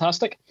it's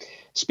fantastic.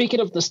 Speaking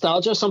of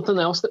nostalgia, something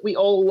else that we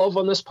all love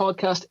on this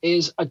podcast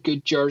is a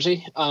good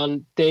jersey.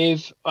 And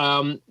Dave,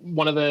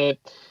 one of the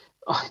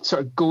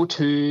sort of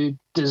go-to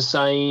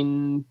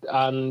design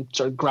and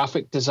sort of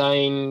graphic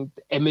design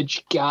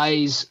image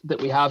guys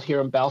that we have here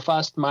in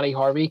Belfast, Matty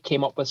Harvey,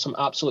 came up with some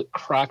absolute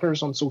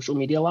crackers on social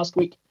media last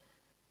week.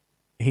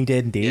 He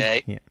did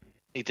indeed. Yeah.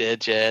 He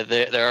did, yeah.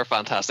 They are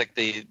fantastic.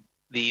 He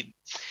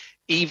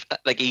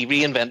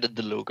reinvented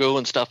the logo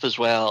and stuff as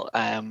well.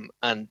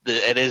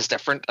 It is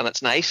different and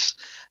it's nice.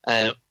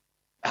 It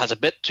has a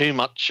bit too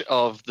much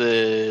of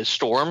the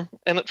Storm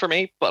in it for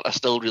me, but I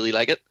still really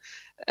like it.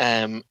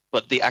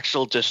 But the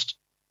actual just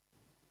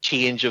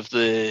change of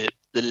the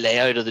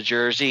layout of the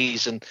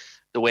jerseys and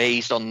the way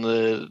he's done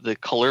the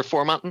color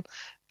formatting,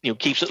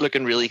 keeps it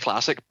looking really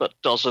classic, but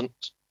doesn't.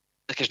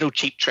 There's no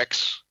cheap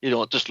tricks,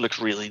 it just looks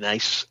really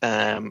nice.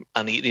 And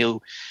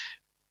you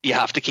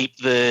have to keep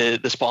the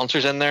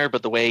sponsors in there,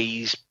 but the way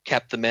he's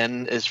kept them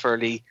in is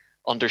fairly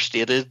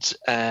understated.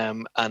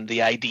 And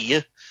the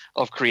idea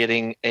of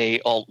creating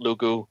a alt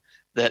logo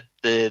that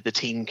the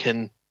team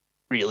can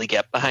really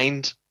get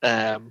behind.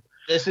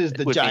 This is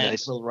the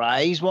Giants Will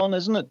Rise one,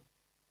 isn't it?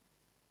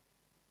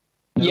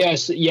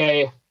 Yes,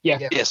 yeah.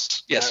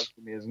 Yes. That's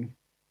amazing.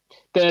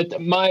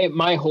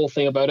 My whole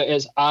thing about it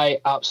is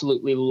I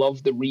absolutely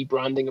love the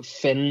rebranding of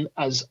Finn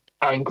as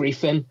Angry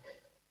Finn.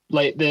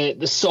 Like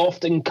the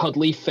soft and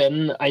cuddly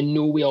Finn, I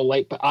know we all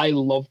like, but I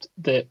loved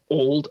the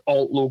old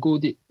alt logo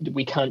that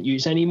we can't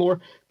use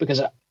anymore because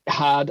it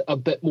had a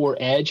bit more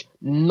edge.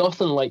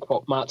 Nothing like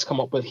what Matt's come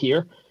up with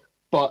here,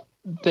 but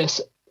this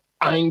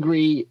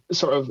angry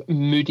sort of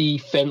moody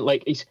Finn,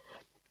 like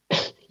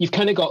you've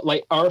kind of got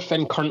like our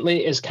Finn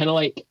currently is kind of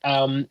like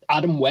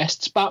Adam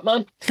West's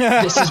Batman.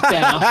 This is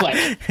Ben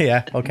Affleck.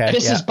 Yeah, okay.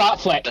 This is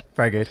Batfleck.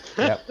 Very good.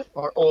 Yeah.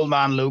 Or Old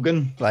Man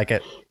Logan. Like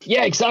it.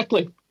 Yeah,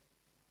 exactly.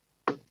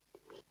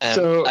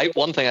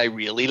 One thing I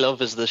really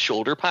love is the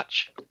shoulder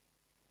patch.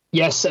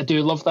 Yes, I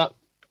do love that.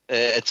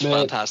 It's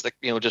fantastic.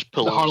 Just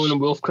pull the Harlan and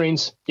Wolf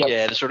cranes. Yep.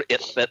 Yeah, the sort of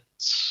 8-bit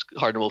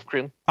Harlan and Wolf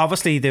crane.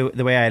 Obviously,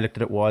 the way I looked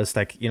at it was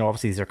like,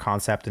 obviously these are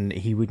concept, and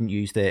he wouldn't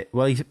use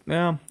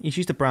he's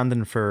used the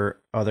branding for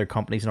other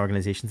companies and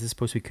organizations. I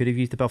suppose we could have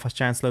used the Belfast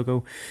Giants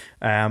logo.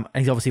 And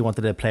he's obviously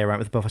wanted to play around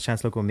with the Belfast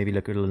Giants logo and maybe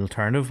look at an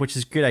alternative, which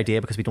is a good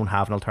idea because we don't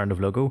have an alternative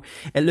logo.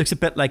 It looks a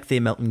bit like the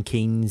Milton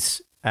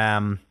Keynes,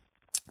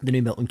 the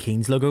new Milton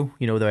Keynes logo.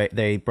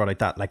 They brought out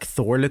that like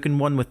Thor looking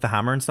one with the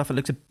hammer and stuff. It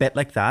looks a bit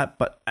like that,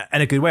 but in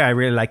a good way. I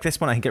really like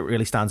this one. I think it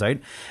really stands out.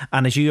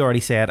 And as you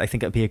already said, I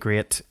think it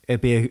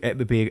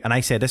would be, and I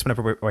said this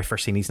whenever I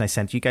first seen these, and I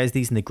sent you guys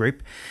these in the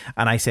group,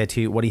 and I said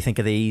to you, what do you think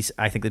of these?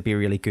 I think it'd be a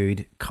really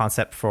good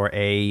concept for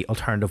a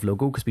alternative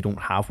logo because we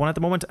don't have one at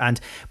the moment.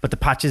 But the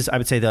patches, I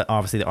would say that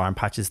obviously the arm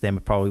patches, then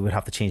we probably would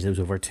have to change those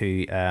over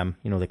to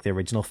like the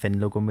original Finn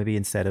logo maybe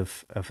instead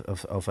of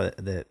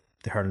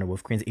the Harlan and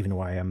Wolf cranes, even though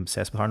I am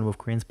obsessed with Harlan and Wolf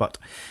cranes. But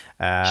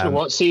you know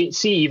what? See,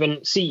 even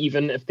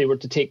if they were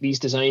to take these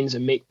designs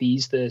and make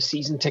these the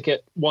season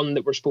ticket one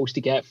that we're supposed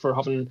to get for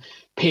having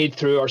paid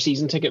through our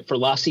season ticket for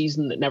last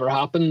season that never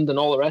happened and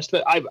all the rest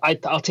of it,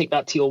 I'll take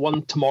that teal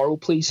one tomorrow,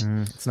 please.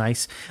 It's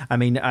nice. I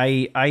mean,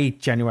 I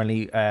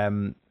genuinely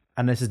and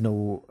this is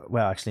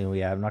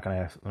I'm not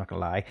gonna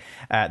lie.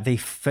 The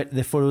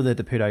photo that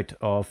they put out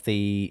of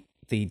the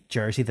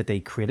jersey that they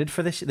created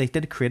for this, they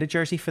did create a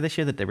jersey for this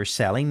year that they were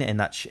selling in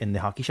the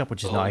hockey shop,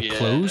 which is now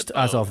closed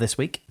as of this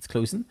week. It's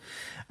closing.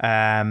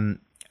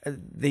 The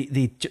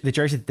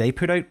jersey that they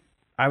put out,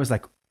 I was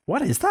like,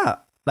 what is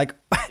that? Like,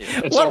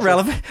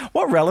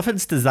 what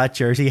relevance does that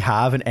jersey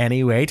have in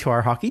any way to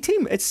our hockey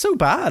team? It's so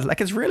bad. Like,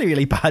 it's really,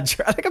 really bad.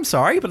 Like, I'm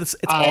sorry, but it's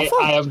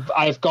awful.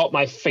 I've got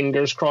my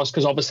fingers crossed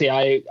because obviously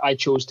I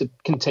chose to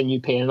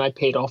continue paying, and I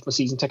paid off my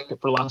season ticket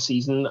for last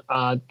season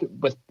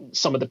with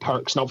some of the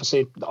perks, and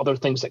obviously the other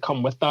things that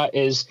come with that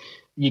is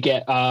you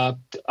get a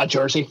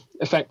jersey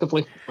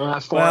effectively.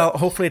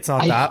 Hopefully it's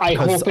not that. I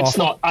hope it's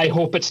not. I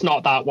hope it's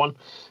not that one.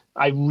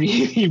 I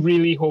really,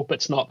 really hope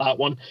it's not that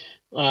one.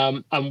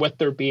 And with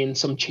there being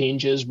some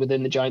changes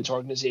within the Giants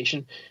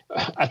organization,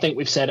 I think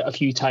we've said it a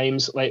few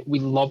times, like, we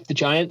love the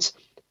Giants.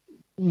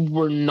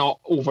 We're not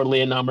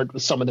overly enamored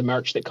with some of the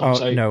merch that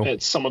comes out. No.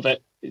 Some of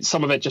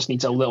it just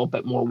needs a little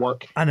bit more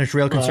work. And there's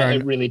real concern.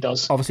 It really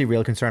does. Obviously,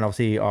 real concern.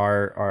 Obviously,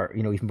 our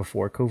even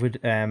before COVID,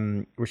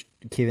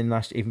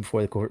 even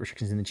before the COVID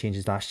restrictions and the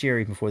changes last year,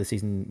 even before the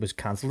season was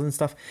cancelled and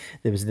stuff,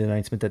 there was the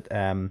announcement that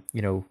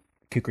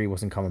Kukri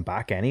wasn't coming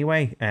back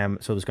anyway,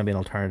 so there's going to be an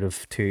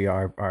alternative to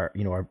our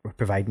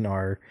providing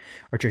our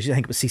jerseys. I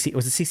think it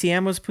was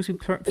CCM was supposed to be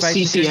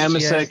providing CCM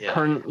is the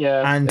current,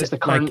 and is the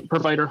current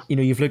provider.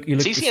 You've looked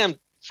CCM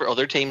for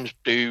other teams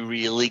do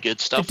really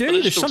good stuff. They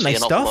do. There's some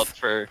nice stuff,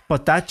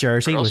 but that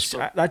jersey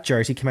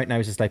came out and I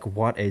was just like,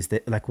 what is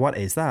that? Like, what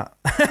is that?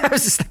 I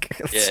was just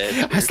like,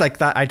 I was like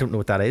that. I don't know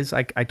what that is.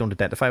 I don't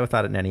identify with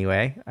that in any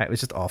way. It was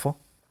just awful.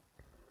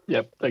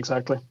 Yep,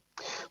 exactly.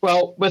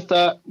 Well, with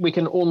that, we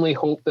can only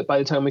hope that by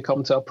the time we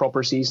come to a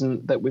proper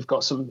season that we've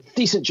got some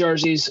decent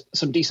jerseys,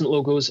 some decent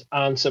logos,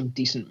 and some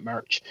decent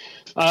merch.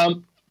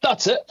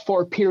 That's it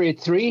for period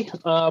 3.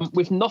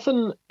 We've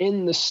nothing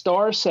in the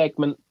star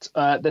segment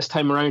this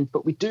time around,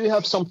 but we do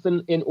have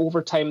something in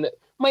overtime that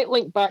might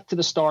link back to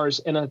the stars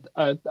in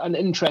an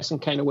interesting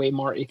kind of way,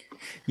 Marty.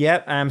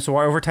 Yeah, so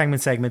our overtime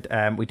segment,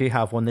 we do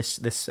have one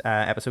this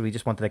episode. We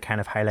just wanted to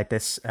kind of highlight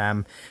this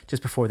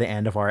just before the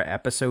end of our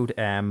episode,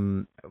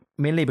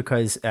 mainly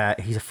because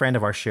he's a friend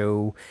of our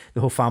show.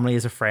 The whole family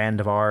is a friend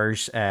of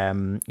ours,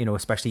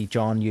 especially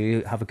John.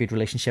 You have a good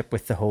relationship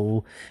with the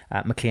whole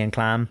McLean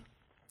clan.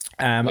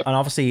 And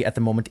obviously at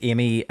the moment,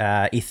 Amy,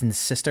 Ethan's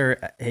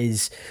sister,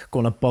 is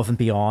going above and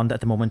beyond at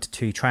the moment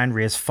to try and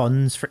raise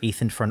funds for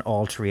Ethan for an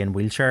all-terrain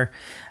wheelchair.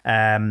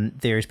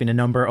 There's been a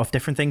number of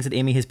different things that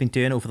Amy has been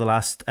doing over the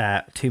last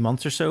 2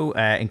 months or so,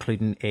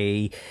 including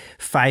a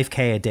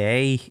 5k a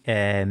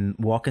day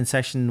walking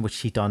session, which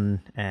she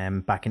done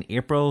back in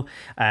April.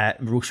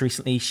 Most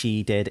recently,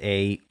 she did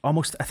I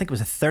think it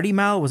was a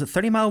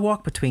 30-mile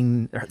walk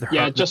between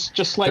just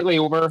slightly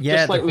over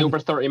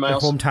 30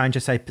 miles. Her hometown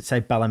just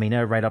outside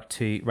Ballymena, right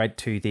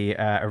to the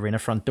arena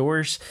front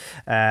doors.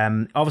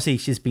 Obviously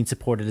she's been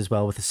supported as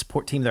well with the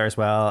support team there as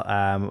well,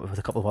 with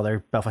a couple of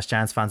other Belfast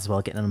Giants fans as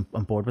well getting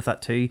on board with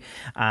that too.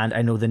 And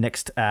I know the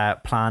next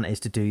plan is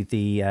to do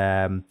the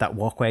that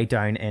walkway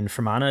down in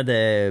Fermanagh,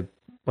 the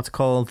what's it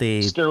called,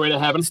 the Stairway to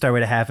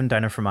Heaven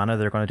down in Fermanagh.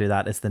 They're going to do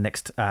that as the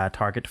next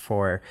target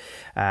for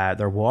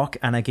their walk.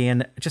 And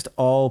again, just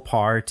all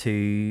power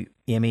to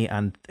Amy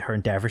and her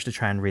endeavours to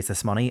try and raise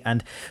this money.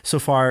 And so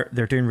far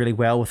they're doing really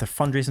well with their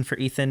fundraising for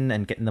Ethan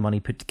and getting the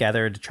money put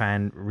together to try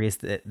and raise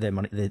the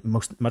money, the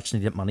much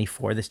needed money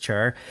for this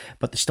chair.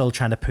 But they're still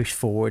trying to push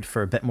forward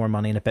for a bit more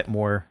money and a bit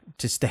more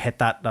just to hit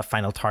that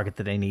final target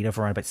that they need of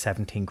around about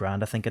 17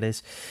 grand, I think it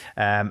is.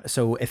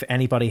 So if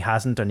anybody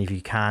hasn't, and if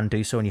you can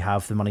do so and you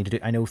have the money to do,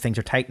 I know things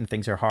are tight and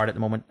things are hard at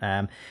the moment,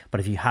 but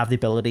if you have the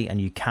ability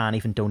and you can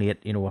even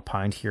donate,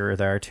 £1 here or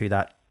there to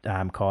that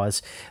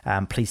cause,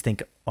 please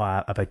think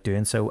about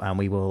doing so, and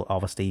we will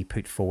obviously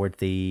put forward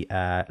the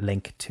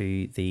link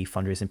to the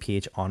fundraising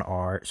page on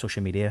our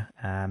social media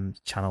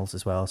channels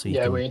as well, so you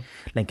can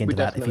link into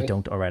that if you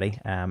don't already.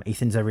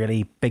 Ethan's a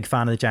really big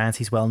fan of the Giants.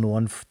 He's well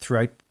known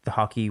throughout the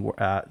hockey,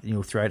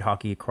 throughout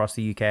hockey across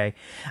the UK,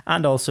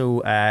 and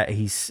also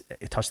he's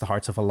touched the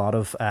hearts of a lot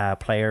of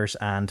players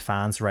and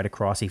fans right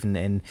across, even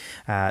in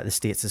the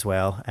States as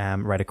well,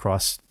 right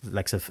across the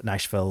likes of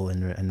Nashville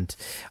and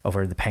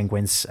over the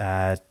Penguins,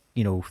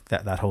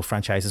 that whole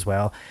franchise as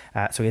well.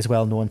 So he's a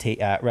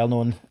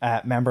well-known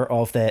member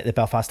of the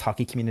Belfast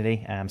hockey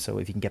community. So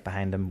if you can get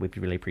behind him, we'd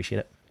really appreciate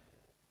it.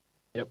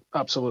 Yep,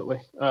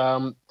 absolutely.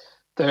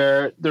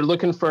 They're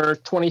looking for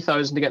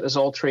 20,000 to get this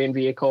all-terrain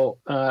vehicle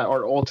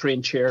or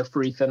all-terrain chair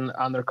for Ethan,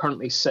 and they're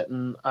currently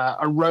sitting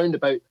around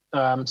about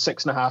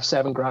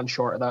 $6,500-7,000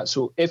 short of that.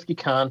 So if you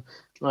can,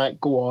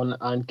 go on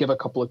and give a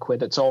couple of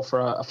quid. It's all for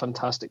a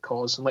fantastic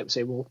cause. And like we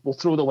say, we'll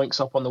throw the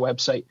links up on the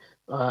website,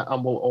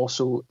 and we'll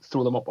also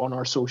throw them up on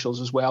our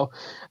socials as well.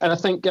 And I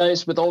think,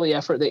 guys, with all the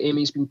effort that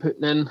Amy's been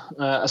putting in,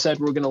 I said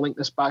we're going to link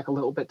this back a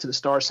little bit to the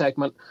star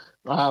segment.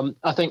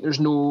 I think there's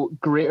no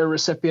greater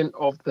recipient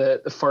of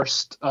the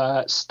first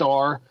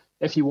star,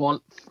 if you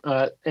want,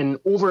 in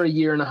over a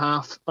year and a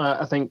half.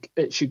 I think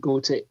it should go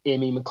to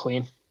Amy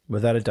McLean.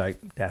 Without a doubt,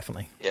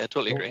 definitely. Yeah,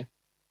 totally agree.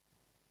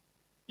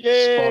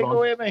 Yeah,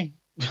 go Amy.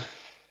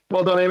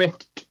 Well done, Amy.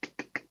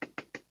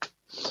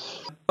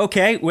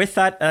 Okay, with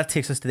that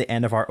takes us to the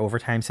end of our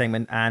overtime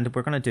segment, and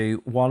we're going to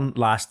do one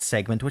last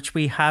segment, which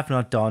we have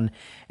not done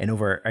in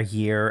over a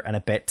year and a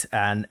bit,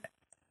 and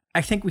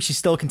I think we should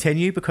still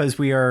continue because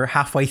we are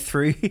halfway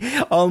through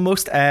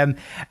almost.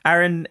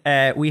 Aaron,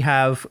 we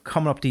have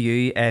coming up to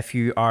you. If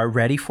you are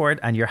ready for it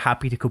and you're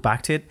happy to go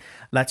back to it,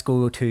 let's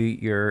go to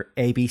your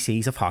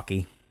ABCs of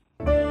hockey.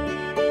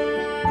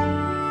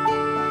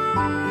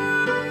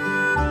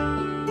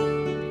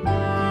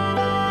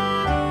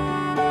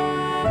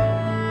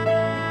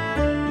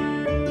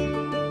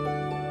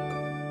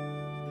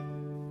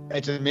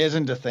 It's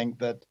amazing to think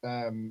that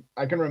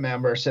I can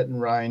remember sitting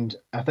around,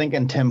 I think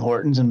in Tim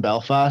Hortons in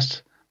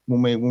Belfast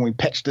when we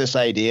pitched this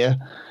idea,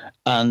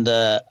 and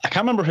I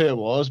can't remember who it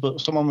was, but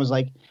someone was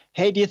like,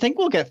 "Hey, do you think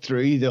we'll get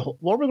through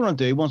what we're going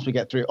to do once we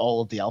get through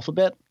all of the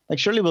alphabet? Like,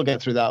 surely we'll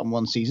get through that in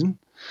one season."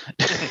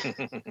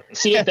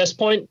 See, at this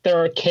point,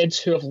 there are kids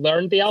who have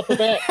learned the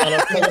alphabet and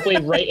are probably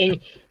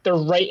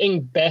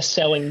writing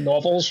best-selling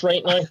novels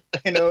right now.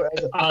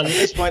 At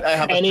this point, I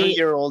have a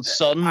 3-year-old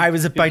son. I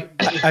was about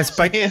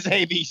his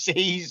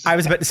ABCs. I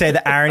was about to say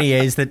the irony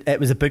is that it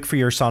was a book for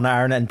your son,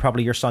 Aaron, and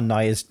probably your son now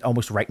is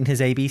almost writing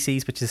his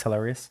ABCs, which is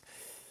hilarious.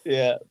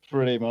 Yeah,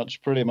 pretty much.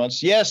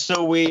 Yes,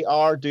 so we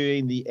are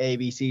doing the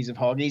ABCs of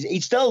hockey.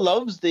 He still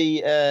loves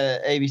the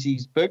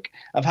ABCs book.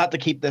 I've had to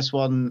keep this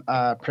one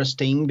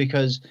pristine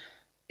because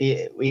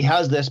he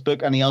has this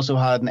book and he also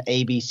had an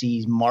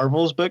ABCs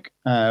Marvels book.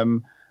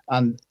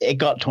 And it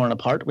got torn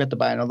apart. We had to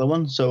buy another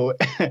one. So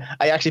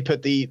I actually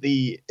put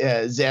the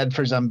Z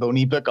for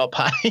Zamboni book up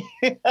high.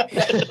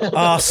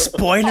 Oh,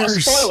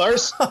 spoilers.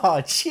 Spoilers.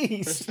 Oh,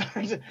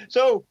 jeez.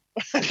 So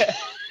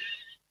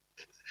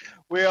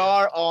we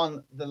are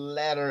on the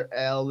letter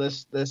L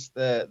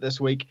this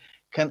week.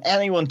 Can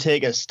anyone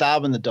take a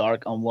stab in the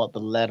dark on what the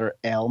letter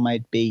L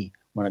might be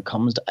when it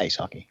comes to ice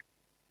hockey?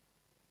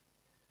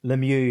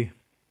 Lemieux.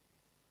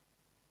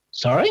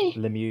 Sorry?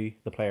 Lemieux,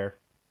 the player.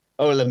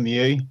 Oh,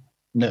 Lemieux.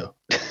 No.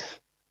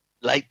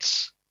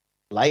 Lights.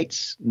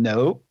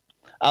 No.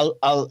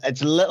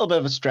 It's a little bit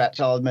of a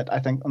stretch, I'll admit, I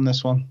think, on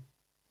this one.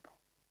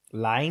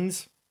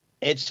 Lines.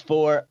 It's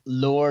for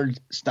Lord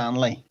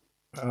Stanley.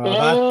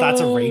 Oh, that's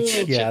a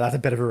reach. Yeah, that's a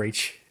bit of a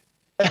reach.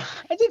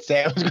 I did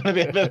say it was going to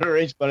be a bit of a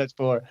reach, but it's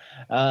for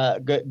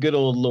good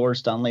old Lord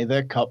Stanley,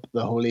 the cup,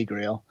 the Holy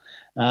Grail.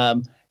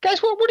 Guys,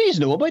 what do you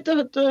know about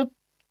the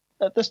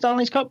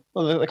Stanley's Cup,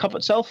 or the cup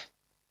itself?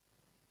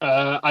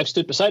 I've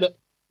stood beside it.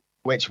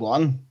 Which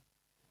one?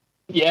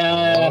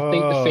 Yeah, I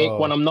think the fake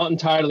one. I'm not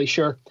entirely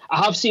sure.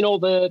 I have seen all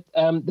the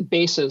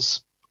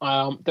bases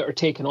that are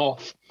taken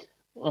off.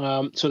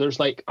 So there's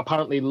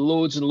apparently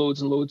loads and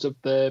loads and loads of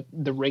the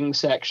ring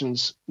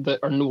sections that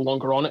are no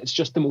longer on it. It's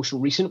just the most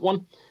recent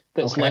one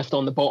that's left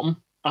on the bottom,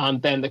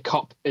 and then the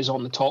cup is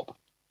on the top.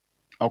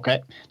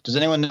 Okay. Does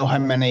anyone know how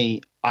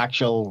many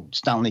actual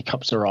Stanley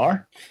Cups there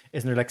are?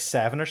 Isn't there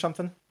 7 or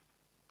something?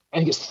 I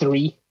think it's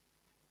 3.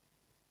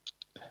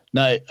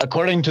 Now,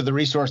 according to the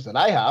resource that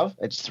I have,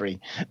 it's 3.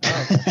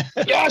 Oh.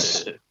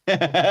 Yes!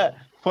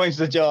 Points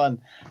to John.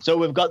 So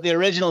we've got the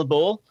original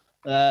bowl,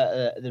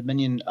 the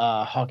Dominion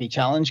Hockey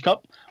Challenge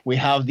Cup. We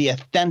have the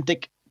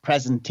Authentic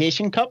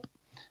Presentation Cup,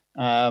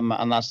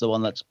 and that's the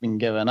one that's been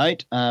given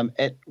out.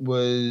 It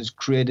was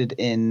created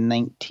in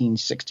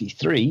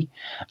 1963.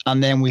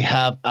 And then we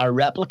have a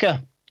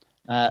replica,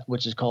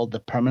 which is called the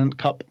Permanent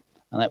Cup,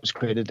 and that was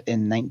created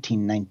in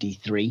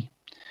 1993.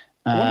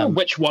 I wonder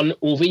which one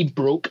Ovi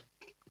broke.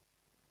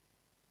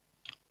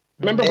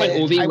 Remember when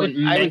Ovi went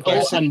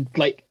mental and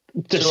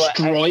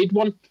destroyed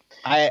one?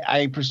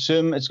 I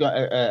presume it's going.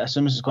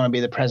 Assume it's going to be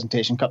the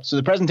Presentation Cup. So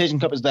the Presentation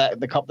Cup is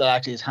the cup that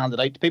actually is handed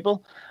out to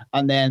people,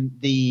 and then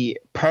the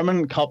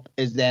Permanent Cup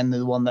is then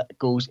the one that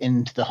goes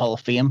into the Hall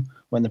of Fame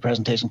when the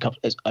Presentation Cup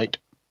is out.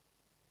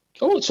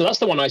 Oh, so that's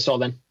the one I saw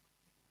then.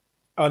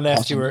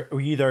 Unless Awesome. were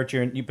you there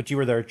during? But you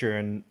were there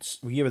during.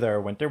 You were there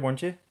winter,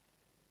 weren't you?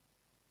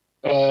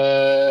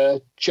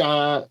 Was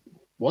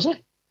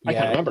I? I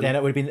can't remember. Then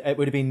it would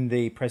have been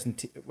the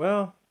present.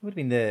 Well, it would have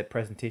been the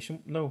presentation.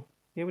 No,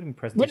 yeah, it would have been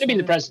presentation. Wouldn't it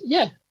be the present?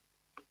 Yeah,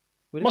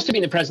 Would it must have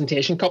been the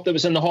Presentation Cup that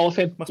was in the Hall of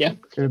Fame. Must Yeah.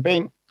 Could have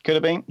been.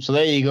 So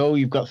there you go.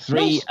 You've got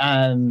three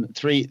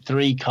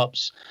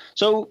cups.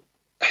 So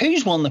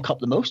who's won the cup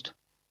the most?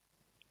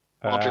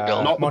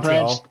 Montreal. Not the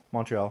Preds.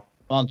 Montreal.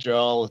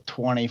 Montreal with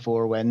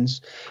 24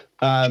 wins.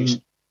 What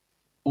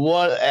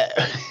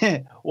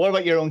what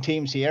about your own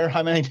teams here?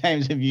 How many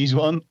times have you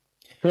won?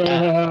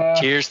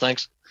 Cheers,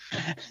 thanks.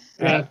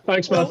 Yeah,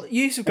 thanks, man. Well,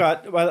 you've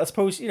got. Well, I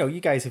suppose you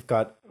guys have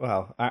got.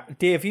 Well,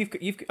 Dave,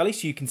 you've at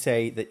least you can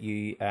say that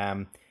you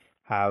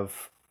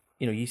have.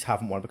 You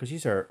haven't won because you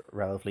are a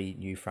relatively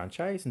new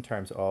franchise in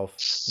terms of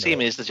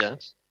Same as the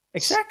Giants.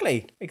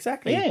 Exactly.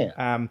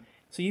 Yeah.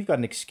 So you've got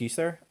an excuse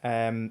there.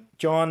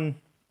 John,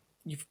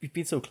 you've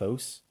been so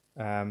close.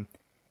 You've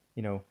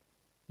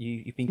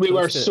been. We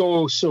were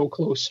close so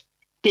close.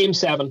 Game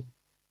 7.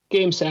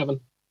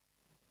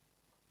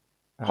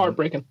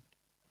 Heartbreaking.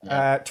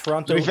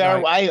 Toronto. To be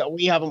fair, now-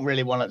 we haven't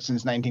really won it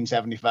since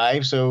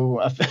 1975. So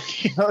I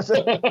think,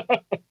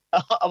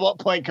 at what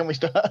point can we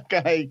start?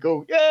 Can I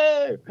go?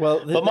 Yeah.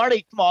 Well, But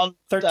Marty, come on.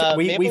 13,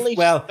 Maple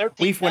Leafs,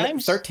 we've won it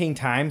times? 13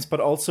 times, but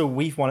also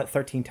we've won it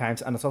 13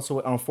 times, and it's also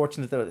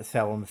unfortunate that it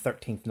fell on the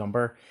 13th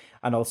number,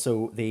 and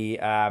also the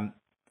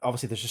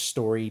obviously there's a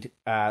storied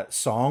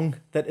song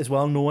that is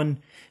well known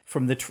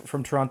from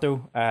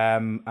Toronto,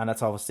 and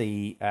that's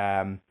obviously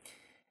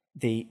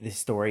the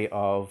story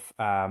of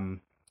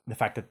the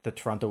fact that the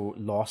Toronto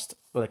lost,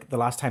 like the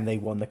last time they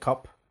won the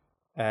cup,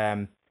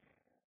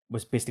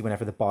 was basically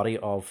whenever the body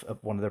of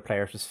one of their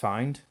players was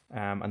found,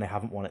 and they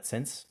haven't won it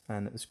since,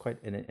 and it was quite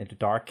a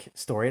dark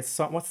story. It's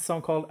what's the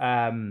song called?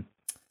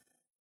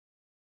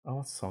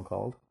 What's the song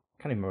called?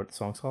 Can't even remember what the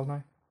song's called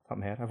now. Top of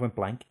my head, I went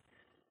blank.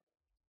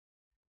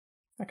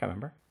 I can't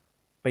remember.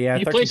 But yeah,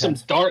 You 13 play some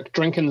times. dark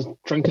drinking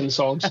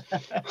songs.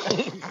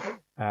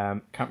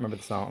 Can't remember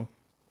the song.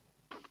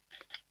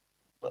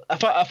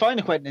 I found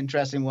it quite an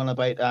interesting one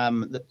about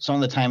some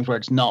of the times where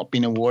it's not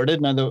been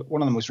awarded. Now,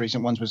 one of the most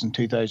recent ones was in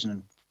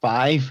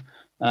 2005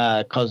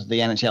 because of the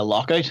NHL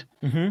lockout.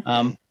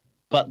 Mm-hmm.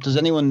 But does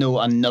anyone know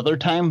another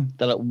time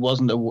that it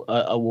wasn't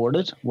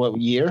awarded? What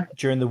year?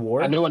 During the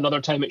war. I know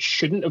another time it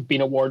shouldn't have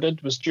been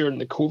awarded was during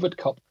the COVID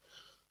Cup.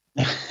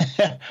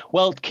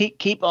 Well,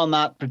 keep on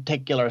that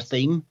particular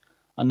theme.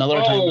 Another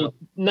time.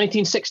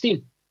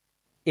 1916.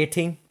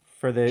 18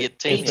 for the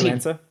 18.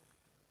 influenza.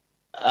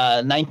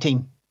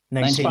 19.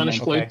 19. Spanish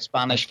flu. Okay.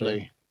 Spanish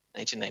flu.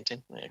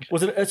 1919. Yeah, okay.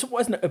 Was it? It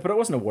wasn't. But it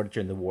wasn't awarded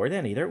during the war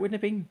then either. Wouldn't it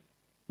have been?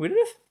 Would it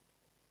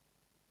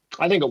have?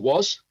 I think it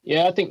was.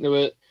 Yeah, I think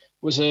there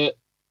was a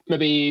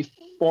maybe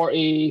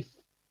 40,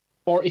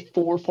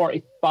 44,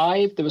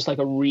 45. There was like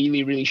a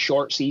really, really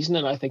short season,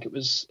 and I think it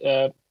was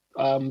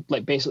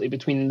like basically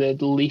between the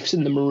Leafs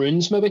and the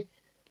Maroons, maybe.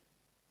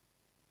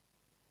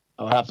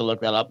 I'll have to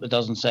look that up. It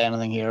doesn't say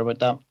anything here about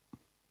that.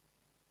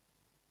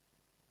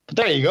 But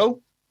there you go.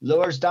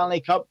 Lower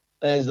Stanley Cup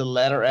is the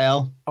letter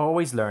L.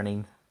 Always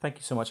learning. Thank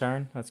you so much,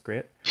 Aaron. That's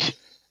great.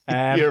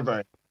 You're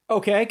very.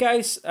 Okay,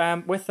 guys.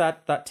 With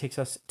that takes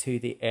us to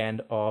the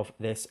end of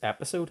this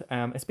episode.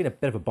 It's been a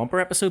bit of a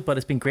bumper episode, but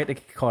it's been great to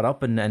get caught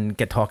up and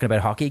get talking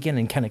about hockey again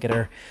and kind of get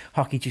our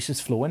hockey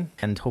juices flowing.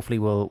 And hopefully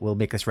we'll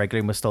make this regular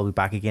and we'll still be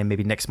back again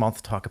maybe next month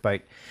to talk about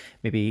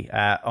maybe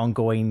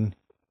ongoing,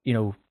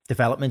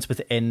 developments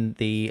within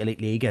the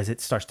Elite League as it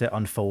starts to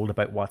unfold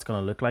about what's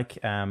going to look like.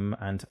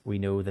 And we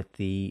know that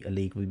the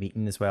league will be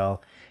meeting as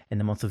well in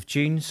the month of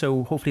June.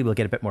 So hopefully we'll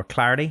get a bit more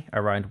clarity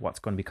around what's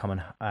going to be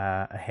coming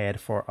ahead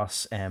for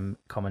us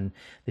coming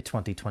the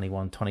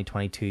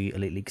 2021-2022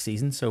 Elite League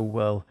season. So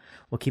we'll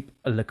keep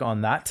a look on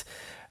that.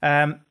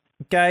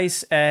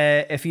 Guys,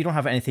 if you don't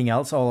have anything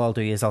else, all I'll do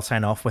is I'll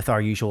sign off with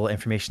our usual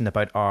information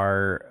about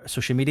our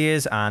social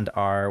medias and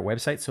our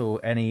website. So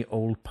any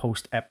old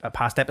past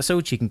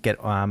episodes you can get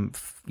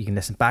you can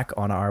listen back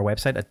on our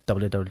website at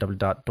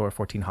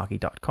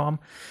www.door14hockey.com,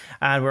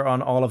 and we're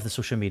on all of the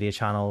social media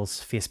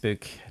channels: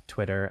 Facebook,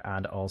 Twitter,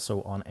 and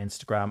also on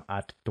Instagram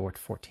at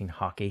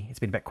Dort14Hockey. It's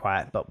been a bit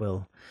quiet, but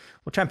we'll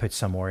try and put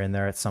some more in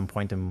there at some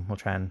point, and we'll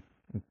try and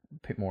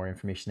put more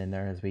information in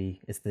there as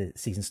the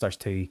season starts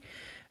to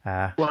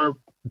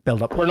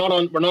build up. We're not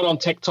on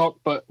TikTok,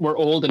 but we're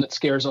old and it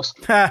scares us.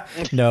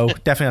 No,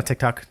 definitely not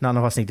TikTok. None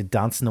of us need to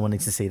dance. No one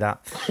needs to see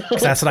that.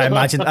 'Cause that's what I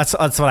imagine. That's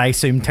what I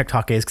assume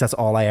TikTok is, because that's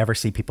all I ever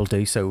see people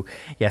do. So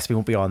yes, we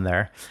won't be on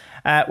there.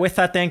 With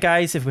that then,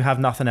 guys, if we have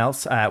nothing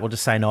else, we'll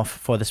just sign off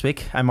for this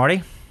week. I'm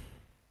Marty.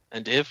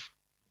 And Dave.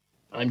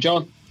 I'm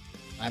John.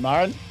 I'm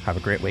Aaron. Have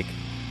a great week.